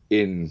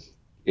in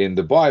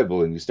the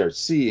Bible, and you start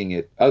seeing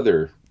it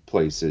other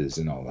places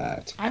and all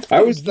that.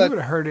 I would have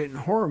heard it in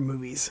horror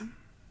movies.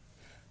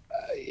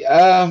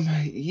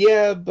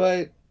 Yeah,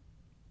 but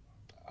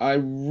I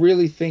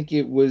really think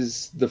it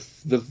was the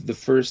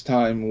first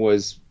time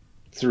was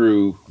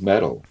through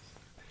metal.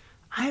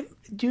 I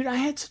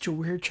had such a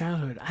weird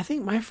childhood. I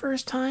think my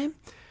first time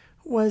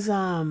was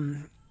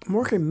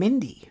Mork and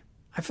Mindy.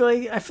 I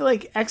feel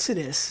like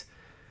Exodus.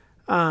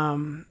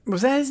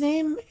 Was that his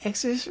name?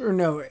 Exodus or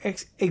no?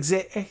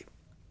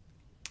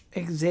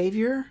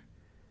 Xavier.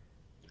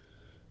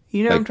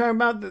 You know what I'm talking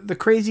about? The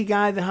crazy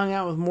guy that hung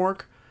out with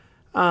Mork.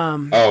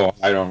 I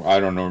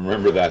don't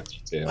remember that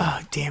detail. Oh,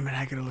 damn it!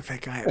 I gotta look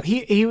that guy up.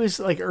 He was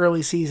like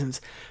early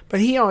seasons, but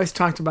he always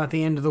talked about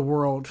the end of the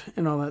world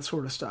and all that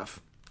sort of stuff.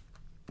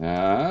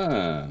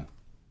 Ah.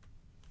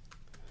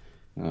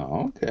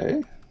 Oh,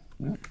 okay.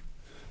 Yeah.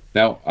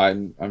 Now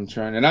I'm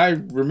trying, and I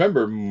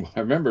remember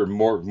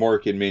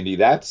Mork and Mindy.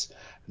 That's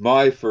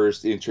my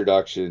first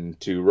introduction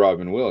to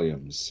Robin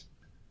Williams.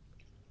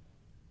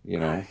 You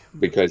know,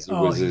 because it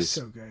was he's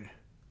so good.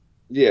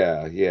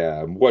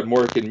 Yeah. What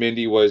Mork and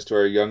Mindy was, to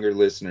our younger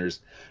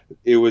listeners,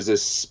 it was a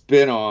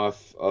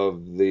spin-off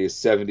of the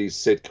 70s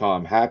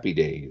sitcom Happy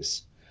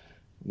Days,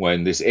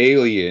 when this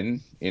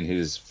alien in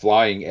his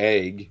flying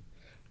egg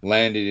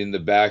landed in the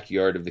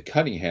backyard of the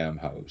Cunningham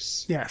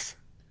house. Yes.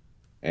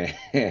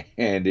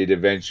 And it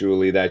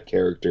eventually, that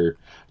character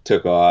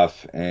took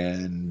off,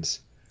 and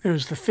it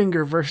was the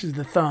finger versus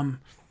the thumb.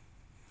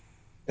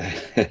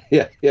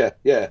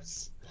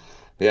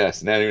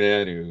 Yes,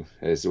 Nanu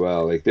as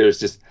well. Like there's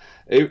just,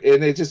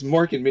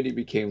 Mork and Mindy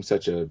became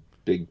such a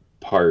big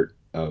part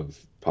of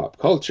pop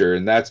culture,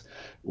 and that's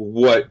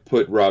what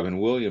put Robin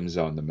Williams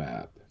on the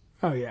map.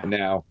 Oh yeah.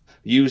 Now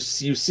you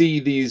see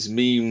these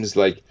memes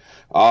like,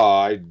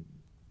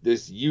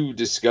 you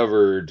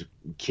discovered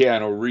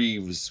Keanu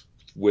Reeves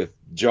with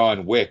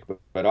John Wick,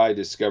 but I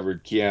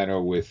discovered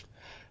Keanu with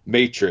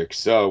Matrix.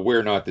 So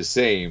we're not the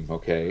same,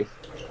 okay?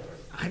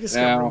 I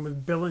discovered him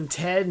with Bill and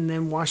Ted, and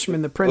then watched him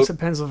in The Prince of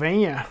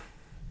Pennsylvania.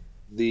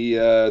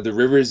 The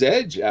River's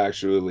Edge,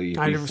 actually.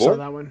 I never saw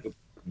that one.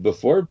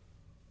 Before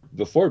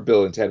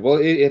Bill and Ted. Well,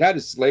 it had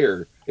a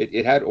Slayer.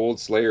 It had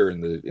old Slayer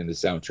in the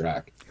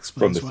soundtrack.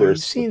 Explains from the why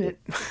first. You've seen it.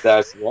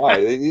 That's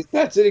why.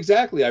 That's it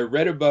exactly. I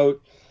read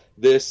about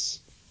this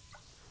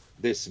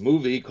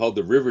movie called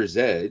The River's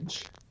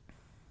Edge.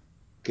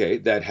 Okay,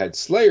 that had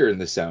Slayer in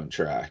the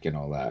soundtrack and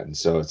all that. And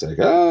so it's like,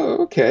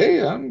 oh,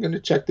 okay, I'm going to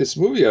check this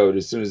movie out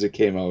as soon as it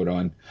came out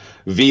on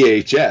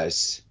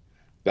VHS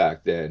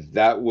back then.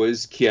 That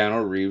was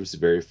Keanu Reeves'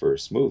 very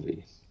first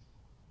movie.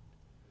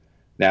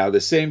 Now,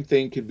 the same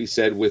thing could be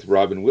said with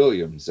Robin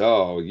Williams.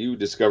 Oh, you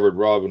discovered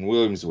Robin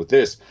Williams with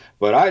this,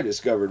 but I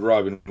discovered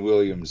Robin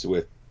Williams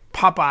with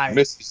Popeye.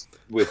 Mrs.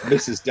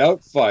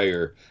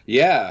 Doubtfire.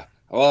 Yeah.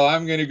 Well,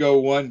 I'm going to go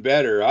one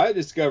better. I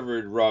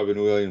discovered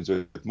Robin Williams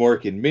with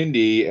Mork and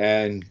Mindy,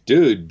 and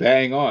dude,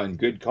 bang on.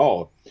 Good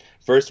call.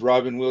 First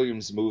Robin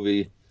Williams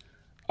movie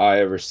I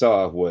ever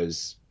saw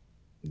was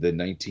the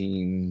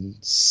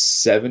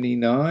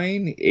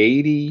 1979,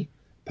 80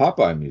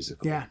 Popeye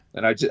musical. Yeah.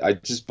 And I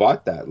just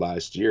bought that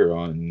last year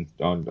on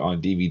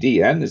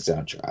DVD and the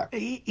soundtrack.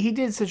 He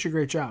did such a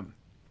great job.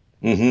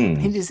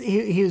 Mm-hmm.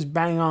 He was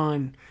bang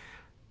on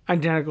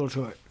identical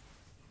to it.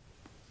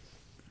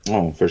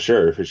 Oh, for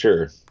sure.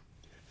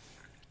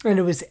 And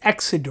it was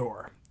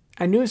Exodore.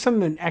 I knew it was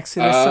something in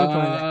Exodus, something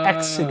like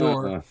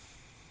Exodore.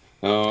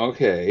 Oh,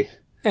 okay.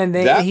 And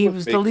he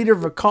was the leader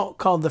of a cult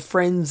called the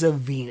Friends of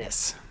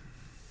Venus.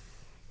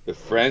 The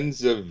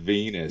Friends of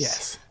Venus.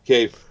 Yes.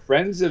 Okay,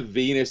 Friends of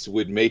Venus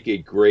would make a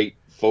great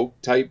folk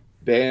type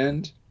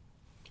band.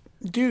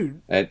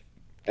 Dude. And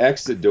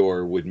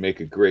Exodore would make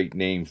a great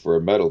name for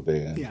a metal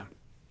band. Yeah.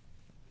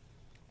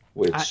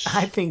 Which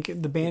I think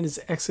the band is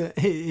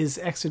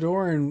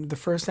Exodore, and the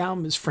first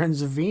album is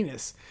Friends of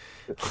Venus.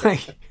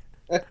 Like,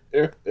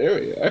 there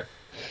we are.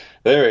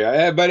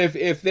 But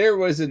if there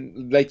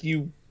wasn't, like,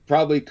 you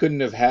probably couldn't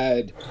have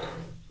had,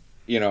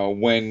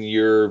 when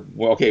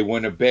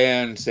when a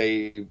band,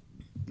 say,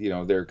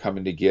 they're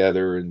coming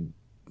together in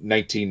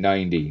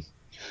 1990.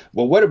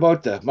 Well, what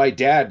about my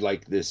dad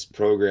liked this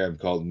program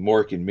called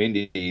Mork and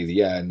Mindy,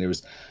 and there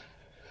was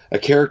a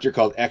character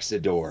called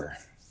Exodore.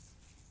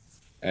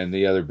 And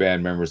the other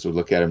band members would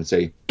look at him and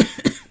say,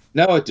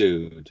 "No,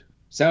 dude,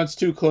 sounds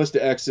too close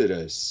to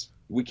Exodus.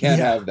 We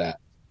can't have that."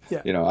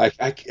 Yeah.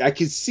 I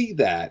could see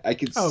that. I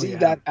could see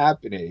that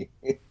happening.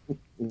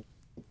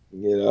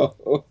 Yeah.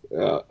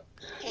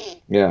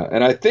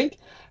 And I think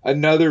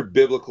another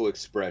biblical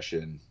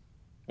expression,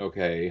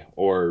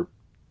 or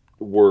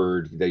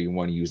word that you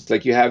want to use,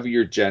 like you have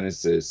your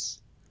Genesis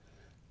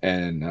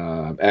and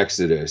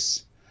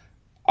Exodus.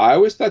 I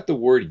always thought the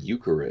word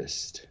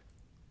Eucharist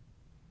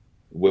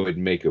would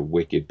make a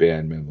wicked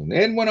band member.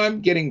 And when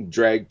I'm getting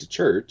dragged to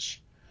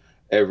church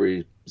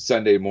every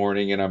Sunday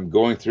morning and I'm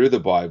going through the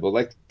Bible,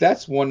 like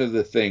that's one of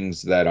the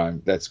things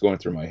that's going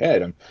through my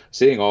head. I'm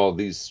seeing all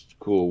these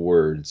cool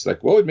words.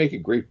 Like, what would make a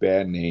great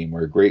band name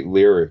or a great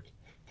lyric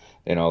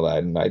and all that?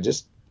 And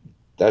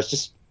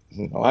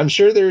I'm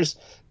sure there's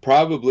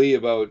probably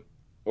about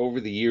over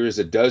the years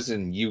a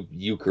dozen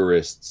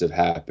Eucharists have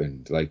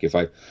happened. Like if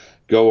I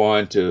go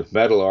on to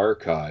Metal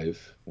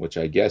Archive, which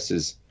I guess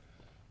is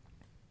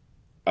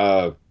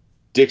a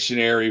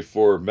dictionary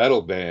for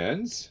metal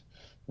bands,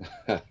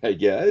 I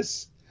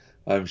guess.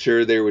 I'm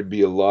sure there would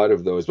be a lot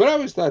of those, but I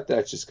always thought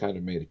that just kind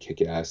of made a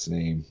kick-ass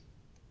name.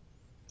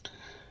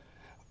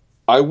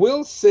 I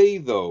will say,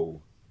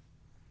 though,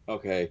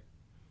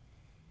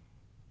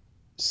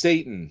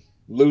 Satan,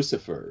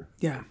 Lucifer.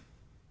 Yeah.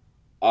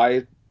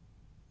 I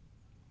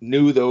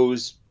knew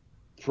those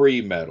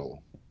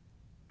pre-metal.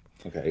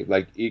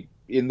 Like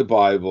in the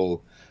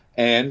Bible.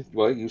 And,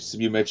 well,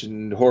 you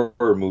mentioned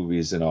horror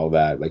movies and all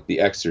that, like The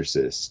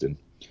Exorcist and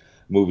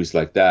movies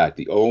like that,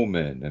 The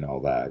Omen and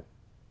all that.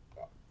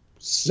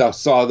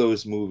 Saw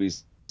those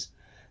movies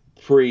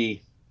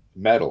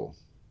pre-metal.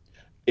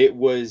 It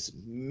was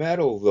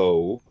metal,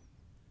 though,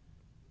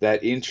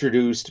 that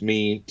introduced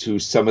me to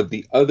some of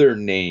the other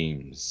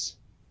names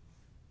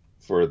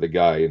for the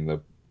guy in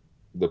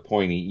the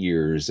pointy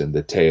ears and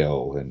the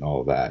tail and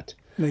all that.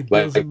 Like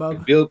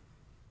Beelzebub?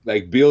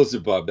 Like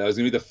Beelzebub, that was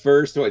gonna be the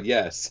first one.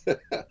 Yes,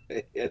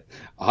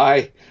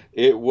 I think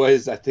it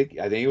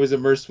was a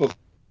Merciful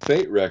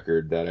Fate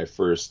record that I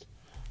first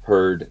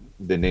heard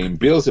the name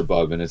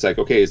Beelzebub, and it's like,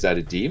 okay, is that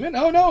a demon?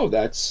 Oh no,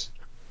 that's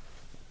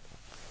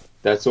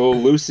old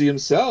Lucy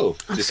himself.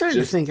 I'm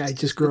starting to think I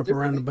just grew up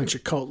around a bunch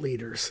of cult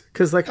leaders,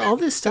 because like all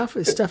this stuff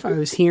is stuff I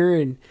was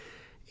hearing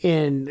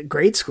in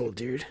grade school,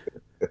 dude.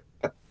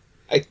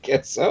 I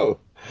guess so.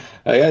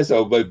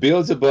 But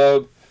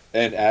Beelzebub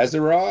and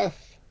Azeroth.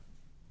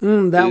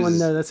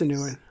 That's a new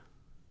one.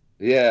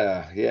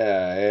 Yeah,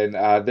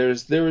 and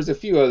there was a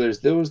few others.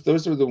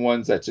 Those were the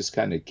ones that just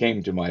kind of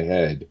came to my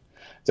head.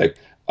 It's like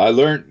I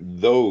learned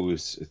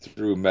those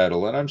through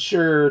metal, and I'm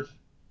sure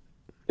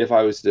if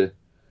I was to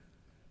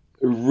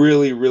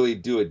really, really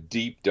do a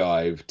deep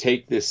dive,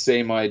 take this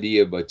same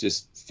idea but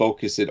just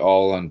focus it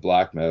all on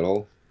black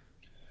metal,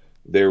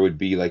 there would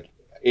be like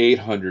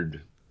 800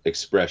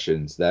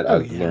 expressions that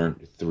I've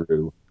learned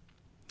through.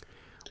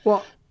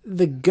 Well,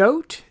 the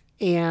goat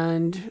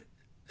and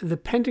the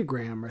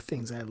pentagram are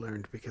things I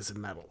learned because of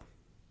metal.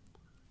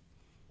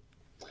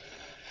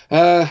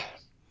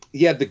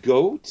 The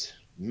goat,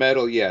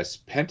 metal, yes.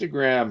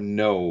 Pentagram,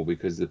 no,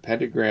 because the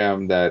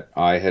pentagram that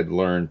I had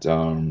learned.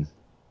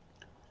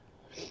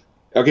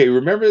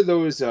 Remember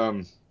those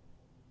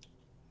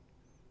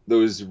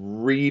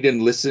read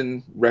and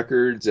listen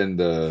records and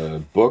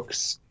the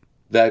books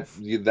that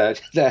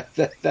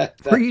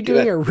Were you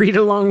doing a read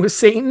along with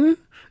Satan?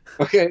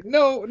 Okay,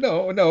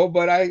 no,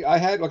 but I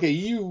had, okay,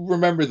 you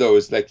remember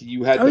those, like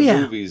you had Oh the yeah,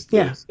 movies, the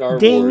yeah. Star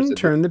Wars, Ding, and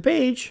turn the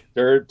page.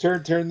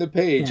 turn the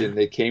page, Yeah. and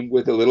they came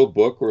with a little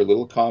book or a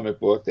little comic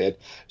book. They had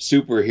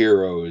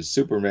superheroes,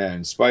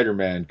 Superman,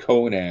 Spider-Man,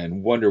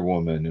 Conan, Wonder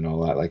Woman, and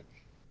all that. Like,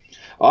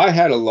 I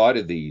had a lot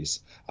of these.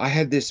 I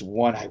had this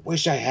one. I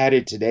wish I had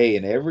it today.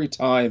 And every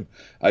time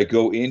I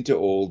go into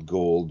Old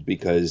Gold,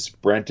 because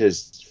Brent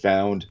has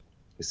found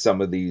some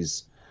of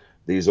these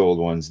old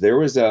ones. There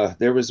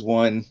was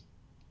one.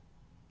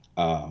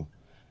 Uh,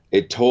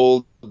 it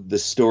told the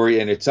story,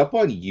 and it's up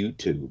on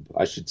YouTube.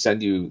 I should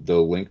send you the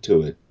link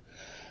to it.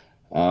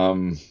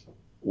 Um,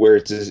 where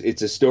it's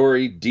a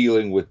story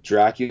dealing with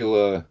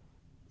Dracula,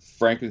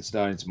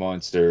 Frankenstein's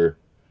monster,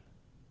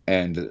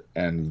 and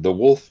the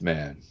Wolf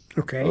Man,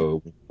 Okay.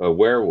 a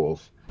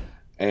werewolf,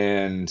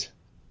 and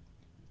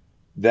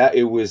that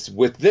it was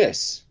with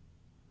this.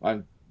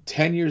 I'm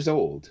 10 years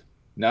old,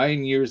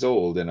 9 years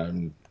old, and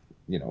I'm,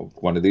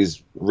 one of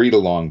these read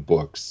along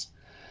books,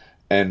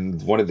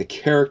 and one of the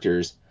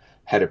characters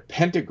had a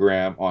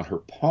pentagram on her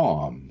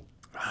palm.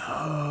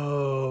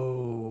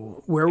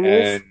 Oh, werewolf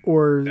And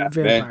or that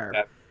meant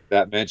vampire?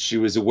 that meant she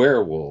was a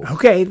werewolf.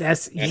 Okay,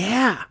 that's And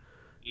yeah.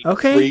 she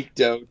Okay. freaked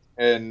out,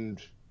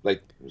 and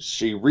like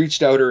she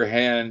reached out her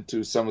hand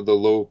to some of the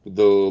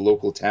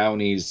local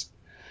townies,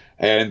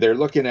 and they're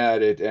looking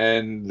at it,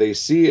 and they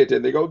see it,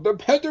 and they go, the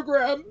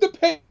pentagram,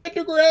 the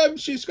pentagram,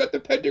 she's got the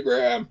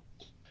pentagram.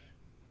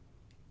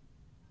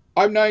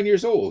 I'm 9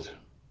 years old.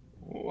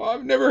 Well,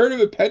 I've never heard of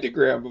a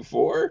pentagram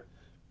before,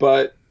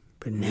 but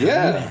But now you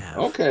yeah, have.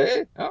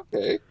 okay.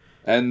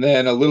 And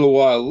then a little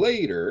while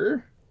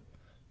later,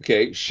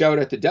 okay, Shout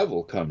at the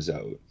Devil comes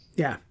out.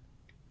 Yeah.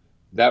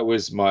 That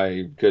was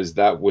because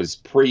that was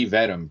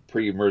pre-Venom,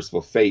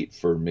 pre-Merciful Fate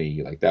for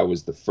me. Like, that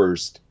was the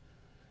first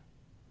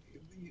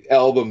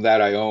album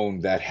that I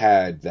owned that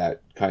had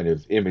that kind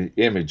of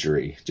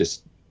imagery,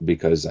 just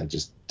because I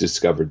just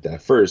discovered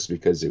that first,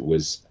 because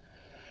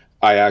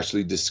I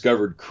actually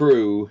discovered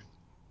Crew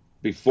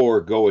before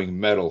going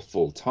metal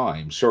full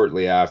time.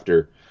 Shortly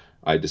after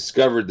I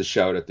discovered the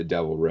Shout at the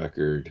Devil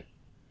record,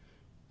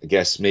 I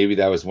guess maybe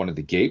that was one of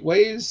the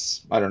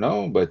gateways. I don't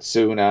know, but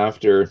soon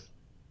after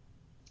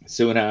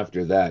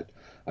that,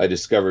 I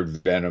discovered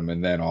Venom,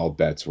 and then all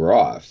bets were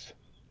off.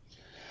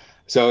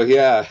 So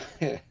yeah,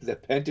 the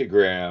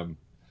pentagram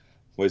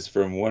was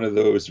from one of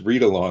those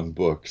read-along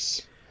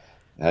books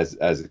as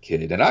a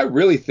kid, and I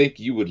really think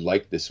you would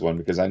like this one,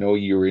 because I know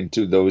you're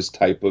into those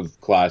type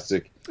of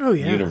classic Oh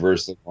yeah.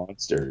 Universal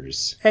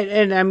monsters.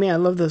 And I mean, I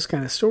love those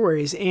kind of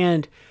stories.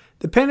 And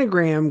the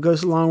pentagram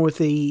goes along with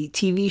the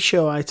TV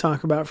show I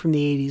talk about from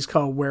the 80s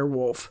called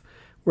Werewolf,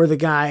 where the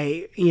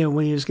guy,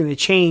 when he was going to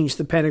change,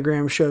 the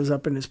pentagram shows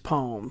up in his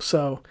palm.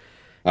 So,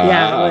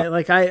 yeah,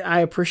 like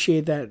I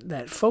appreciate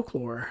that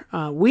folklore.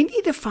 We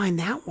need to find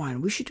that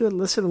one. We should do a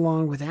listen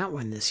along with that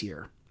one this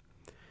year.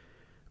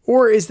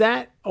 Or is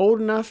that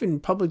old enough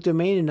and public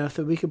domain enough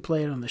that we could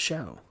play it on the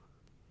show?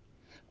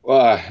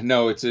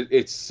 No,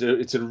 it's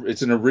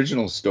an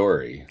original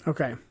story.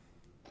 Okay.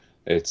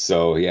 It's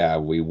so yeah,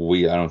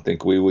 we I don't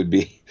think we would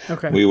be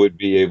Okay. we would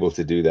be able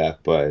to do that,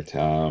 but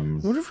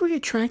What if we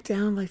could track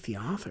down like the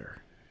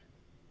author?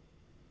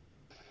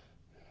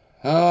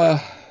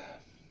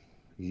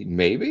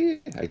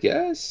 maybe, I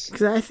guess.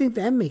 Because I think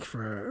that'd make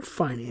for a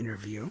fun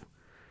interview.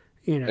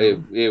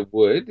 It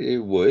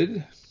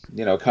would,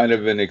 kind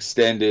of an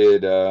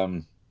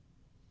extended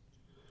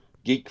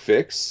geek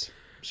fix,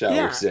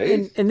 shall we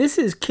say. and this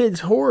is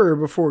kids horror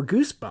before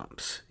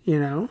Goosebumps,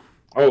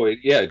 Oh,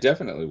 yeah, it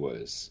definitely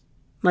was.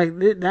 Like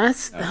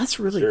that's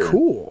really sure.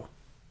 cool.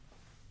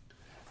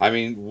 I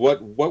mean,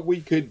 what we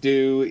could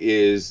do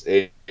is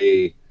a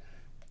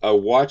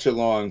watch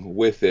along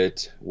with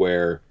it,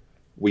 where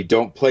we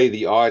don't play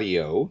the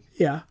audio,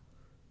 Yeah.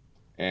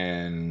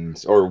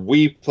 or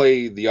we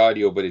play the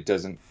audio, but it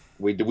doesn't.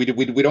 We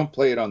don't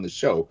play it on the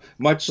show,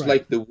 much Right.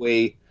 like the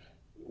way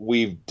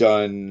we've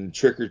done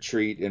Trick or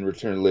Treat and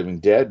Return of the Living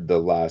Dead the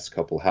last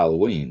couple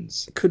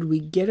Halloweens. Could we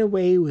get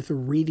away with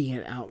reading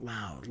it out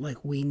loud, like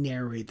we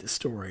narrate the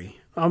story,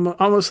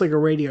 almost like a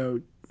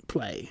radio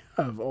play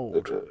of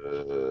old?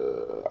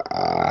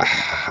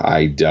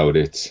 I doubt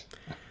it.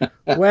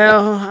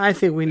 Well, I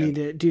think we need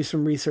to do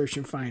some research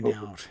and find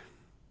out.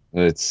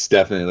 It's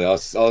definitely. I'll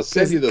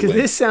send you the Because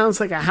link. this sounds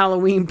like a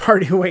Halloween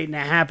party waiting to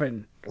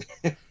happen.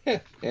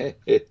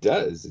 It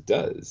does. It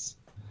does.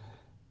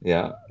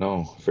 Yeah.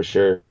 No, for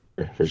sure.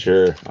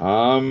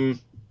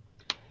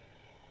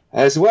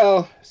 As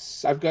well,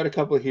 I've got a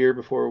couple here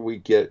before we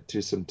get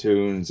to some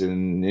tunes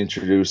and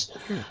introduce,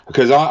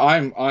 because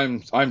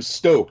I'm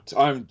stoked.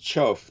 I'm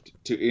chuffed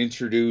to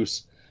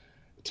introduce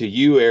to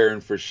you,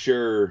 Aaron, for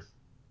sure,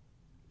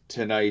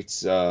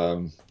 tonight's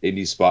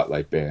Indie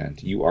Spotlight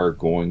Band. You are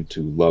going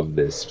to love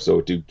this.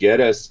 So to get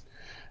us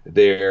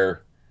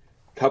there,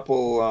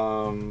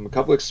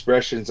 couple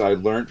expressions I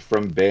learned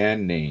from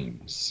band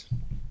names.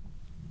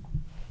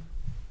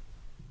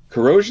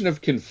 Corrosion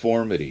of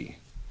conformity.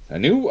 I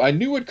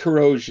knew what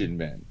corrosion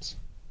meant.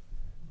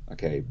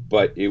 Okay,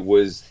 but it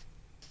was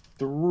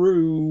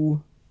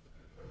through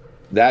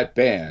that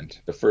band,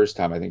 the first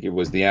time, I think it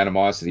was the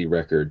Animosity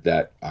record,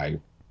 that I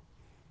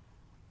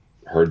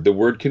heard the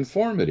word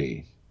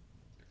conformity.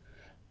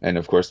 And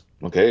of course,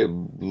 okay, I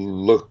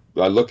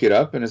look it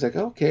up and it's like,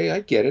 okay, I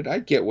get it. I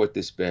get what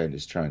this band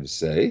is trying to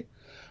say.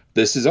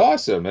 This is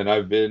awesome. And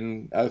I've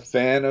been a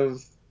fan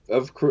of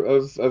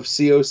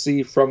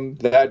COC from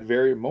that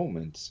very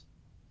moment.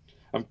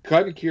 I'm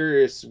kind of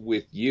curious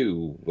with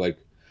you, like,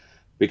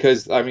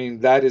 because I mean,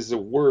 that is a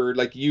word,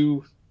 like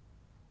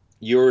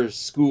your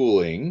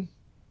schooling,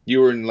 you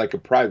were in like a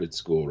private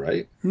school,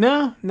 right?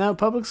 No,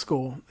 public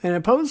school. And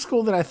a public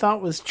school that I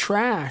thought was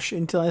trash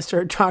until I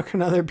started talking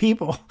to other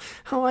people.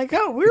 I'm like,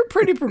 oh, we're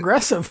pretty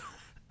progressive.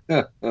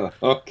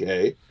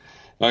 Okay.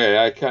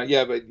 I can't,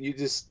 yeah, but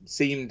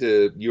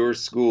your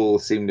school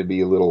seemed to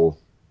be a little,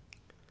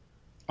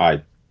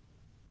 I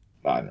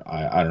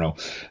don't know.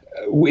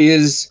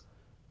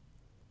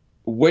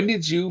 When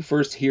did you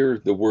first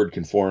hear the word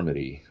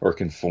conformity or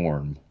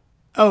conform?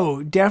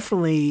 Oh,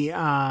 definitely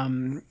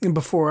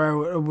before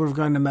I would have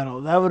gone to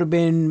metal. That would have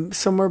been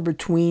somewhere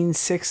between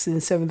 6th and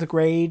 7th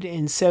grade,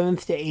 and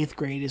 7th to 8th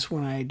grade is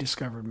when I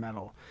discovered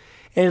metal,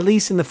 at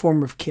least in the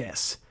form of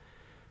Kiss.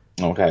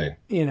 Okay.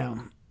 You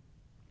know.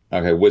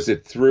 Okay, was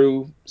it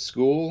through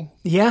school?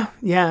 Yeah.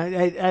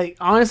 I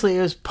honestly,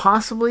 it was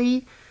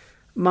possibly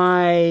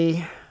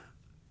my...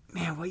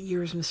 Man, what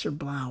year is Mr.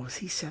 Blau? Was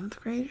he 7th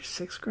grade or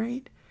 6th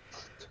grade?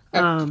 I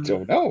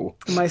don't know.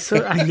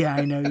 Yeah,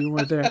 I know you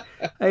weren't there.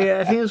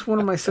 I think it was one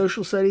of my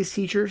social studies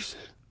teachers.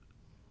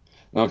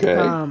 Okay.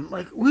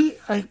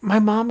 My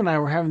mom and I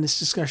were having this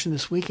discussion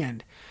this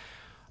weekend.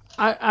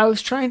 I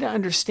was trying to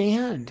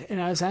understand,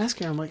 and I was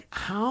asking her, I'm like,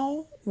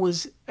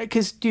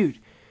 because, dude,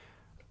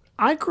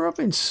 I grew up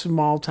in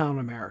small town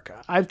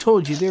America. I've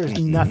told you there's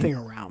nothing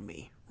around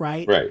me,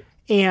 right? Right.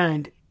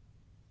 And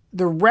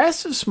the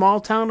rest of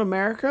small town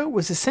America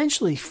was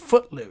essentially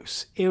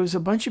footloose. It was a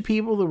bunch of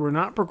people that were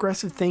not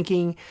progressive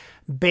thinking,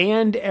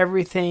 banned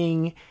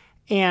everything.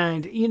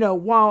 And,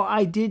 while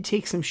I did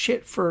take some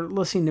shit for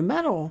listening to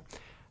metal,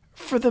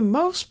 for the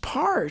most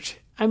part,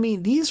 I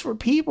mean, these were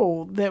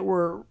people that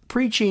were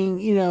preaching,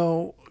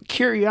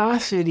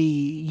 curiosity,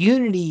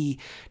 unity,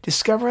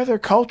 discover other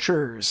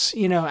cultures,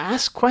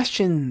 ask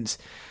questions,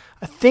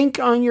 think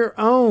on your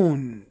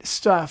own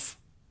stuff.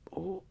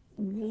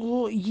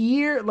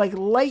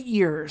 Light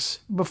years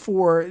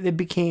before it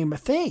became a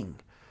thing.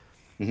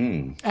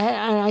 Mm-hmm.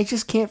 I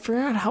just can't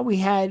figure out how we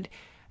had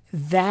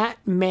that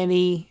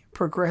many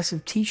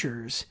progressive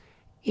teachers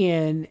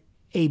in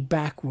a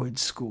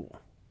backwoods school.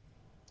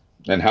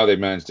 And how they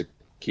managed to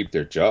keep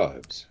their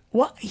jobs.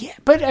 Well, yeah,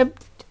 but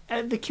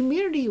the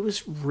community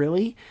was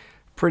really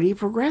pretty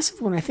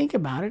progressive when I think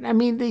about it. I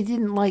mean, they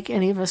didn't like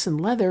any of us in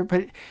leather,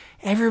 but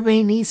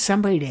everybody needs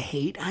somebody to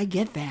hate. I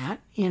get that,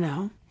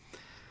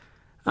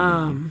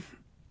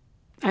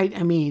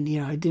 I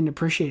mean, I didn't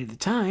appreciate it at the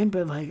time,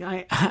 but like,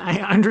 I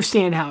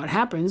understand how it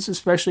happens,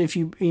 especially if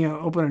you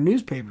open a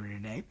newspaper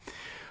today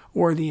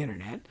or the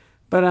internet.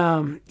 But,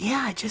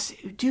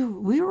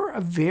 we were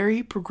a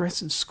very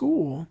progressive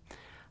school.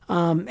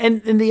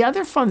 And the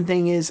other fun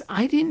thing is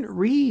I didn't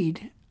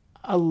read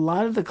a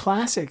lot of the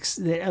classics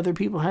that other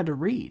people had to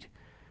read.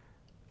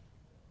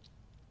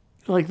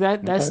 Like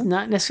that's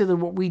not necessarily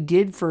what we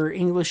did for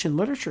English and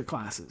literature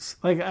classes.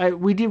 Like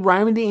we did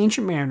Rime of the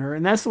Ancient Mariner,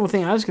 and that's the one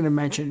thing I was going to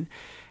mention,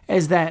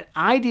 is that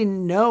I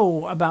didn't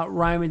know about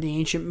Rime of the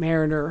Ancient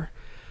Mariner.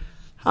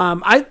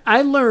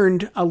 I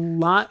learned a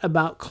lot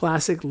about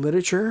classic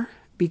literature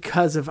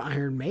because of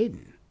Iron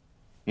Maiden.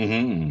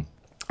 Mm-hmm.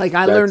 Like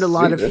I learned a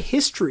lot of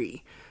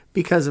history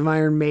because of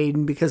Iron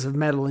Maiden, because of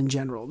metal in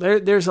general.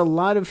 There's a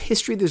lot of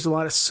history. There's a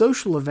lot of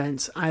social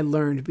events I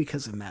learned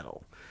because of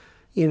metal.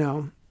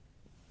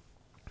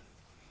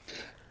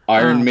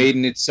 Iron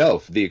Maiden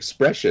itself, the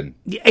expression.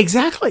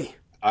 Exactly.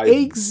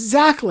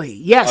 Exactly.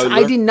 Yes,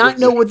 I did not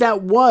know what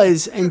that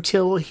was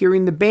until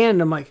hearing the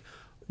band. I'm like,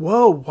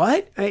 whoa,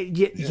 what?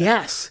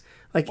 Yes.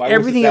 Like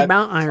everything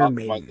about Iron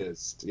Maiden. My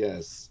list?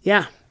 Yes.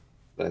 Yeah.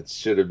 That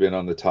should have been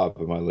on the top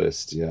of my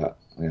list. Yeah.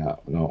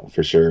 No,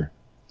 for sure.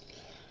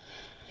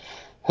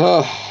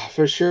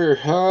 For sure.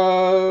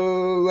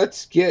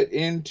 Let's get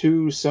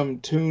into some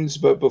tunes.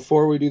 But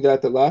before we do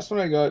that, the last one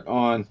I got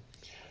on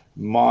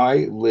my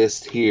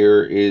list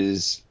here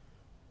is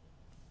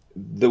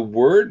the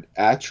word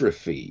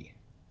atrophy.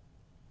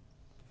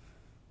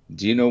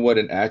 Do you know what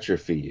an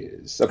atrophy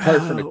is?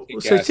 Apart from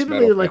so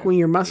typically, like when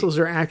your muscles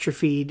are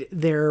atrophied,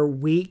 they're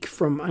weak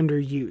from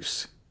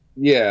underuse.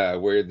 Yeah,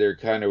 where they're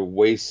kind of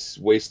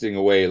wasting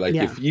away. Like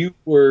if you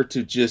were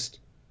to just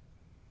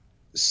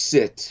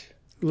sit,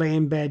 lay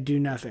in bed, do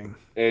nothing,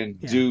 and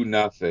do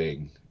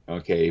nothing.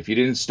 Okay, if you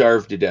didn't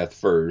starve to death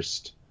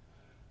first,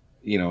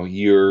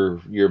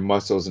 your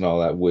muscles and all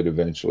that would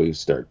eventually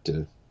start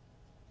to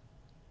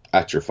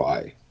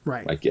atrophy.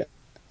 Right. Like, yes.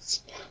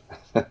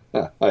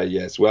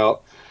 Yes.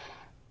 Well,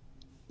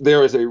 there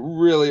was a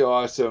really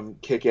awesome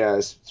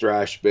kick-ass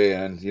thrash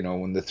band,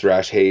 when the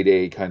thrash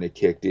heyday kind of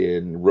kicked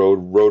in.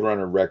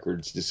 Roadrunner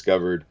Records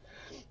discovered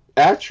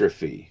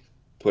Atrophy,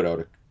 put out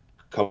a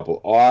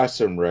couple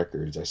awesome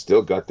records. I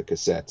still got the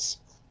cassettes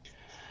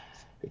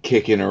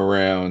kicking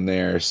around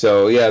there.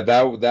 So yeah,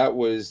 that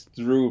was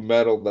through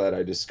metal that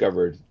I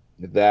discovered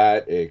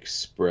that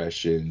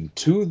expression.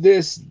 To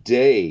this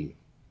day,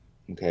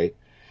 okay,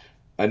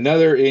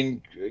 another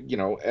an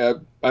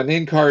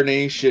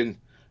incarnation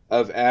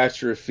of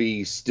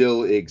Atrophy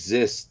still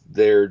exists.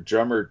 Their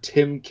drummer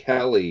Tim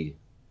Kelly,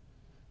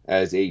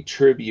 as a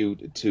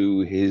tribute to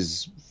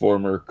his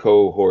former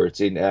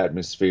cohorts in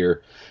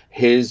Atmosphere,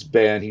 his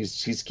band,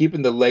 he's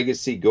keeping the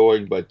legacy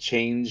going, but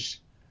changed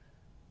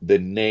the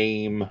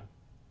name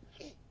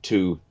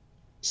to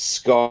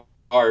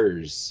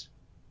Scars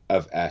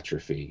of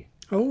Atrophy.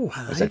 Oh,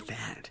 I like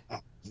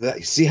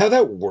that. See how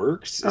that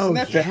works? Isn't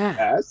that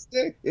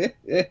fantastic?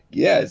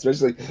 Yeah,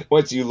 especially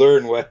once you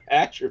learn what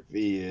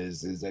atrophy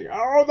is. It's like,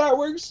 oh, that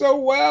works so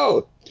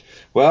well.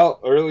 Well,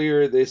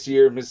 earlier this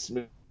year,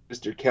 Mr.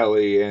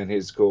 Kelly and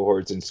his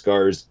cohorts in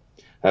Scars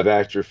of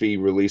Atrophy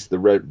released the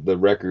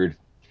record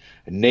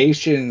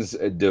Nations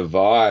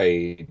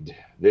Divide.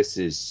 This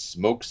is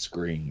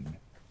Smokescreen.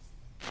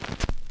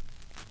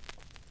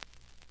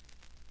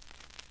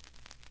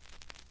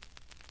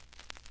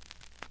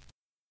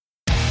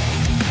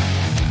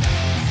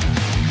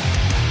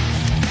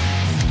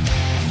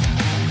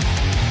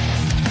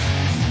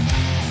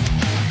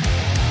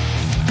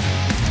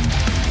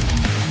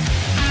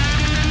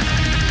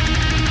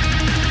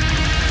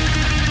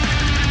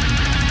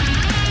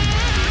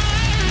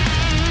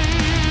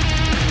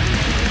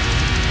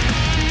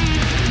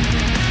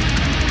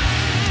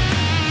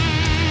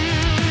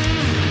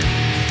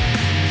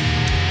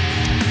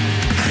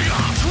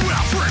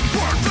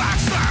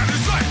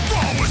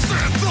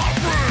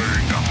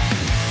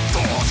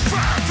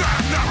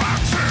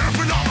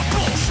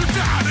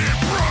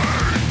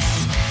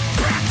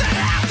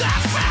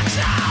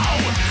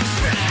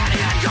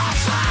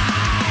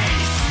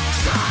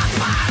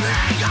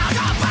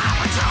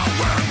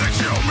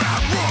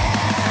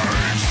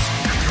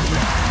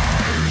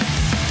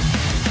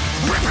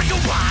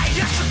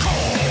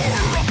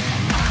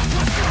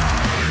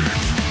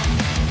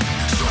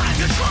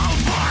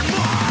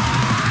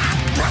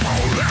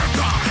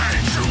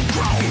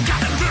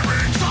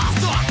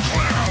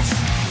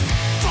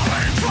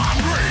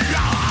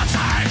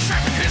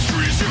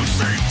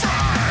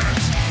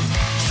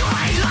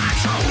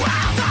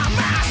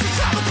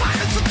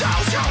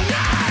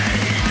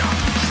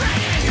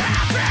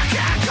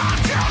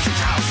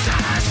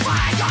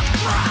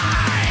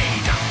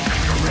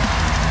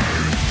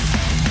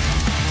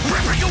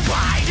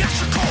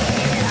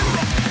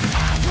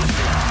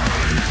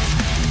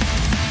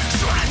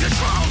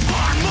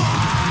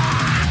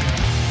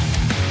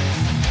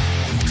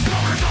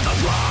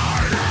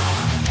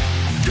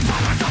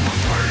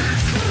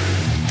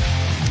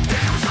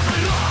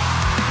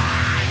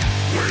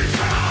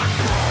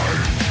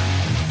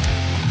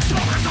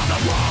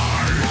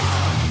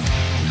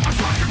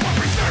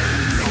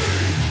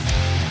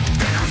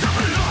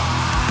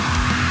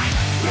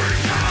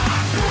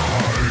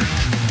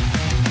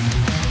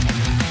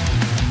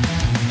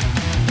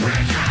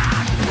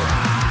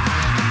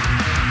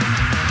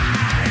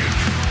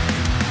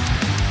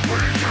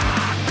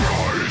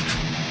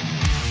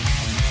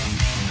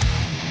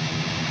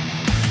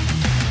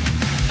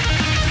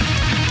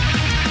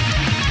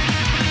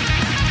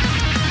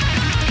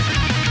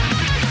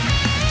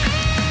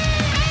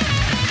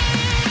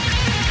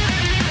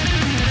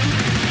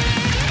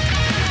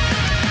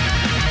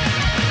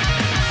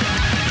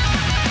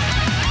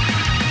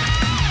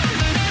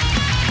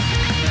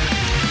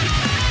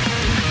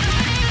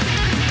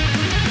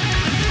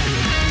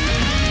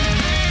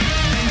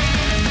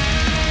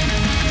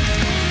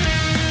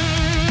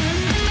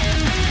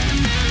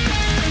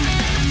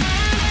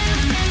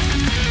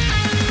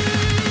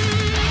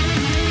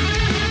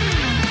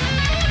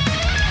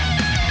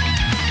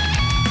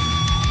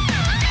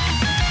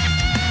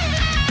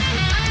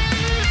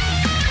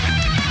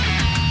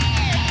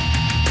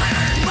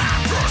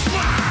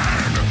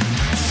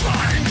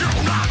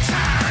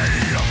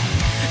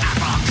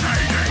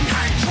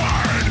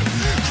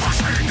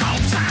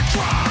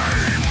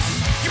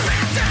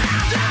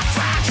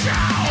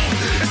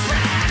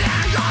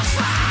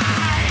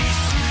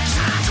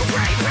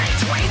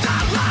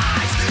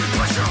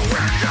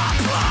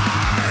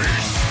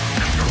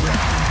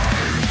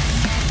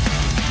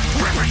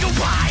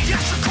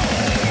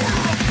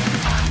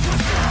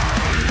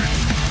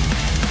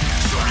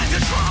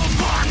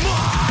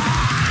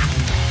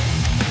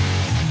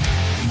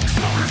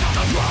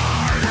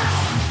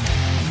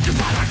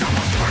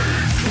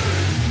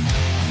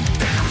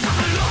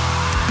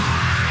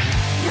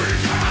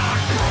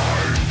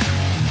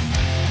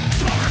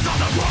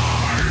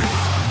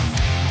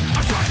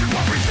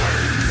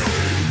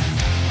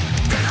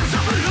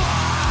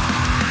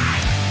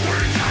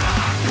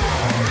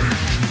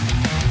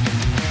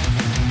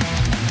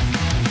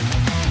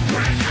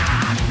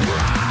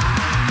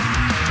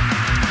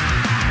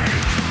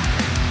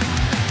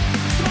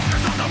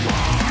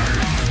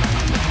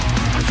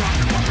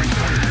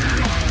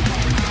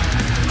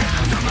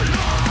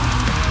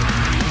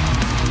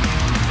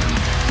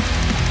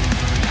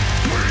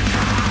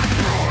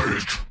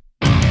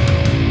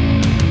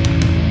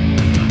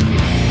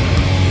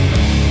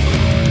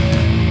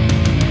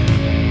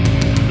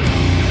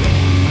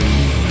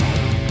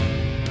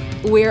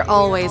 We're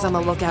always on the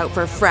lookout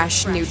for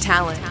fresh new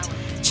talent.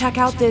 Check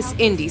out this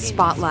Indie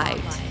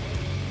Spotlight.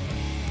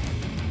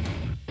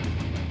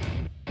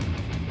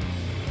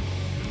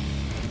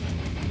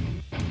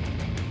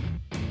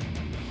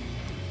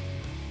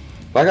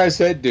 Like I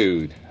said,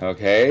 dude,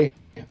 okay,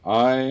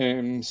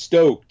 I'm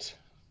stoked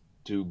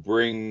to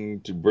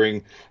bring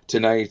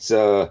tonight's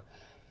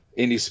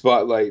Indie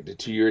Spotlight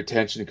to your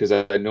attention, because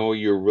I know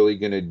you're really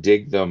going to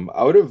dig them.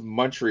 Out of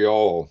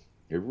Montreal,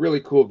 a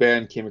really cool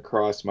band came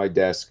across my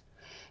desk,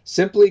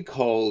 simply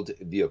called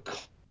The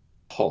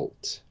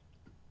Occult.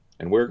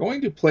 And we're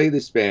going to play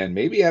this band,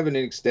 maybe have an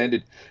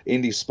extended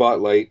Indie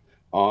Spotlight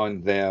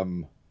on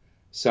them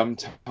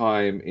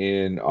sometime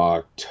in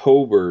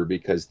October,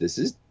 because this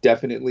is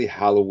definitely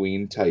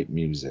Halloween type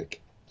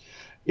music.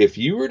 If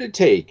you were to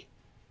take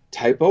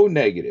Typo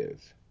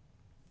Negative,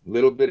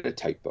 little bit of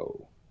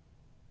Typo,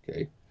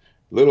 okay,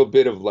 little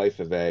bit of Life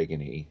of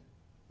Agony,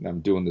 and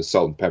I'm doing the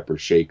salt and pepper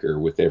shaker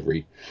with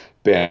every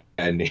band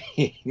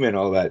name and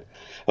all that,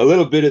 a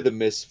little bit of the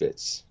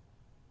Misfits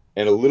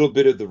and a little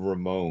bit of the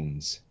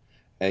Ramones,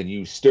 and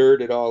you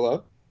stirred it all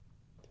up,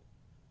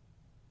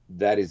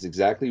 that is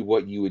exactly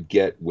what you would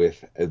get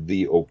with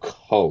The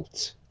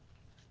Occult.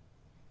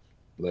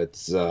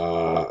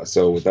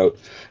 So without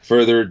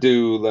further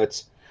ado,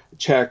 let's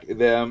check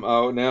them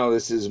out now.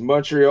 This is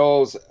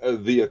Montreal's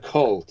The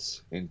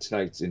Occult in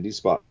tonight's Indie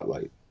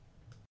Spotlight.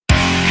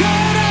 Cut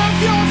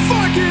off your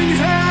fucking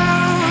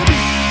head.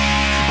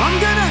 I'm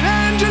gonna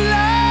end your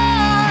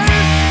life.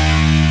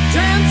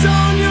 Dance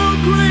on your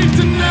grave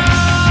tonight.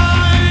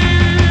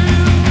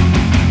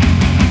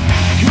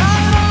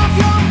 Cut off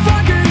your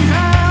fucking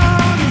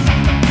head.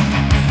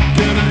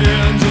 Gonna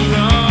end your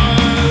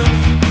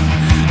life.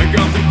 I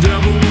got the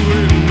devil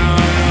in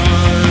my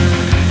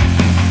eye.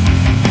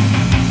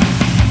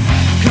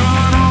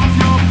 Cut off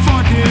your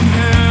fucking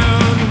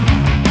head.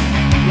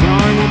 I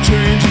will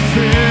change your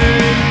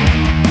fate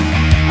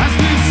as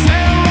this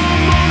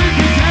ceremony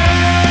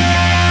begins.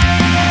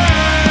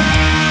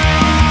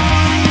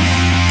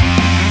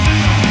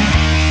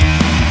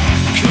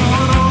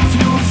 Cut off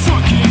your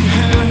fucking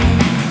head.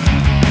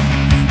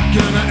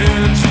 Gonna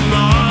end your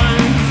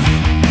life.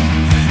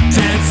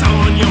 Dance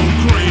on your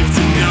grave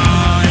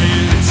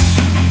tonight.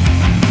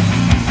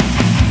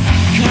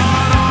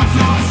 Cut off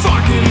your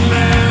fucking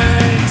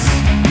legs.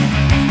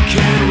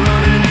 Can't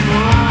run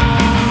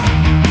anymore.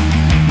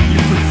 You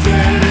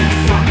pathetic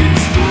fucking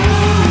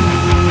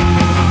spoon.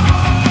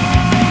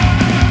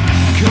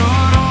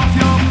 Cut off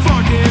your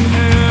fucking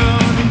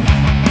head.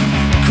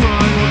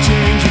 Crying will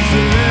change a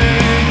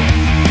thing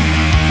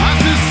as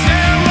the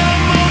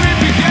ceremony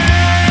begins.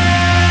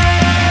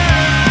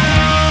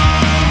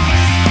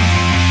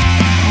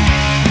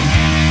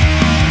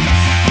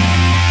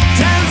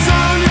 Dance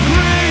on your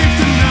grave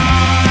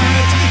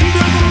tonight. Under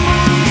the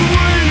moon's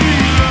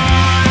waning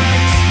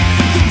lights.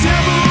 The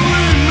devil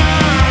in my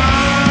eyes.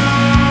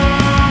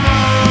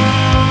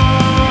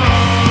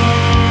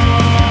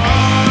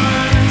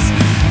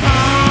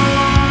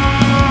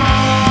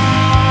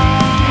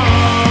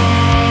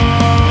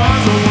 I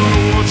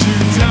wanna watch you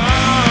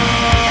die.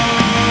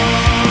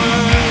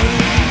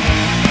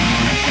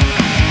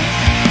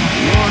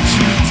 Watch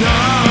you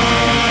die.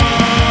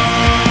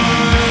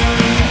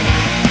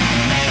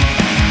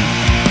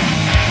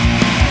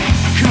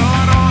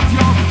 Cut off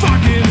your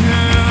fucking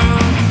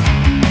head.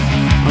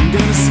 I'm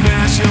gonna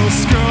smash your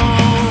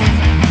skull.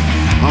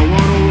 I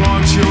wanna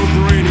watch your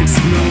brain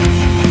explode.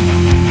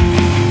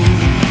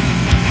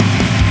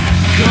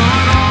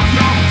 Cut off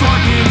your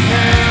fucking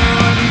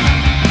head.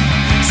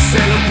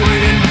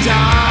 Celebrate and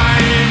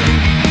die.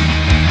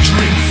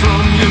 Drink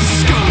from your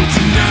skull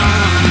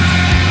tonight.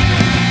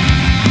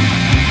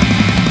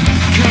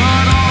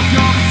 Cut off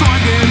your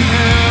fucking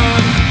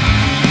head.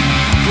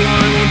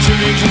 Cry won't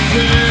change a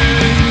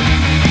thing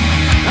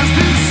as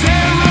this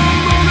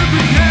ceremony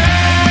begins.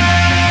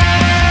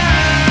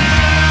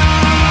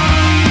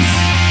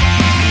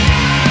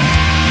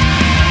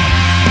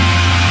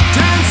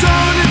 Dance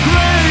on your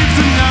grave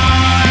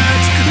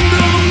tonight. Under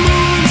the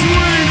moon's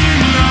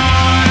waning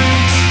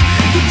lights.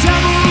 The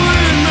devil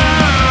in my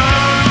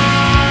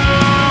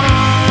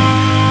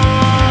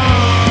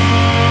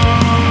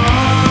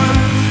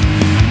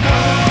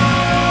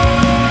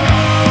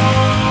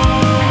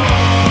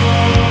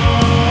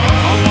I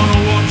wanna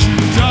watch you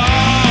die.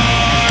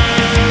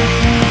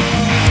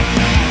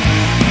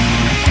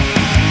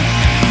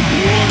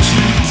 Watch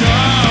you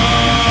die.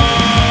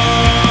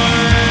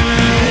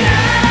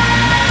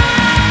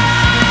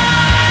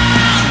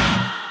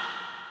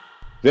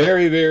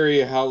 Very, very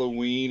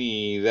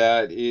Halloweeny.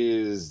 That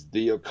is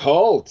The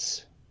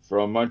Occult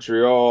from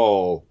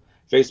Montreal.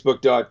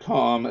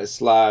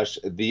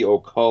 Facebook.com/The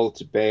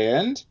Occult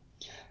Band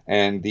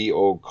and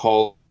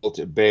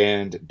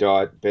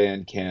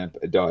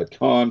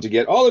theoccultband.bandcamp.com to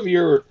get all of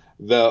your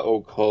The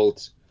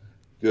Occult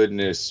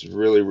goodness.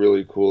 Really,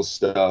 really cool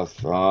stuff.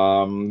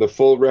 The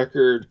full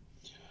record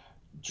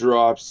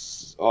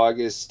drops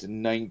August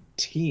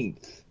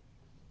 19th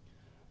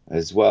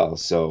as well.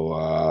 So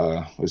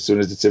as soon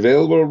as it's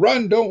available,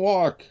 run, don't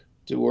walk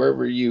to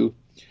wherever you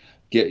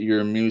get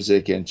your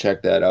music and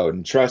check that out.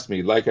 And trust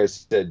me, like I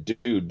said,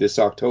 dude, this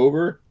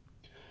October,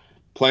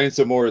 playing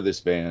some more of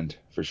this band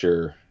for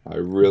sure. I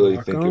really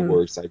think it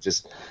works. I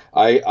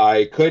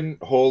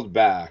couldn't hold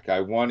back.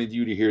 I wanted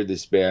you to hear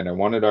this band. I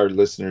wanted our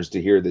listeners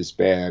to hear this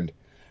band.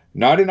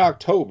 Not in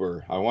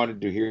October. I wanted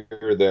to hear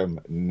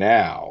them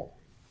now.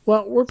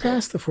 Well, we're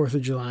past the 4th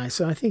of July,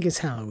 so I think it's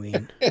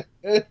Halloween.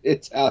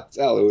 It's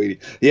Halloween.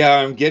 Yeah,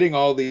 I'm getting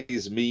all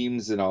these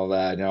memes and all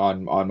that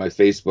on my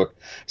Facebook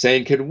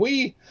saying,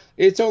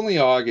 it's only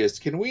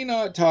August. Can we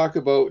not talk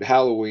about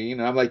Halloween?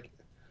 And I'm like,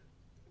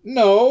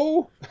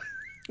 no.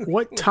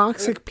 What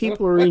toxic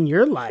people are in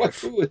your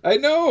life? I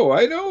know.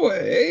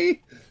 Hey,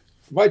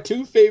 my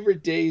 2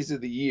 favorite days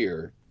of the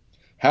year,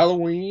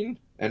 Halloween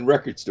and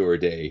Record Store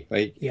Day.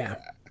 Like, yeah,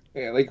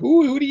 like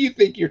who do you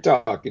think you're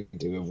talking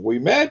to? Have we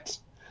met?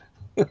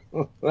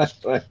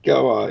 Like,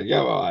 come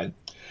on.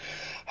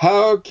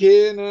 How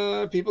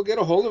can people get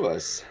a hold of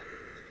us?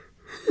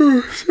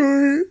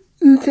 Sorry,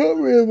 you caught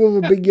me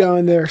with a big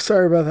yawn there.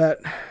 Sorry about that.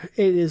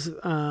 It is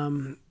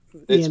the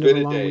end of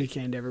a long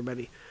weekend,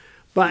 everybody.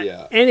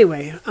 But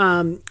anyway,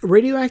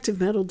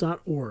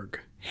 radioactivemetal.org.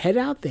 Head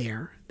out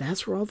there.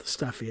 That's where all the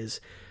stuff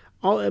is.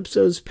 All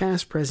episodes,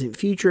 past, present,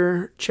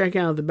 future. Check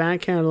out the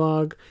back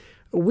catalog.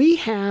 We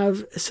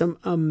have some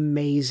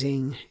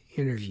amazing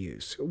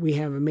interviews. We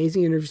have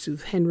amazing interviews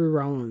with Henry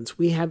Rollins.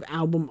 We have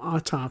album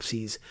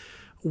autopsies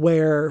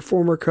where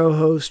former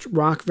co-host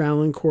Rock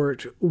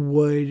Valancourt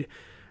would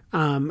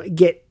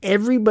get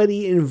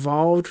everybody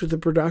involved with the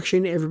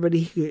production, everybody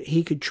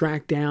he could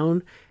track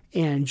down,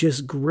 and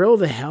just grill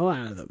the hell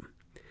out of them.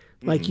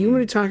 Like, you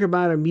want to talk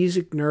about a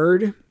music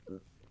nerd,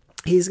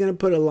 he's going to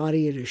put a lot of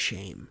you to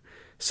shame.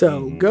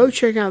 So go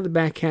check out the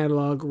back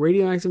catalog,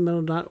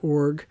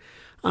 radioactivemetal.org.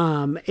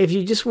 If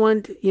you just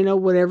want,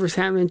 whatever's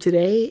happening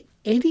today,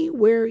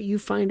 anywhere you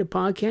find a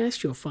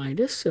podcast, you'll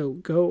find us. So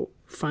go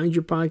find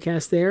your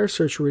podcast there,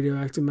 search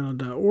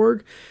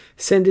radioactivemetal.org,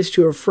 send us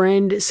to a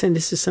friend, send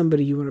us to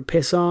somebody you want to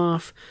piss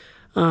off,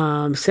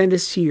 send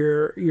us to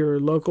your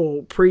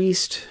local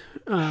priest,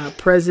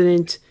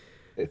 president,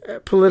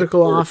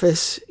 political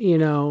office,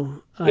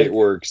 it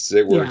works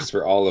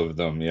for all of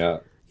them. Yeah,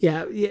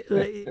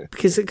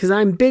 because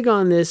I'm big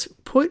on this.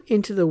 Put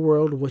into the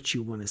world what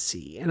you want to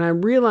see. And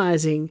I'm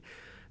realizing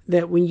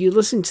that when you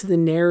listen to the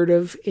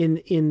narrative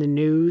in the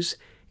news,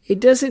 it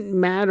doesn't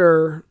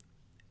matter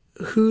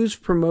who's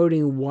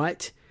promoting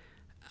what.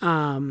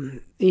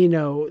 The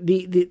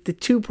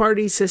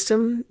two-party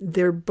system,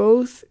 they're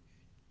both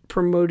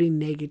promoting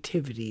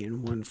negativity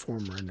in one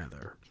form or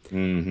another.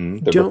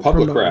 Don't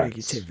promote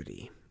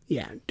negativity.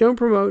 Yeah, don't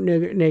promote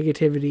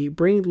negativity.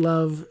 Bring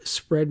love,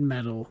 spread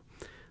metal,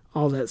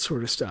 all that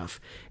sort of stuff.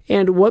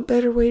 And what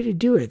better way to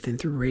do it than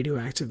through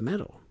radioactive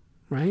metal,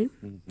 right?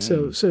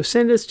 So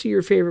send us to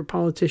your favorite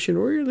politician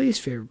or your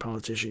least favorite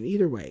politician.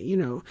 Either way,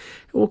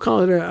 we'll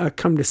call it a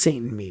come to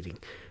Satan meeting.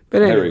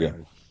 But anyway, there we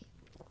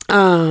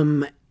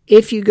go.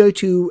 If you go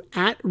to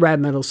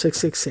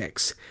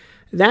 @radmetal666,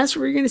 that's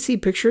where you're going to see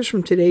pictures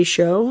from today's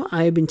show.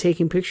 I have been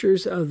taking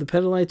pictures of the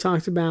pedal I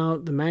talked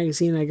about, the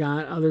magazine I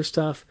got, other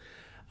stuff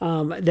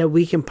that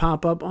we can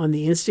pop up on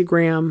the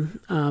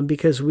Instagram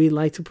because we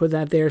like to put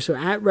that there. So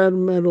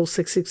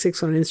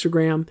 @radmetal666 on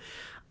Instagram.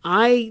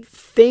 I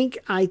think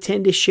I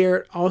tend to share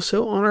it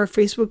also on our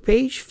Facebook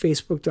page,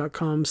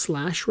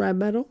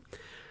 facebook.com/radmetal.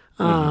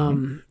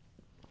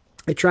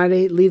 I try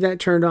to leave that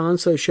turned on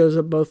so it shows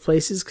up both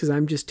places because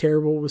I'm just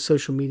terrible with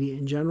social media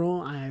in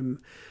general.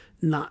 I'm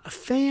not a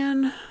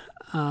fan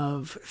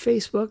of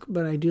Facebook,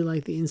 but I do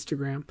like the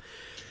Instagram.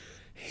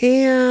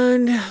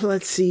 And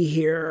let's see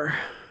here.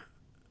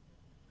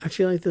 I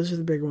feel like those are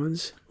the big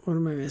ones. What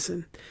am I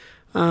missing?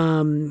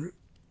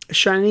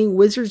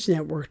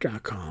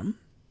 ShiningWizardsNetwork.com.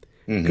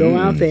 Go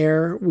out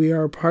there. We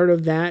are part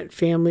of that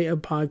family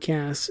of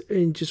podcasts,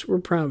 and we're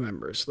proud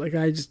members. Like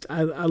I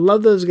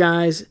love those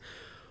guys.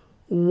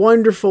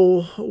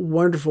 Wonderful,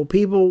 wonderful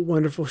people,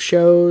 wonderful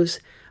shows.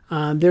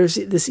 There's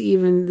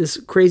this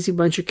crazy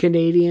bunch of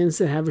Canadians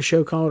that have a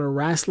show called A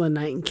Wrestling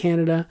Night in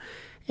Canada,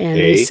 and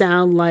they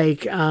sound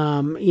like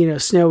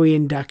Snowy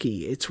and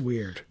Ducky. It's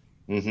weird.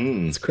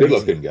 It's crazy. Good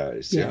looking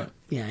guys. Yeah,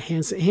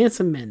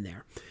 handsome men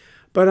there.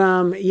 But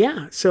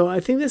so I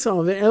think that's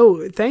all of it.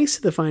 Oh, thanks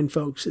to the fine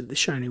folks at the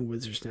Shining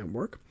Wizards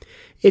Network.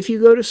 If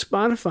you go to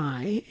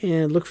Spotify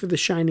and look for the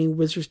Shining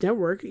Wizards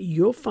Network,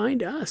 you'll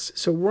find us.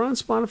 So we're on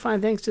Spotify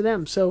thanks to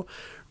them. So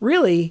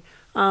really,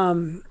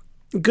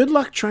 good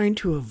luck trying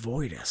to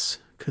avoid us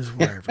because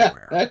we're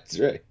everywhere. That's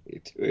right.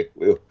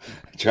 We'll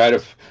try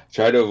to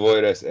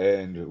avoid us,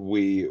 and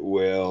we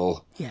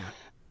will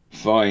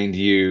find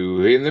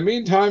you. In the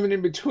meantime and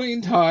in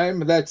between time,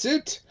 that's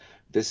it.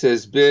 This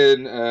has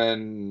been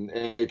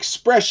an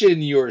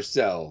Expression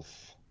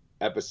Yourself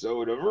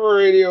episode of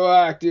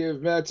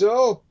Radioactive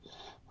Metal.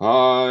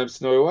 I'm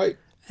Snowy White.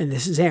 And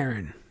this is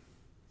Aaron.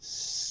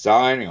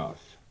 Signing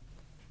off.